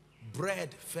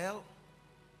 bread fell,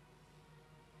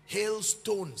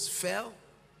 hailstones fell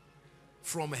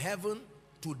from heaven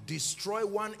to destroy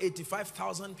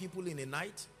 185,000 people in a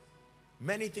night.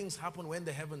 Many things happen when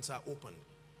the heavens are opened.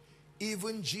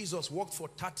 Even Jesus walked for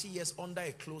 30 years under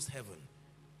a closed heaven.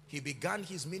 He began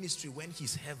his ministry when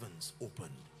his heavens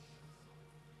opened.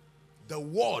 The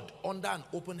word under an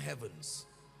open heavens,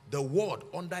 the word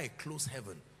under a closed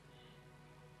heaven.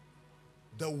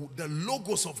 The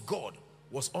logos of God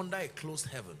was under a closed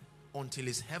heaven until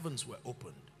his heavens were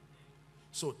opened.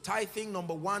 So tithing,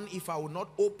 number 1, if I will not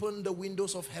open the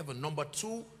windows of heaven. Number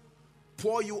 2,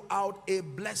 pour you out a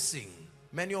blessing.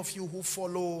 Many of you who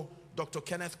follow Dr.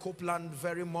 Kenneth Copeland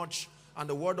very much and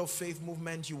the Word of Faith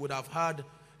movement, you would have had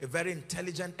a very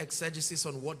intelligent exegesis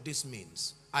on what this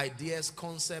means. Ideas,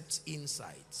 concepts,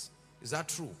 insights. Is that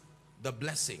true? The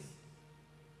blessing.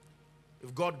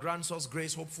 If God grants us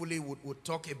grace, hopefully we'll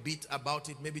talk a bit about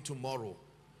it maybe tomorrow.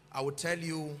 I will tell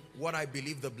you what I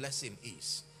believe the blessing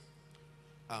is.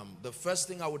 The first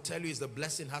thing I will tell you is the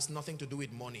blessing has nothing to do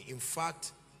with money. In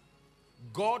fact,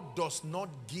 God does not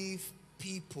give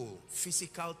people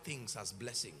physical things as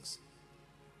blessings.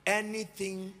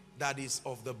 Anything that is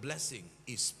of the blessing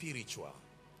is spiritual.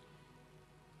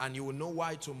 And you will know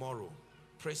why tomorrow.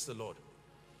 Praise the Lord.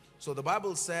 So the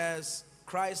Bible says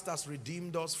Christ has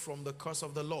redeemed us from the curse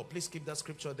of the law. Please keep that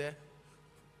scripture there.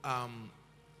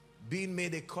 Being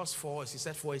made a curse for us. He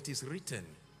said, for it is written,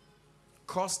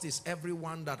 cursed is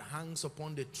everyone that hangs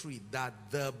upon the tree, that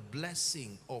the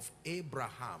blessing of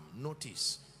Abraham,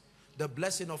 notice, the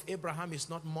blessing of Abraham is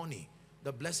not money.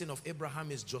 The blessing of Abraham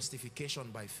is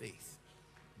justification by faith.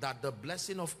 That the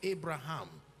blessing of Abraham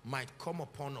might come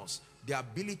upon us, the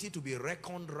ability to be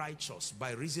reckoned righteous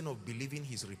by reason of believing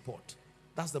his report.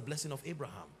 That's the blessing of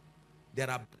Abraham. There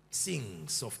are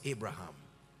blessings of Abraham.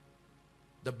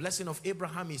 The blessing of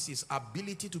Abraham is his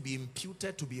ability to be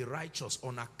imputed to be righteous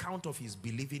on account of his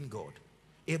believing God.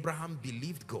 Abraham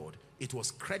believed God. It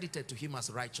was credited to him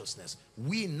as righteousness.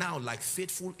 We now, like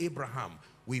faithful Abraham,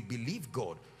 we believe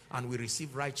God and we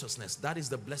receive righteousness. That is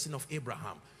the blessing of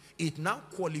Abraham. It now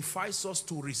qualifies us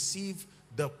to receive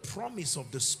the promise of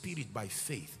the Spirit by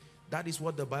faith. That is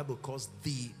what the Bible calls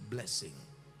the blessing.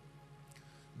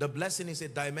 The blessing is a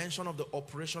dimension of the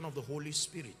operation of the Holy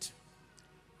Spirit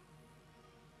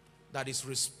that is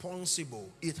responsible.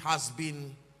 It has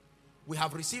been, we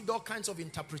have received all kinds of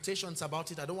interpretations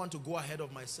about it. I don't want to go ahead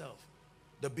of myself.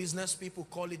 The business people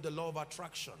call it the law of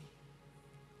attraction.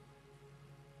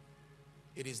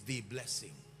 It is the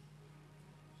blessing.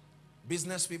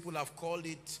 Business people have called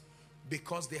it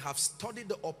because they have studied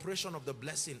the operation of the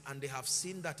blessing and they have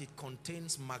seen that it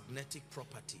contains magnetic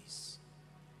properties.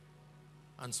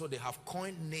 And so they have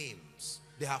coined names.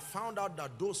 They have found out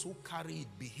that those who carry it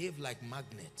behave like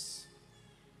magnets.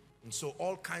 And so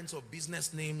all kinds of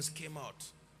business names came out.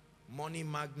 Money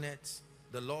magnets,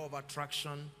 the law of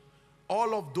attraction.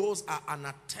 All of those are an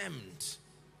attempt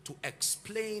to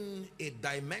explain a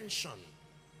dimension,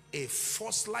 a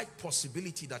force-like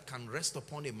possibility that can rest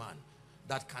upon a man,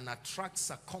 that can attract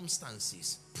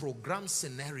circumstances, program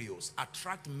scenarios,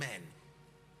 attract men,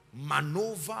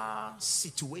 maneuver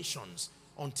situations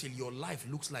until your life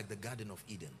looks like the Garden of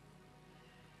Eden.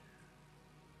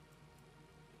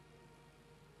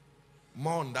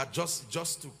 More on that,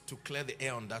 just to clear the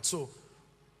air on that. So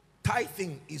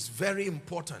tithing is very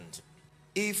important.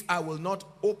 If I will not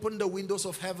open the windows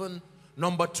of heaven,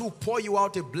 number two, pour you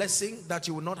out a blessing that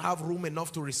you will not have room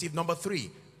enough to receive. Number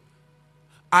three,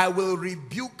 I will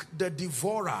rebuke the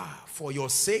devourer for your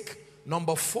sake.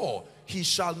 Number four, he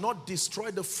shall not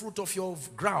destroy the fruit of your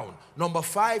ground. Number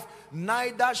five,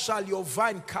 neither shall your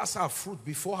vine cast her fruit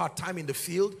before her time in the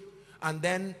field. And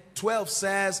then 12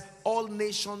 says, all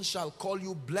nations shall call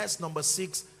you blessed. Number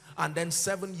 6, and then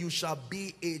 7, you shall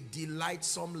be a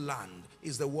delightsome land,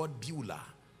 is the word Beulah.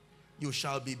 You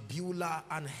shall be Beulah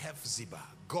and Hephzibah,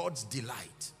 God's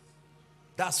delight.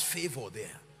 That's favor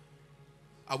there.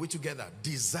 Are we together?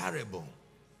 Desirable.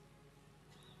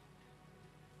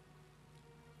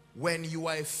 When you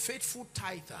are a faithful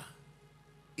tither,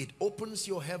 it opens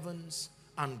your heavens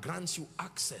and grants you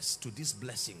access to these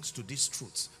blessings, to these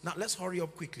truths. Now let's hurry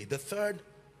up quickly. The third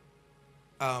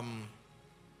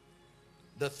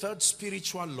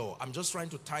spiritual law. I'm just trying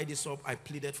to tie this up. I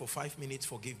pleaded for 5 minutes,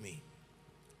 forgive me.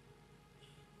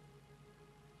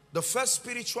 The first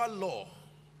spiritual law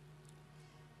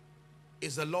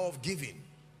is the law of giving.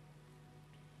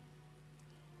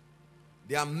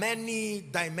 There are many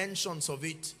dimensions of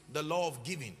it, the law of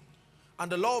giving.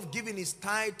 And the law of giving is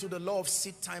tied to the law of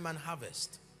seed time and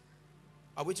harvest.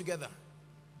 Are we together?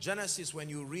 Genesis, when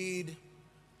you read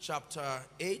chapter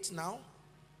 8 now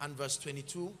and verse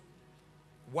 22,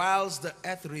 whilst the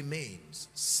earth remains,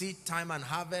 seed time and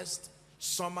harvest,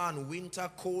 summer and winter,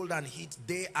 cold and heat,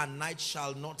 day and night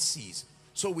shall not cease.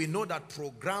 So we know that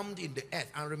programmed in the earth.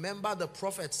 And remember, the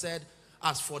prophet said,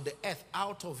 as for the earth,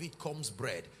 out of it comes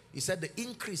bread. He said the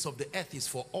increase of the earth is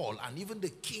for all, and even the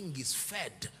king is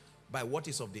fed by what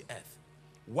is of the earth.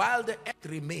 While the earth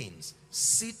remains,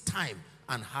 seed time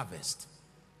and harvest.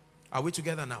 Are we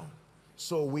together now?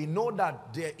 So we know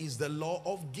that there is the law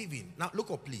of giving. Now look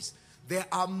up please. There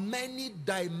are many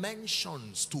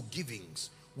dimensions to givings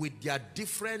with their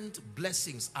different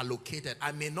blessings allocated.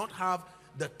 I may not have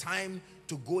the time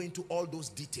to go into all those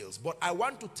details, but I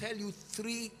want to tell you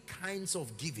 3 kinds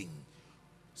of giving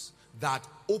that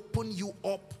open you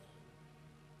up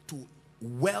to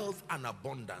wealth and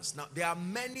abundance. Now there are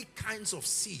many kinds of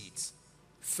seeds: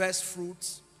 first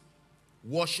fruits,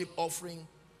 worship offering,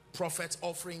 prophet's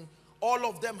offering. All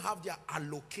of them have their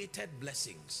allocated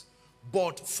blessings.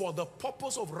 But for the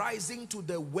purpose of rising to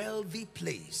the wealthy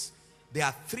place, there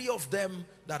are 3 of them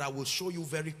that I will show you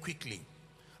very quickly.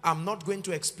 I'm not going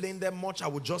to explain them much. I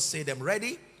will just say them.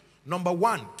 Ready? Number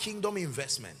 1, kingdom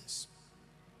investments.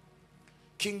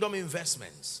 Kingdom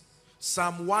investments.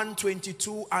 Psalm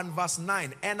 122 and verse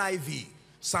 9, NIV.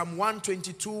 Psalm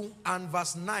 122 and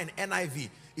verse 9, NIV.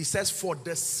 It says, for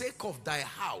the sake of thy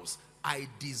house, I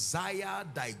desire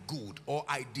thy good, or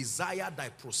I desire thy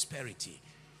prosperity.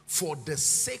 For the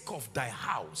sake of thy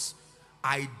house,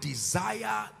 I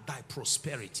desire thy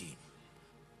prosperity.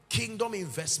 Kingdom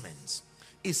investments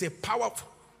is a powerful,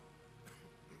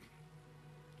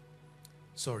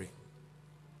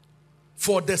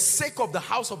 for the sake of the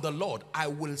house of the Lord, I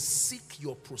will seek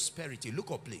your prosperity.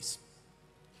 Look up, please.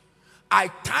 I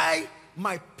tie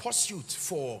my pursuit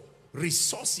for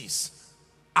resources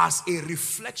as a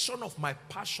reflection of my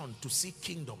passion to see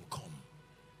kingdom come.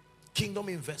 Kingdom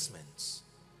investments.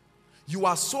 You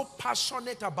are so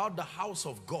passionate about the house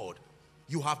of God,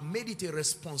 you have made it a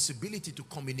responsibility to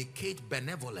communicate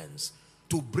benevolence,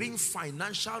 to bring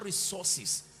financial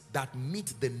resources that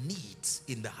meet the needs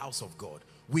in the house of God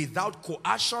without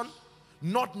coercion,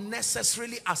 not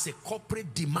necessarily as a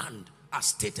corporate demand as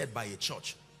stated by a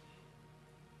church.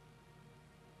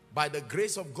 By the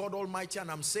grace of God Almighty, and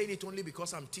I'm saying it only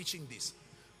because I'm teaching this,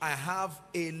 I have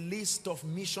a list of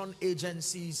mission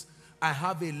agencies. I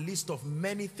have a list of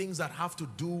many things that have to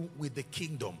do with the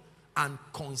kingdom, and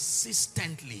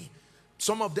consistently,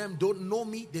 some of them don't know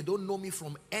me. They don't know me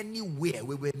from anywhere.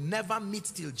 We will never meet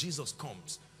till Jesus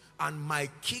comes. And my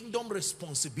kingdom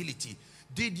responsibility,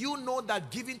 did you know that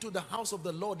giving to the house of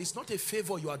the Lord is not a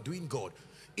favor you are doing God?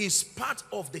 Is part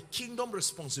of the kingdom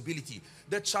responsibility.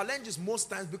 The challenge is most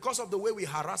times, because of the way we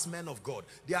harass men of God,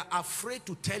 they are afraid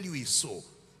to tell you it's so.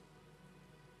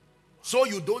 So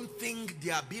you don't think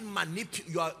they are being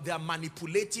they are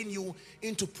manipulating you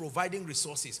into providing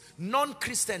resources.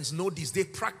 Non-Christians know this. They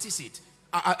practice it.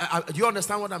 Do you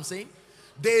understand what I'm saying?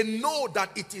 They know that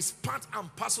it is part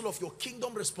and parcel of your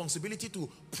kingdom responsibility to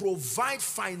provide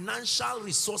financial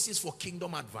resources for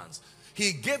kingdom advance.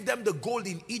 He gave them the gold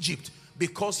in Egypt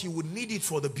because he would need it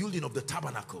for the building of the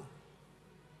tabernacle.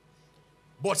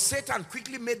 But Satan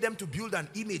quickly made them to build an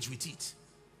image with it.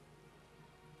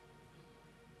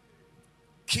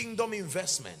 Kingdom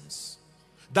investments.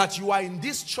 That you are in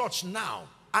this church now,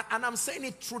 and I'm saying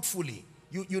it truthfully.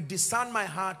 You discern my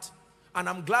heart, and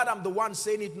I'm glad I'm the one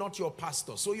saying it, not your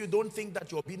pastor, so you don't think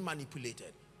that you're being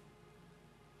manipulated.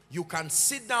 You can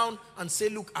sit down and say,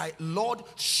 look, Lord,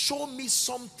 show me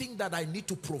something that I need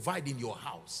to provide in your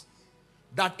house.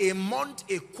 That a month,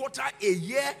 a quarter, a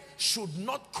year should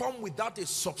not come without a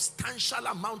substantial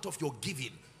amount of your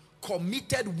giving,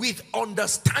 committed with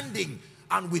understanding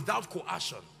and without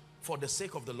coercion, for the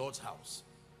sake of the Lord's house.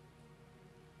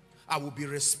 I will be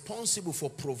responsible for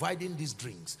providing these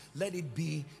drinks. Let it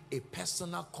be a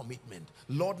personal commitment.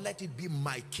 Lord, let it be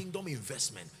my kingdom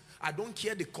investment. I don't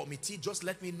care the committee, just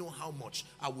let me know how much.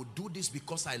 I will do this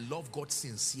because I love God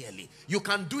sincerely. You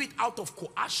can do it out of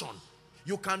coercion.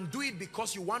 You can do it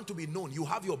because you want to be known. You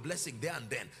have your blessing there and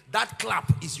then. That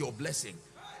clap is your blessing.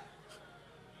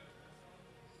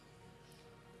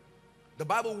 The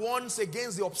Bible warns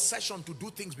against the obsession to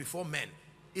do things before men.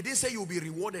 It didn't say you'll be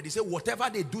rewarded. It said whatever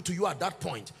they do to you at that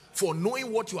point, for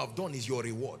knowing what you have done, is your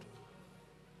reward.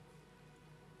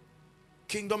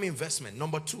 Kingdom investment.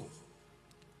 Number 2.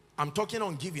 I'm talking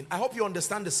on giving. I hope you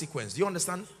understand the sequence. Do you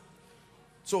understand?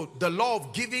 So the law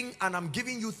of giving, and I'm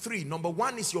giving you 3. Number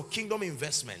 1 is your kingdom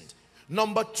investment.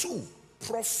 Number 2,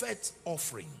 prophet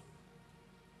offering.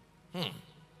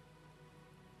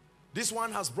 This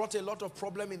one has brought a lot of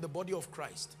problem in the body of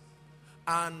Christ.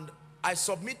 And I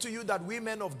submit to you that we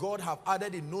men of God have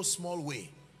added in no small way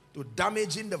to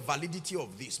damaging the validity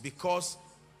of this, because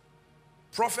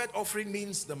prophet offering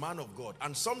means the man of God.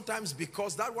 And sometimes,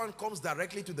 because that one comes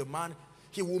directly to the man,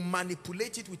 he will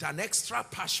manipulate it with an extra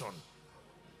passion.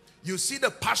 You see the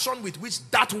passion with which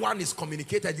that one is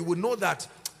communicated, you will know that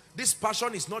this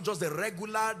passion is not just the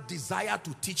regular desire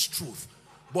to teach truth,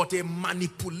 but a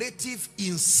manipulative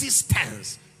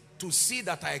insistence to see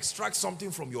that I extract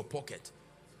something from your pocket.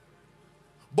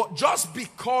 But just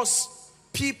because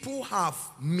people have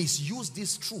misused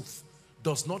this truth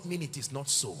does not mean it is not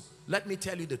so. Let me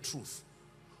tell you the truth.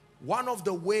 One of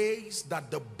the ways that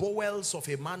the bowels of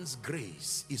a man's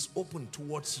grace is open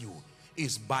towards you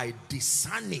is by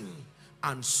discerning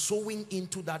and sowing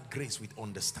into that grace with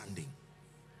understanding.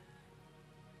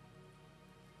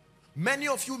 Many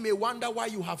of you may wonder why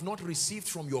you have not received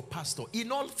from your pastor.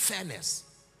 In all fairness,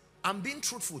 I'm being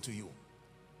truthful to you.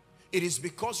 It is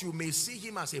because you may see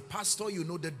him as a pastor. You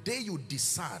know, the day you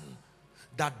discern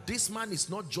that this man is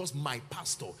not just my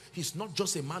pastor, he's not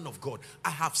just a man of God, I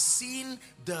have seen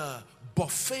the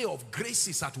buffet of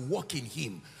graces at work in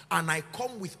him, and I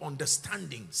come with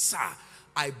understanding. Sir,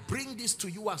 I bring this to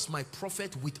you as my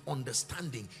prophet with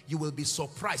understanding. You will be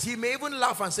surprised. He may even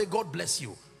laugh and say, God bless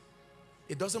you.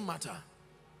 It doesn't matter.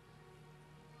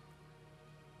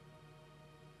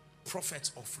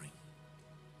 prophet's offering.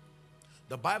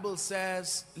 The Bible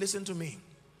says, listen to me,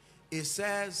 it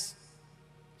says,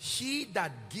 he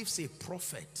that gives a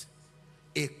prophet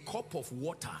a cup of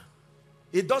water.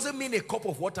 It doesn't mean a cup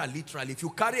of water literally. If you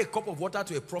carry a cup of water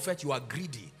to a prophet, you are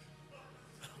greedy.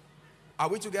 Are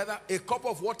we together? A cup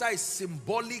of water is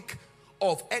symbolic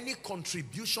of any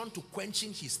contribution to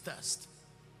quenching his thirst.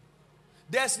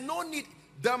 There's no need.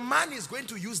 The man is going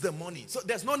to use the money. So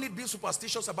there's no need being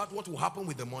superstitious about what will happen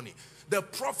with the money. The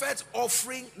prophet's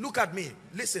offering, look at me.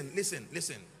 Listen, listen,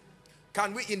 listen.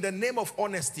 Can we, in the name of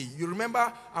honesty, you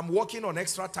remember I'm working on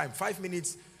extra time, 5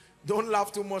 minutes. Don't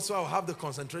laugh too much so I'll have the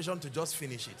concentration to just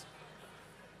finish it.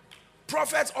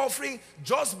 Prophet's offering,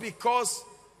 just because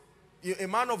a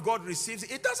man of God receives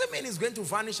it, it doesn't mean it's going to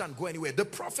vanish and go anywhere. The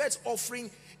prophet's offering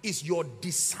is your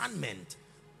discernment.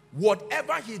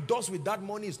 Whatever he does with that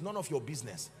money is none of your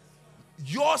business.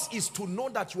 Yours is to know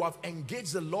that you have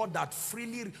engaged the Lord that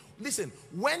freely. Listen,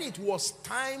 when it was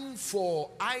time for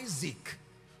Isaac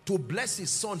to bless his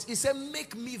sons, he said,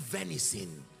 make me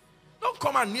venison. Don't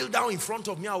come and kneel down in front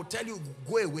of me. I'll tell you,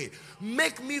 go away.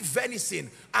 Make me venison.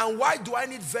 And why do I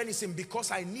need venison?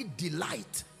 Because I need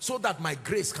delight so that my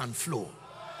grace can flow.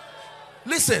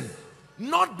 Listen,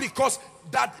 not because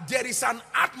that there is an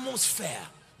atmosphere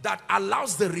that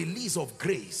allows the release of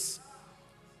grace.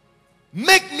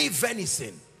 Make me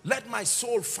venison. Let my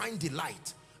soul find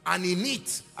delight. And in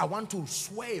it, I want to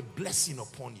swear a blessing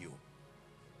upon you.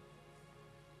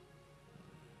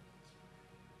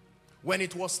 When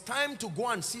it was time to go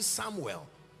and see Samuel,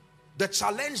 the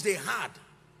challenge they had,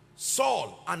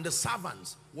 Saul and the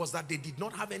servants, was that they did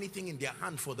not have anything in their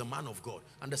hand for the man of God.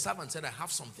 And the servant said, I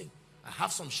have something. I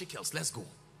have some shekels. Let's go.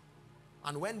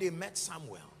 And when they met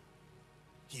Samuel,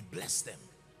 he blessed them.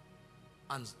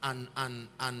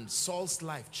 And Saul's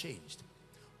life changed.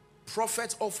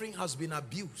 Prophet's offering has been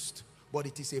abused, but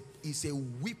it is a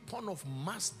weapon of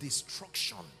mass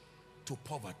destruction to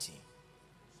poverty.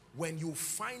 When you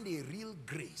find a real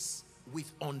grace with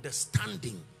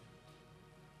understanding,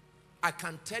 I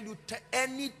can tell you,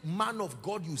 any man of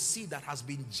God you see that has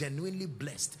been genuinely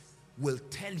blessed will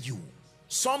tell you.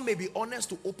 Some may be honest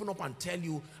to open up and tell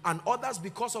you, and others,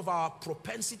 because of our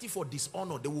propensity for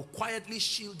dishonor, they will quietly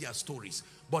shield their stories.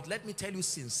 But let me tell you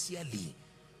sincerely,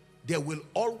 there will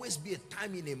always be a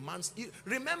time in a man's...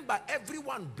 Remember,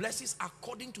 everyone blesses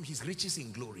according to his riches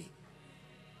in glory.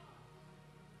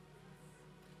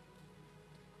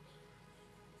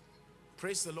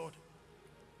 Praise the Lord.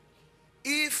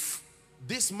 If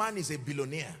this man is a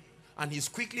billionaire and he's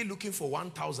quickly looking for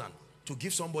 1,000 to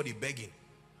give somebody begging,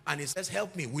 and he says,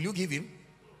 help me, will you give him?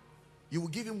 You will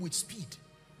give him with speed,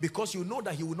 because you know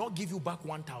that he will not give you back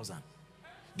 1,000.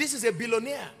 This is a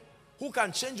billionaire who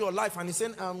can change your life, and he's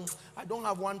saying, I don't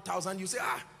have 1,000. You say,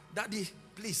 daddy,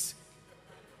 please.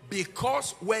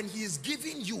 Because when he's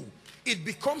giving you, it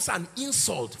becomes an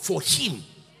insult for him.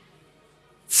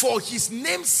 For his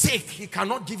name's sake, he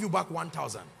cannot give you back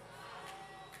 1,000.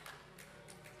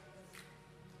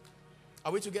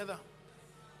 Are we together?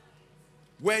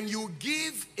 When you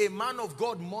give a man of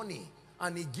God money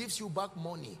and he gives you back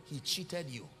money, he cheated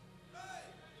you.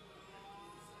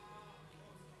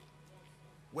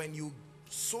 When you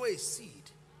sow a seed,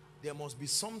 there must be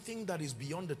something that is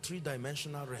beyond the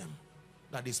three-dimensional realm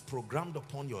that is programmed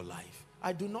upon your life.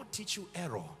 I do not teach you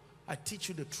error. I teach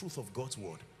you the truth of God's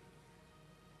word.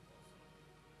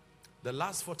 The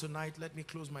last for tonight, let me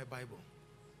close my Bible.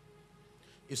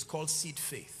 It's called seed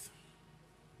faith.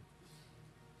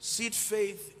 Seed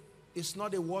faith is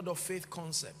not a word of faith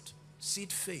concept.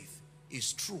 Seed faith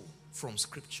is true from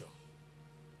scripture.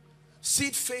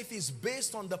 Seed faith is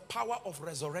based on the power of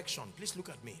resurrection. Please look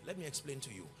at me. Let me explain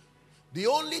to you. The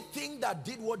only thing that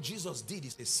did what Jesus did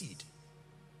is a seed.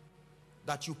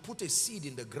 That you put a seed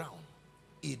in the ground,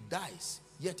 it dies,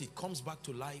 yet it comes back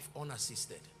to life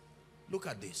unassisted. Look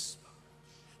at this.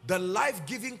 The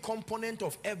life-giving component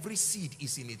of every seed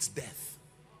is in its death.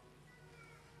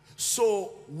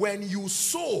 So when you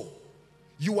sow,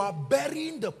 you are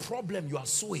burying the problem you are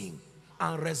sowing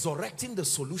and resurrecting the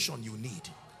solution you need.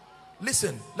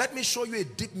 Listen, let me show you a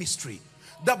deep mystery.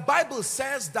 The Bible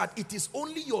says that it is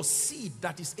only your seed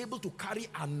that is able to carry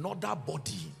another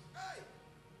body.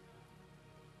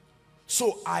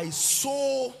 So I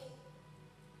sow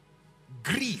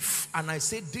grief and I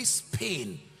say, this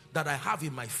pain that I have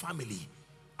in my family,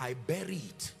 I bury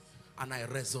it and I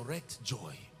resurrect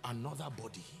joy, another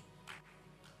body.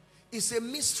 It's a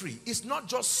mystery. It's not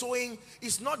just sowing,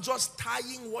 it's not just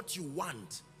tying what you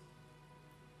want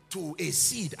to a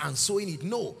seed and sowing it.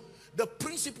 No, the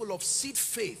principle of seed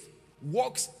faith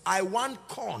works. I want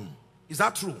corn. Is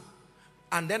that true?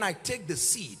 and then I take the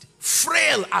seed,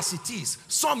 frail as it is,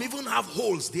 some even have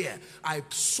holes there. I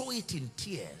sow it in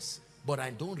tears, but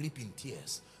I don't reap in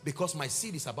tears, because my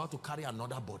seed is about to carry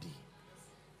another body.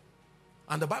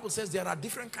 And the Bible says there are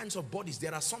different kinds of bodies.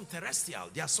 There are some terrestrial,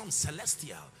 there are some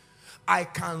celestial. I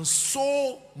can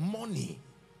sow money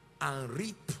and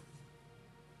reap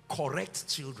correct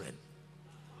children.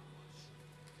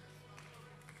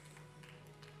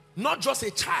 Not just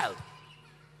a child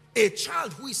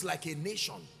who is like a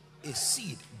nation. A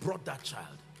seed brought that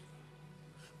child.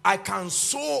 I can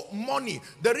sow money.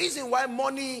 The reason why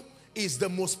money is the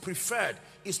most preferred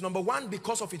is, number one,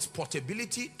 because of its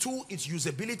portability, two, its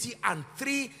usability, and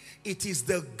three, it is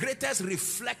the greatest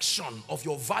reflection of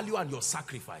your value and your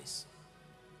sacrifice.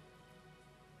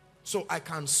 So I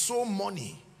can sow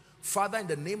money. Father, in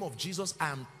the name of Jesus, I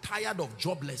am tired of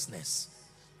joblessness,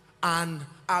 and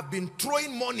I've been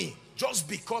throwing money just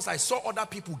because I saw other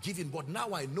people giving, but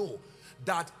now I know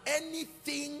that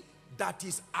anything that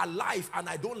is alive and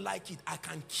I don't like it, I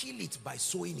can kill it by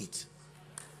sowing it.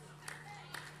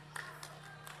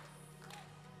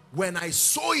 When I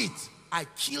sow it, I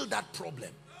kill that problem.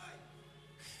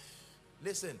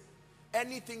 Listen,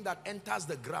 anything that enters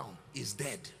the ground is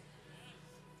dead.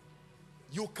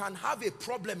 You can have a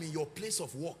problem in your place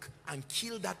of work and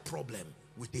kill that problem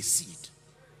with a seed.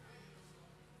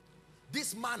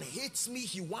 This man hates me.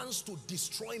 He wants to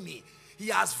destroy me. He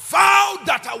has vowed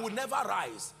that I will never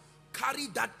rise. Carry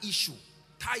that issue,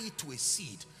 tie it to a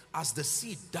seed. As the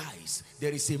seed dies,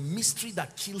 there is a mystery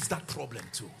that kills that problem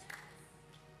too.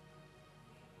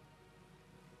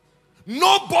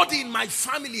 Nobody in my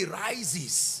family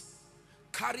rises.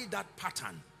 Carry that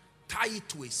pattern, tie it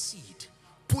to a seed,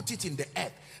 put it in the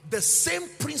earth. The same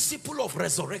principle of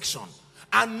resurrection.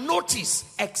 And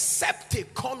notice, except a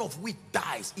corn of wheat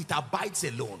dies, it abides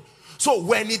alone. So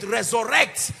when it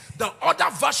resurrects, the other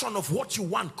version of what you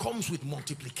want comes with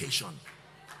multiplication.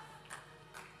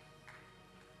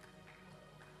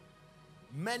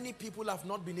 Many people have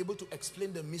not been able to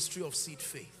explain the mystery of seed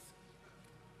faith.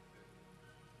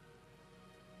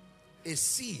 A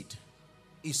seed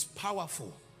is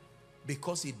powerful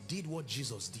because it did what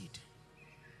Jesus did.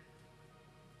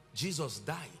 Jesus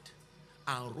died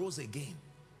and rose again,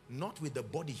 not with the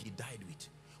body he died with.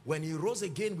 When he rose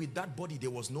again with that body, there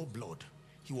was no blood.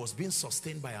 He was being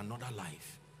sustained by another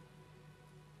life.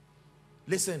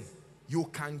 Listen, you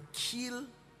can kill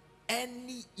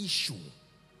any issue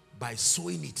by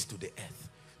sowing it to the earth.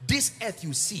 This earth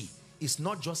you see is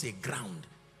not just a ground.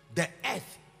 The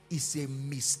earth is a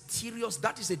mysterious,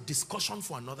 that is a discussion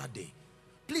for another day.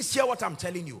 Please hear what I'm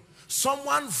telling you.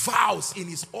 Someone vows in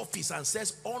his office and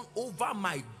says, on over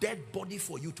my dead body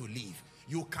for you to live.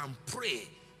 You can pray.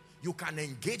 You can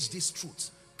engage these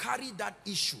truths. Carry that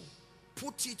issue.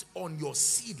 Put it on your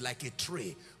seed like a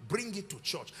tray. Bring it to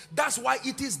church. That's why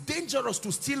it is dangerous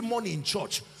to steal money in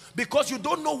church. Because you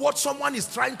don't know what someone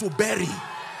is trying to bury.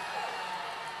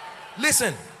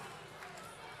 Listen.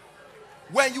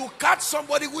 When you catch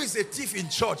somebody who is a thief in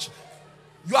church,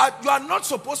 you are not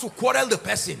supposed to quarrel the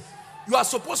person. You are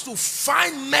supposed to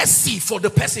find mercy for the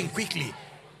person quickly.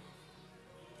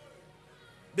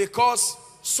 Because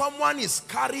someone is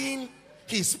carrying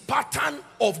his pattern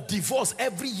of divorce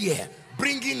every year,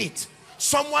 bringing it.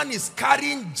 Someone is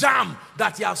carrying jam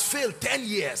that he has failed 10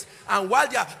 years. And while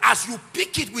they are, as you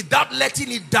pick it without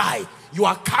letting it die, you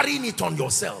are carrying it on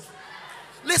yourself.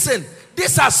 Listen,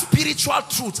 these are spiritual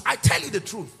truths. I tell you the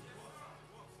truth.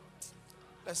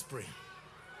 Let's pray.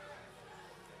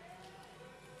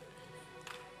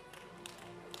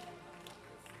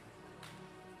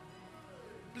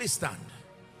 Please stand.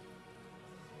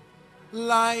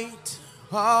 Light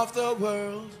of the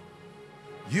world,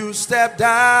 you step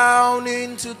down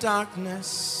into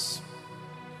darkness.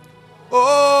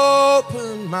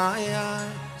 Open my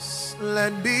eyes,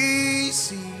 let me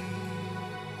see.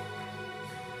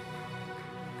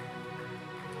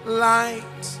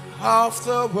 Light of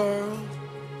the world,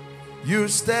 you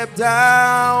step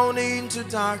down into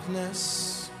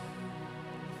darkness.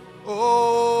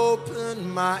 Open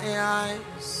my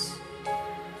eyes.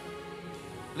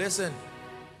 Listen,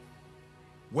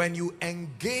 when you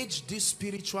engage these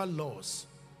spiritual laws,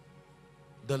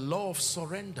 the law of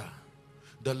surrender,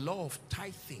 the law of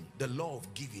tithing, the law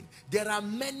of giving, there are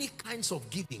many kinds of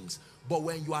givings, but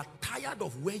when you are tired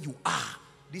of where you are,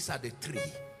 these are the three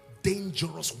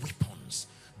dangerous weapons: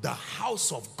 the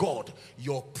house of God,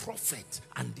 your prophet,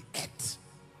 and the earth.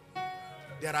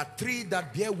 There are three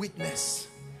that bear witness.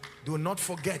 Do not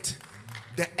forget,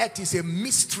 the earth is a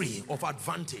mystery of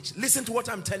advantage. Listen to what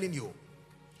I'm telling you.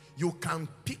 You can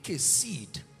pick a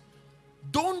seed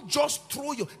Don't just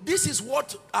throw your, this is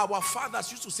what our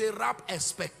fathers used to say, wrap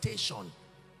expectation.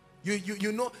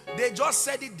 You know, they just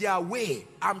said it their way.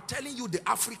 I'm telling you the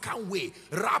African way.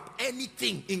 Wrap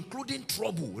anything, including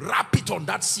trouble, wrap it on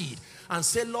that seed and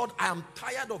say, Lord, I am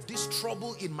tired of this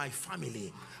trouble in my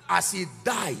family. As it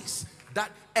dies,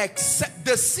 that except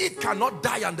the seed cannot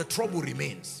die and the trouble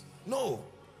remains. No.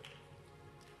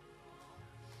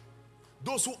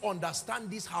 Those who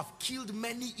understand this have killed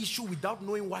many issues without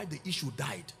knowing why the issue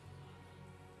died.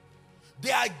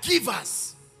 They are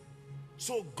givers.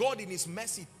 So God in his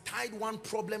mercy tied one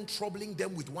problem troubling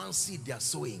them with one seed they are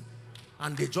sowing.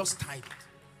 And they just tied it.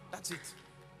 That's it.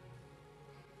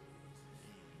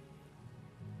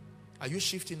 Are you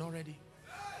shifting already?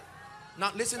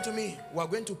 Now listen to me. We're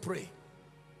going to pray.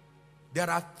 There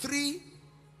are 3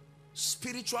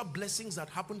 spiritual blessings that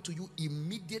happen to you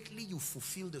immediately you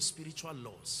fulfill the spiritual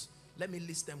laws. Let me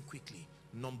list them quickly.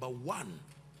 Number 1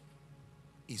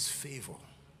 is favor.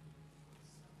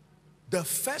 The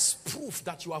first proof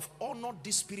that you have honored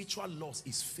these spiritual laws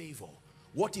is favor.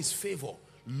 What is favor?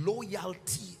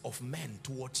 Loyalty of men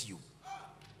towards you.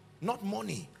 Not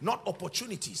money, not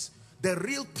opportunities. The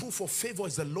real proof of favor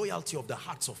is the loyalty of the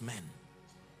hearts of men.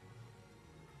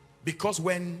 Because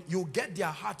when you get their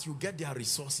heart, you get their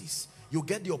resources. You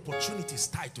get the opportunities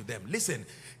tied to them. Listen,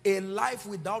 a life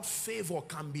without favor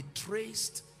can be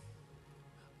traced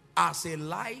as a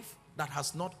life that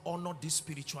has not honored these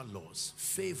spiritual laws.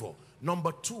 Favor.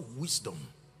 Number 2, wisdom.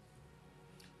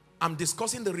 I'm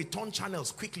discussing the return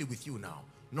channels quickly with you now.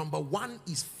 Number 1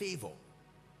 is favor.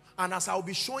 And as I'll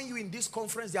be showing you in this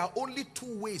conference, there are only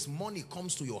 2 ways money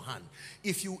comes to your hand.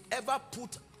 If you ever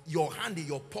put your hand in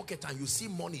your pocket and you see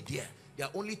money there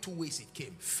are only 2 ways it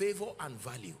came. Favor and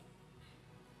value.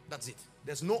 That's it.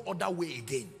 There's no other way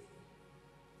again.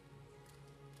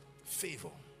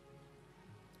 Favor.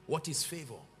 What is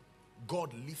favor?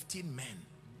 God lifting men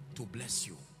to bless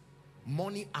you.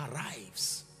 Money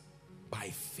arrives by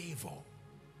favor.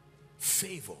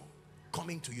 Favor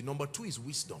coming to you. Number 2 is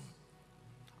wisdom.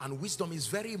 And wisdom is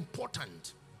very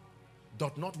important.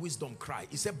 Doth not wisdom cry?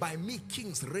 He said, by me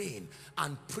kings reign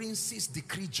and princes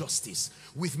decree justice.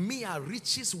 With me are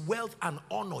riches, wealth and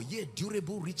honor, yea,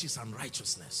 durable riches and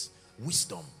righteousness.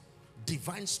 Wisdom,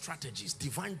 divine strategies,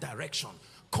 divine direction,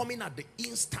 coming at the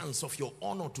instance of your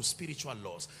honor to spiritual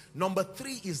laws. Number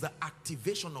 3 is the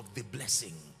activation of the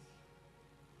blessing.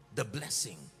 The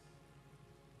blessing.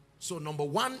 So number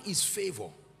 1 is favor.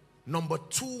 Number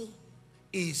 2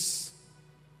 is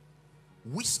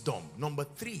wisdom. Number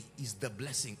 3 is the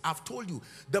blessing. I've told you,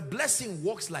 the blessing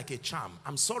works like a charm.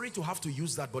 I'm sorry to have to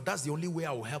use that, but that's the only way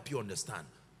I will help you understand.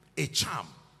 A charm.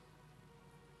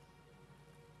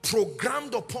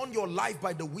 Programmed upon your life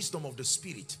by the wisdom of the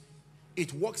Spirit.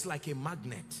 It works like a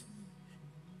magnet.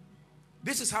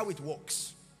 This is how it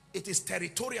works. It is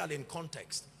territorial in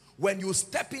context. When you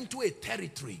step into a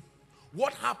territory,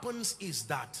 what happens is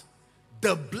that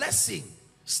the blessing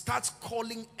starts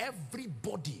calling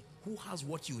everybody who has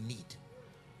what you need.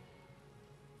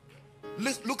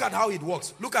 Look at how it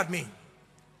works. Look at me.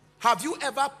 Have you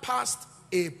ever passed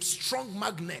a strong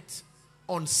magnet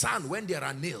on sand when there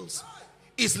are nails?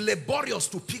 It's laborious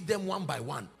to pick them one by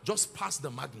one. Just pass the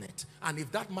magnet. And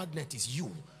if that magnet is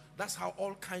you, that's how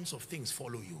all kinds of things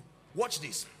follow you. Watch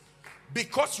this.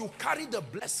 Because you carry the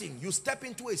blessing, you step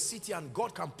into a city and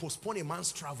God can postpone a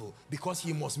man's travel because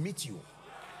he must meet you.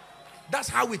 That's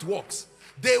how it works.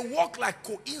 They work like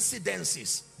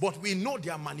coincidences, but we know they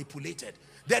are manipulated.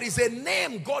 There is a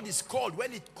name God is called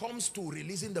when it comes to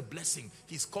releasing the blessing.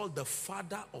 He's called the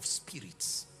Father of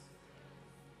Spirits.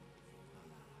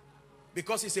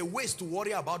 Because it's a waste to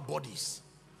worry about bodies.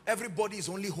 Everybody is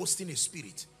only hosting a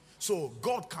spirit. So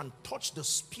God can touch the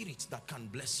spirit that can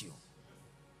bless you.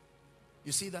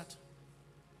 You see that?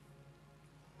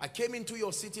 I came into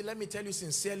your city, let me tell you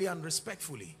sincerely and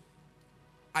respectfully.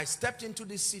 I stepped into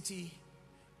this city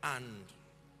and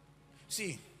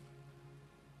see,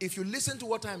 if you listen to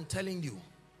what I'm telling you,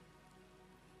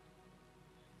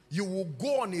 you will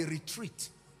go on a retreat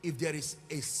if there is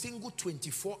a single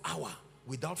 24-hour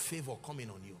without favor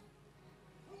coming on you.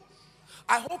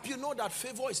 I hope you know that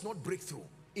favor is not breakthrough.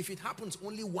 If it happens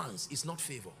only once, it's not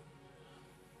favor.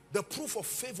 The proof of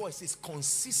favor is its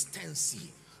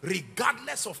consistency,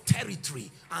 regardless of territory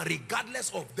and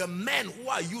regardless of the men who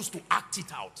are used to act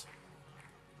it out.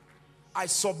 I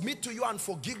submit to you, and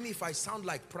forgive me if I sound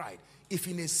like pride. If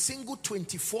in a single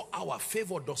 24-hour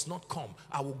favor does not come,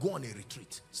 I will go on a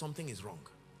retreat. Something is wrong.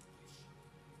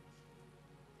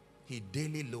 He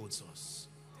daily loads us.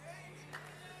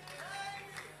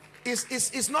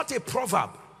 It's not a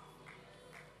proverb.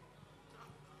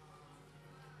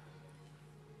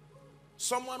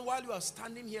 Someone, while you are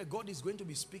standing here, God is going to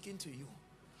be speaking to you.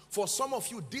 For some of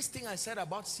you, this thing I said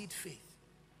about seed faith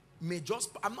may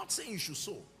just, I'm not saying you should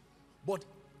sow, but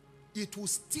it will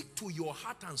stick to your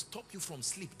heart and stop you from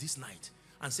sleep this night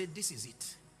and say, this is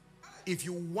it. If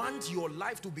you want your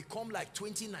life to become like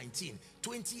 2019,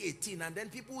 2018, and then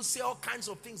people will say all kinds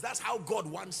of things, that's how God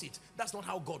wants it. That's not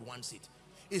how God wants it.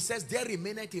 It says, there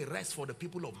remaineth a rest for the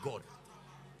people of God.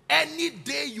 Any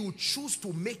day you choose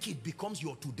to make it becomes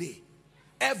your today.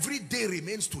 Every day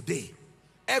remains today.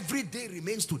 Every day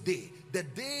remains today. The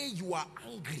day you are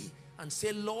angry and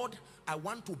say, Lord, I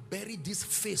want to bury this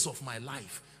face of my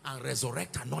life and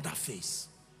resurrect another face,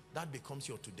 that becomes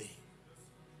your today.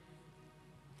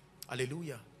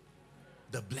 Hallelujah.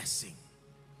 The blessing.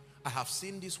 I have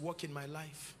seen this work in my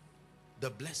life.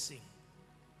 The blessing.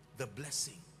 The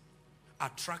blessing.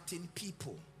 Attracting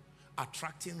people.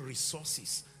 Attracting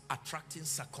resources. Attracting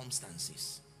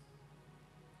circumstances.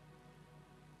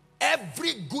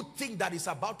 Every good thing that is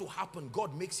about to happen,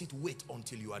 God makes it wait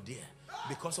until you are there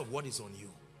because of what is on you.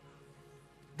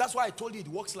 That's why I told you it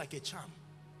works like a charm.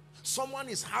 Someone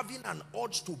is having an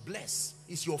urge to bless.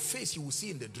 It's your face you will see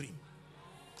in the dream.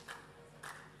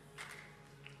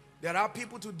 There are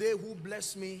people today who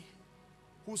bless me,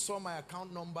 who saw my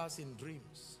account numbers in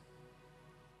dreams.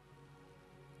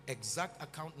 Exact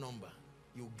account number.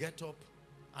 You get up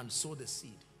and sow the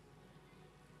seed.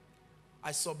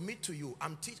 I submit to you.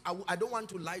 I don't want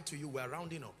to lie to you. We're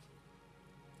rounding up.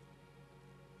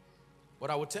 But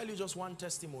I will tell you just one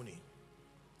testimony.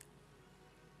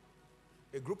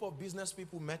 A group of business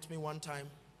people met me one time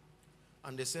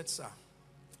and they said, sir,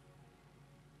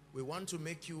 we want to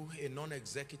make you a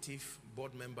non-executive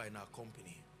board member in our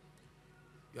company.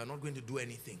 You are not going to do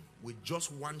anything. We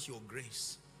just want your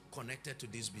grace connected to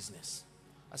this business.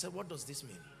 I said, what does this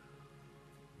mean?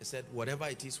 They said, whatever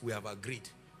it is, we have agreed.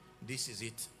 This is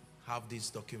it. Have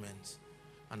these documents.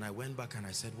 And I went back and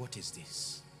I said, what is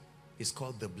this? It's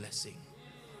called the blessing.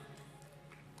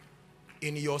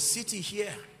 In your city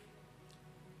here,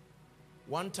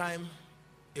 one time,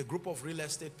 a group of real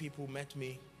estate people met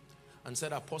me and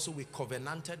said, Apostle, we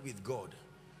covenanted with God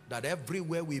that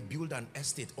everywhere we build an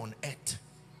estate on earth,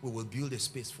 we will build a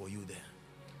space for you there.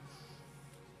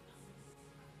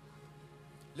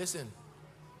 Listen,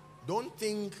 don't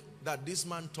think that this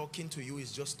man talking to you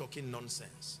is just talking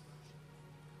nonsense.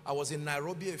 I was in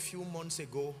Nairobi a few months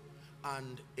ago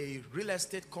and a real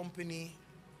estate company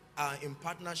in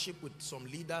partnership with some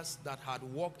leaders that had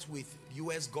worked with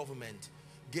US government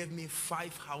gave me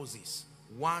 5 houses.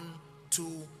 1,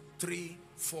 2, 3,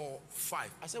 4,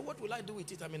 5. I said, what will I do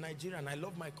with it? I'm a Nigerian. I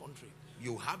love my country.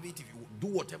 You have it if you do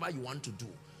whatever you want to do.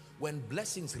 When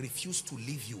blessings refuse to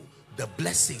leave you, the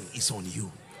blessing is on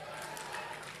you.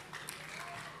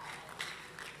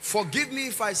 Forgive me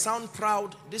if I sound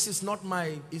proud. This is not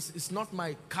my, it's not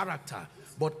my character.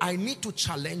 But I need to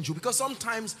challenge you, because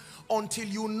sometimes until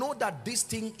you know that this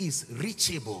thing is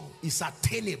reachable, is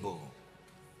attainable.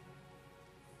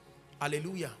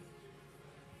 Hallelujah.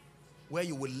 Where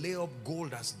you will lay up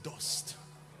gold as dust.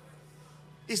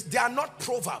 They are not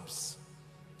proverbs.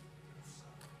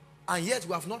 And yet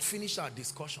we have not finished our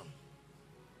discussion.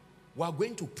 We are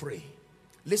going to pray.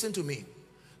 Listen to me.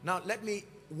 Now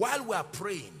while we are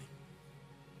praying,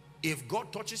 if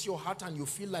God touches your heart and you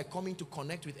feel like coming to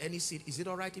connect with any seed, is it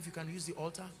all right if you can use the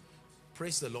altar?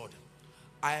 Praise the Lord.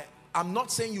 I'm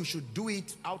not saying you should do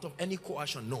it out of any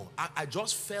coercion. No, I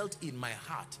just felt in my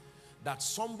heart that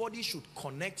somebody should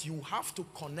connect. You have to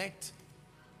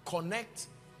connect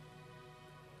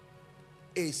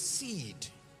a seed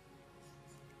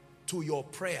to your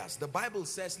prayers. The Bible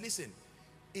says, listen,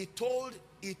 it told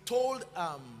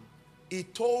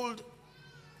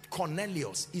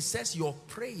Cornelius, it says your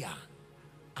prayer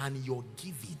and your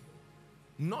giving,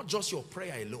 not just your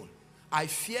prayer alone. I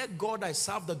fear God, I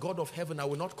serve the God of heaven. I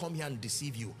will not come here and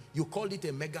deceive you. You called it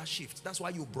a mega shift. That's why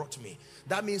you brought me.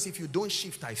 That means if you don't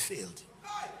shift, I failed.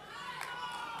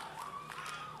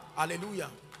 Hallelujah.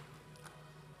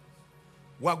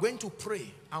 We are going to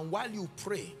pray. And while you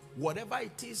pray, whatever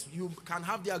it is, you can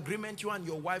have the agreement, you and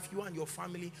your wife, you and your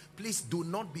family. Please do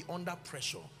not be under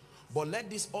pressure. But let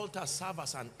this altar serve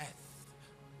as an earth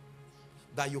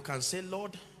that you can say,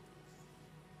 Lord,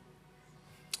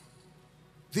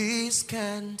 this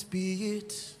can't be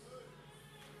it.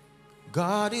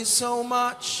 God is so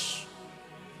much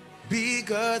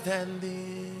bigger than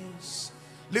this.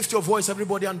 Lift your voice,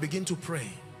 everybody, and begin to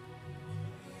pray.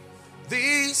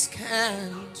 This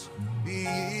can't be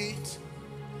it.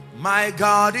 My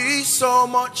God is so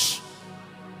much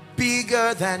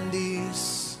bigger than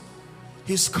this.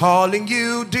 He's calling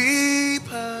you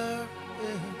deeper,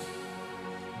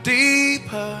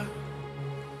 deeper.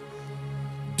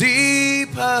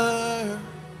 Deeper,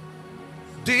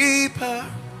 deeper.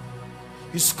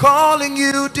 He's calling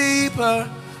you deeper.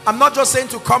 I'm not just saying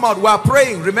to come out. We are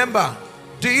praying. Remember,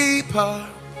 deeper,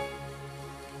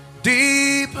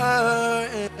 deeper.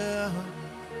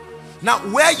 Now,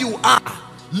 where you are,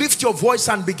 lift your voice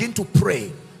and begin to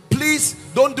pray. Please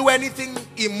don't do anything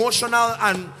emotional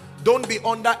and don't be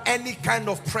under any kind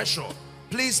of pressure.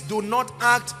 Please do not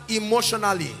act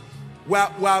emotionally.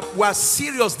 We're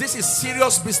serious. This is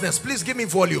serious business. Please give me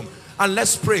volume and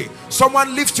let's pray.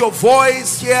 Someone lift your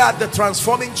voice here at the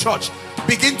Transforming Church.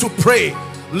 Begin to pray.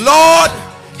 Lord,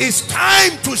 it's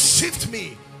time to shift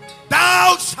me.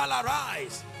 Thou shalt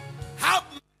arise. Have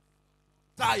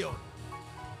Zion.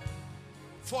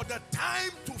 For the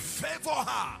time to favor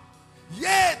her.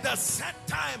 Yea, the set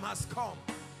time has come.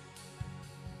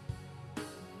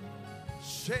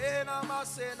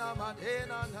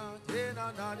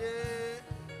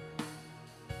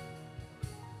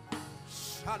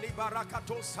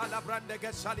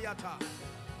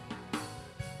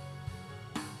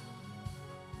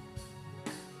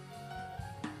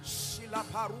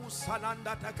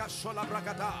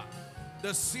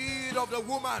 The seed of the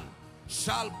woman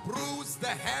shall bruise the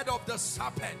head of the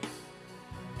serpent.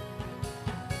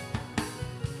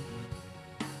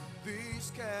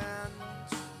 This can't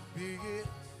be it.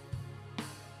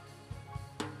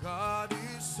 God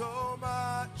is so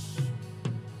much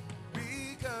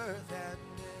bigger than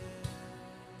this.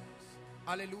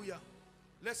 Hallelujah.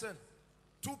 Listen,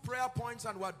 2 prayer points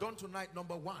and we're done tonight.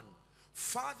 Number 1,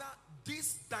 Father,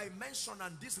 this dimension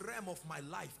and this realm of my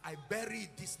life, I bury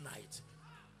it this night.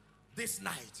 This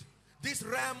night. This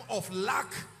realm of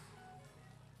lack,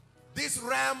 this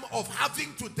realm of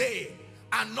having today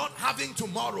and not having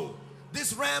tomorrow,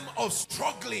 this realm of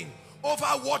struggling over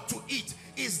what to eat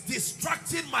is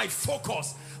distracting my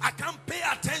focus. I can't pay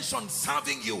attention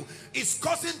serving you. It's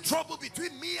causing trouble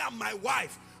between me and my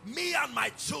wife, me and my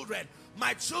children.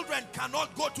 My children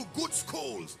cannot go to good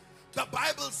schools. The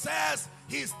Bible says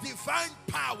his divine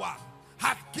power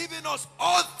hath given us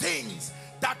all things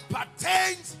that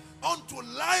pertains unto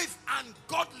life and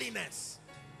godliness.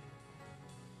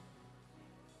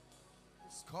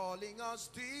 It's calling us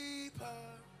deeper,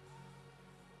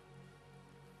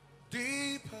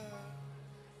 deeper.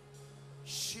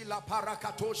 Shila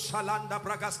parakato shalanda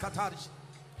bragaskatari.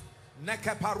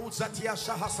 Neke paruzatia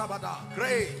shahasabada.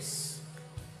 Grace.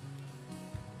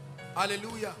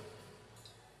 Hallelujah.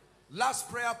 Last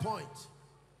prayer point.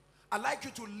 I'd like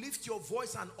you to lift your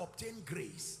voice and obtain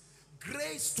grace.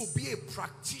 Grace to be a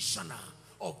practitioner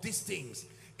of these things.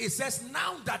 It says,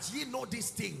 now that ye know these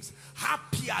things,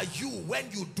 happy are you when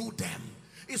you do them.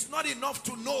 It's not enough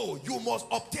to know. You must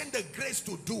obtain the grace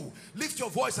to do. Lift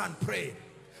your voice and pray.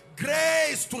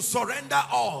 Grace to surrender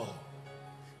all.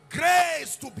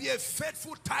 Grace to be a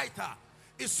faithful tither.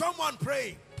 Is someone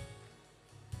praying?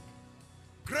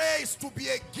 Grace to be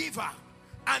a giver,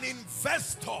 an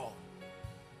investor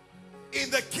in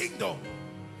the kingdom.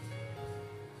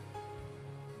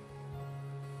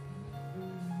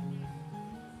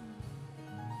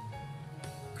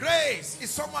 Grace.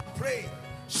 Is someone praying?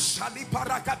 Shali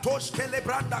parakatosh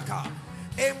kelebrandaka.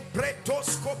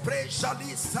 Empretos kopre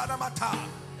shali saramata.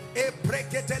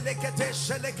 Eprekete lekete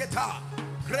sheleketa.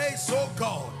 Grace, oh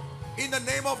God, in the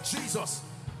name of Jesus.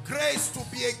 Grace to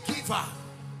be a giver,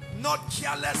 not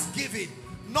careless giving,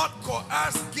 not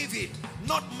coerced giving,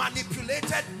 not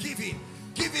manipulated giving,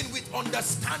 giving with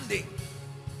understanding.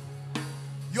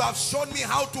 You have shown me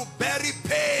how to bury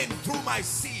pain through my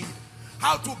seed,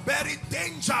 how to bury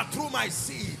danger through my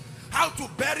seed, how to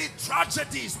bury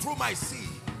tragedies through my seed.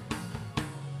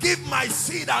 Give my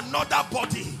seed another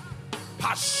body.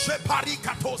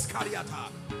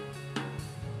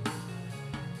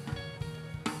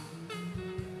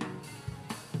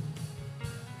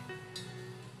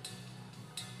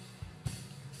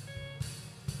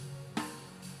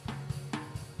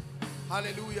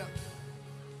 Hallelujah.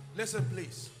 Listen,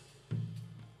 please.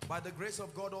 By the grace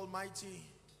of God Almighty,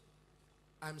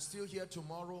 I'm still here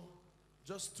tomorrow.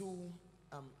 Just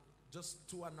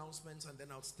two announcements, and then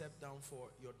I'll step down for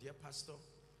your dear pastor.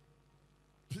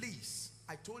 Please,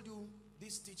 I told you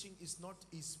this teaching is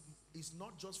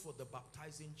not just for the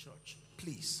baptizing church.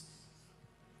 Please,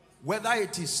 whether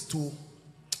it is to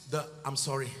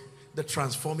the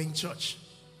transforming church.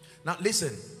 Now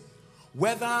listen,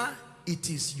 whether it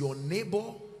is your neighbor,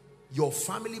 your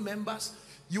family members,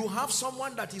 you have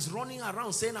someone that is running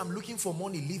around saying, I'm looking for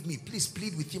money, leave me. Please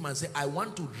plead with him and say, I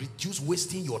want to reduce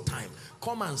wasting your time.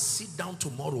 Come and sit down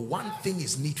tomorrow. One thing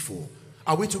is needful.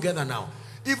 Are we together now?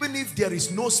 Even if there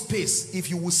is no space, if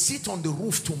you will sit on the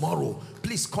roof tomorrow,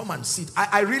 please come and sit.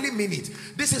 I really mean it.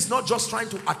 This is not just trying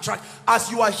to attract.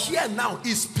 As you are here now,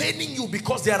 it's paining you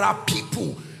because there are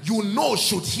people you know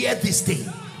should hear this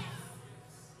thing.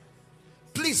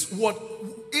 Please,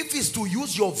 if it's to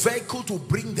use your vehicle to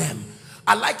bring them,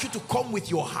 I'd like you to come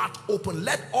with your heart open.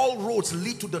 Let all roads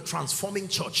lead to the transforming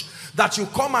church. That you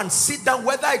come and sit down,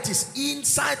 whether it is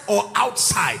inside or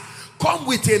outside. Come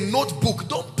with a notebook.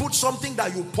 Don't put something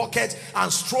that you pocket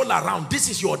and stroll around.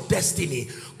 This is your destiny.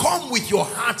 Come with your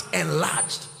heart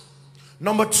enlarged.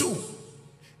 Number 2,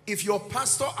 if your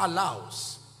pastor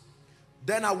allows,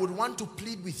 then I would want to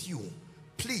plead with you.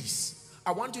 Please,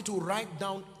 I want you to write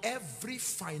down every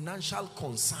financial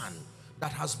concern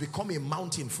that has become a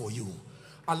mountain for you.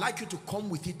 I'd like you to come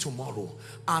with it tomorrow.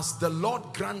 As the Lord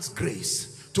grants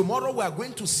grace, tomorrow we are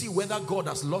going to see whether God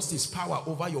has lost his power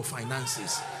over your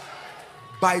finances.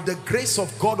 By the grace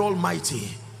of God Almighty,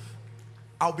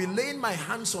 I'll be laying my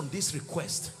hands on this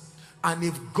request. And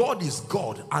if God is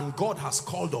God and God has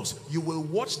called us, you will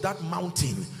watch that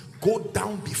mountain go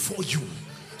down before you.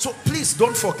 So please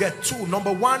don't forget. 2,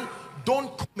 number 1,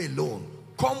 don't come alone.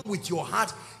 Come with your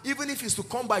heart. Even if it's to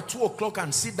come by 2 o'clock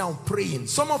and sit down praying.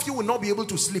 Some of you will not be able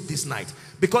to sleep this night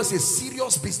because it's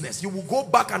serious business. You will go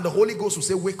back and the Holy Ghost will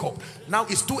say, wake up. Now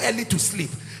it's too early to sleep.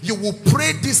 You will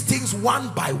pray these things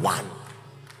one by one.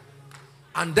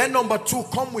 And then number 2,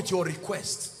 come with your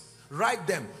requests. Write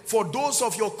them. For those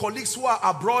of your colleagues who are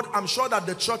abroad, I'm sure that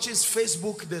the church's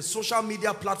Facebook, the social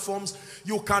media platforms,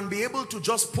 you can be able to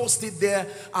just post it there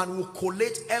and will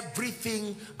collate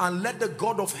everything and let the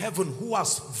God of heaven, who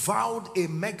has vowed a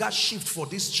mega shift for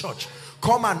this church,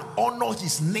 come and honor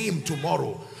his name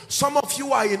tomorrow. Some of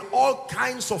you are in all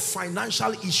kinds of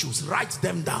financial issues. Write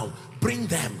them down. Bring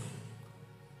them.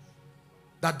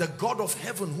 That the God of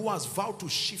heaven, who has vowed to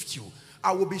shift you,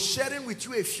 I will be sharing with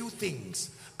you a few things,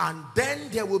 and then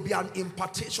there will be an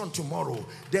impartation tomorrow.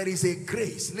 There is a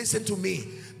grace. Listen to me.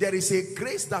 There is a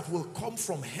grace that will come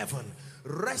from heaven,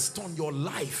 rest on your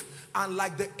life, and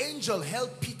like the angel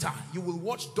held Peter, you will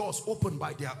watch doors open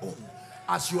by their own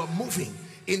as you are moving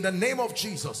in the name of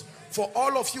Jesus. For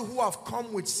all of you who have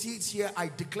come with seeds here,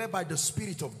 I declare by the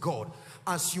Spirit of God,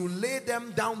 as you lay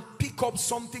them down, pick up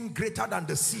something greater than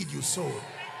the seed you sowed.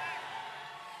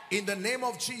 In the name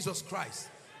of Jesus Christ,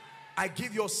 I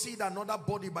give your seed another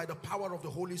body by the power of the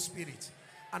Holy Spirit.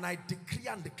 And I decree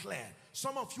and declare,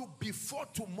 some of you before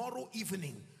tomorrow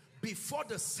evening, before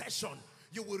the session,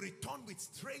 you will return with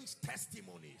strange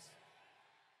testimonies.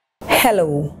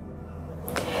 Hello.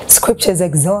 Scriptures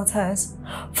exhort us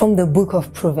from the book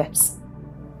of Proverbs.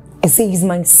 It says,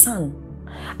 my son,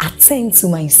 attend to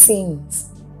my sayings,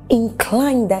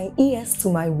 incline thy ears to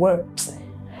my words.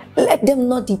 Let them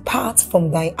not depart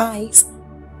from thy eyes,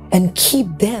 and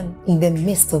keep them in the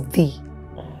midst of thee.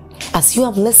 As you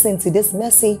have listened to this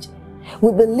message,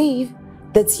 we believe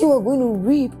that you are going to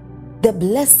reap the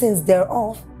blessings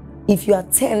thereof if you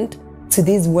attend to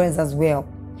these words as well.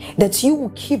 That you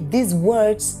will keep these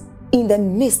words in the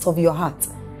midst of your heart.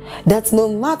 That no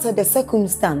matter the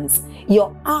circumstance,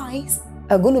 your eyes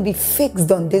are going to be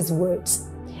fixed on these words.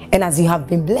 And as you have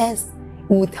been blessed,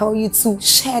 we will tell you to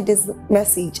share this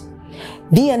message.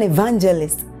 Be an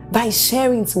evangelist by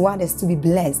sharing to others to be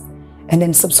blessed. And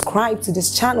then subscribe to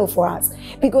this channel for us,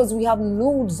 because we have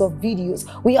loads of videos,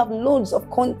 we have loads of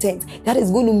content that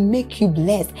is going to make you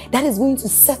blessed, that is going to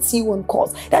set you on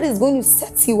course, that is going to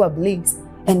set you ablaze.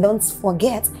 And don't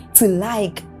forget to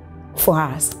like for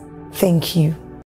us. Thank you.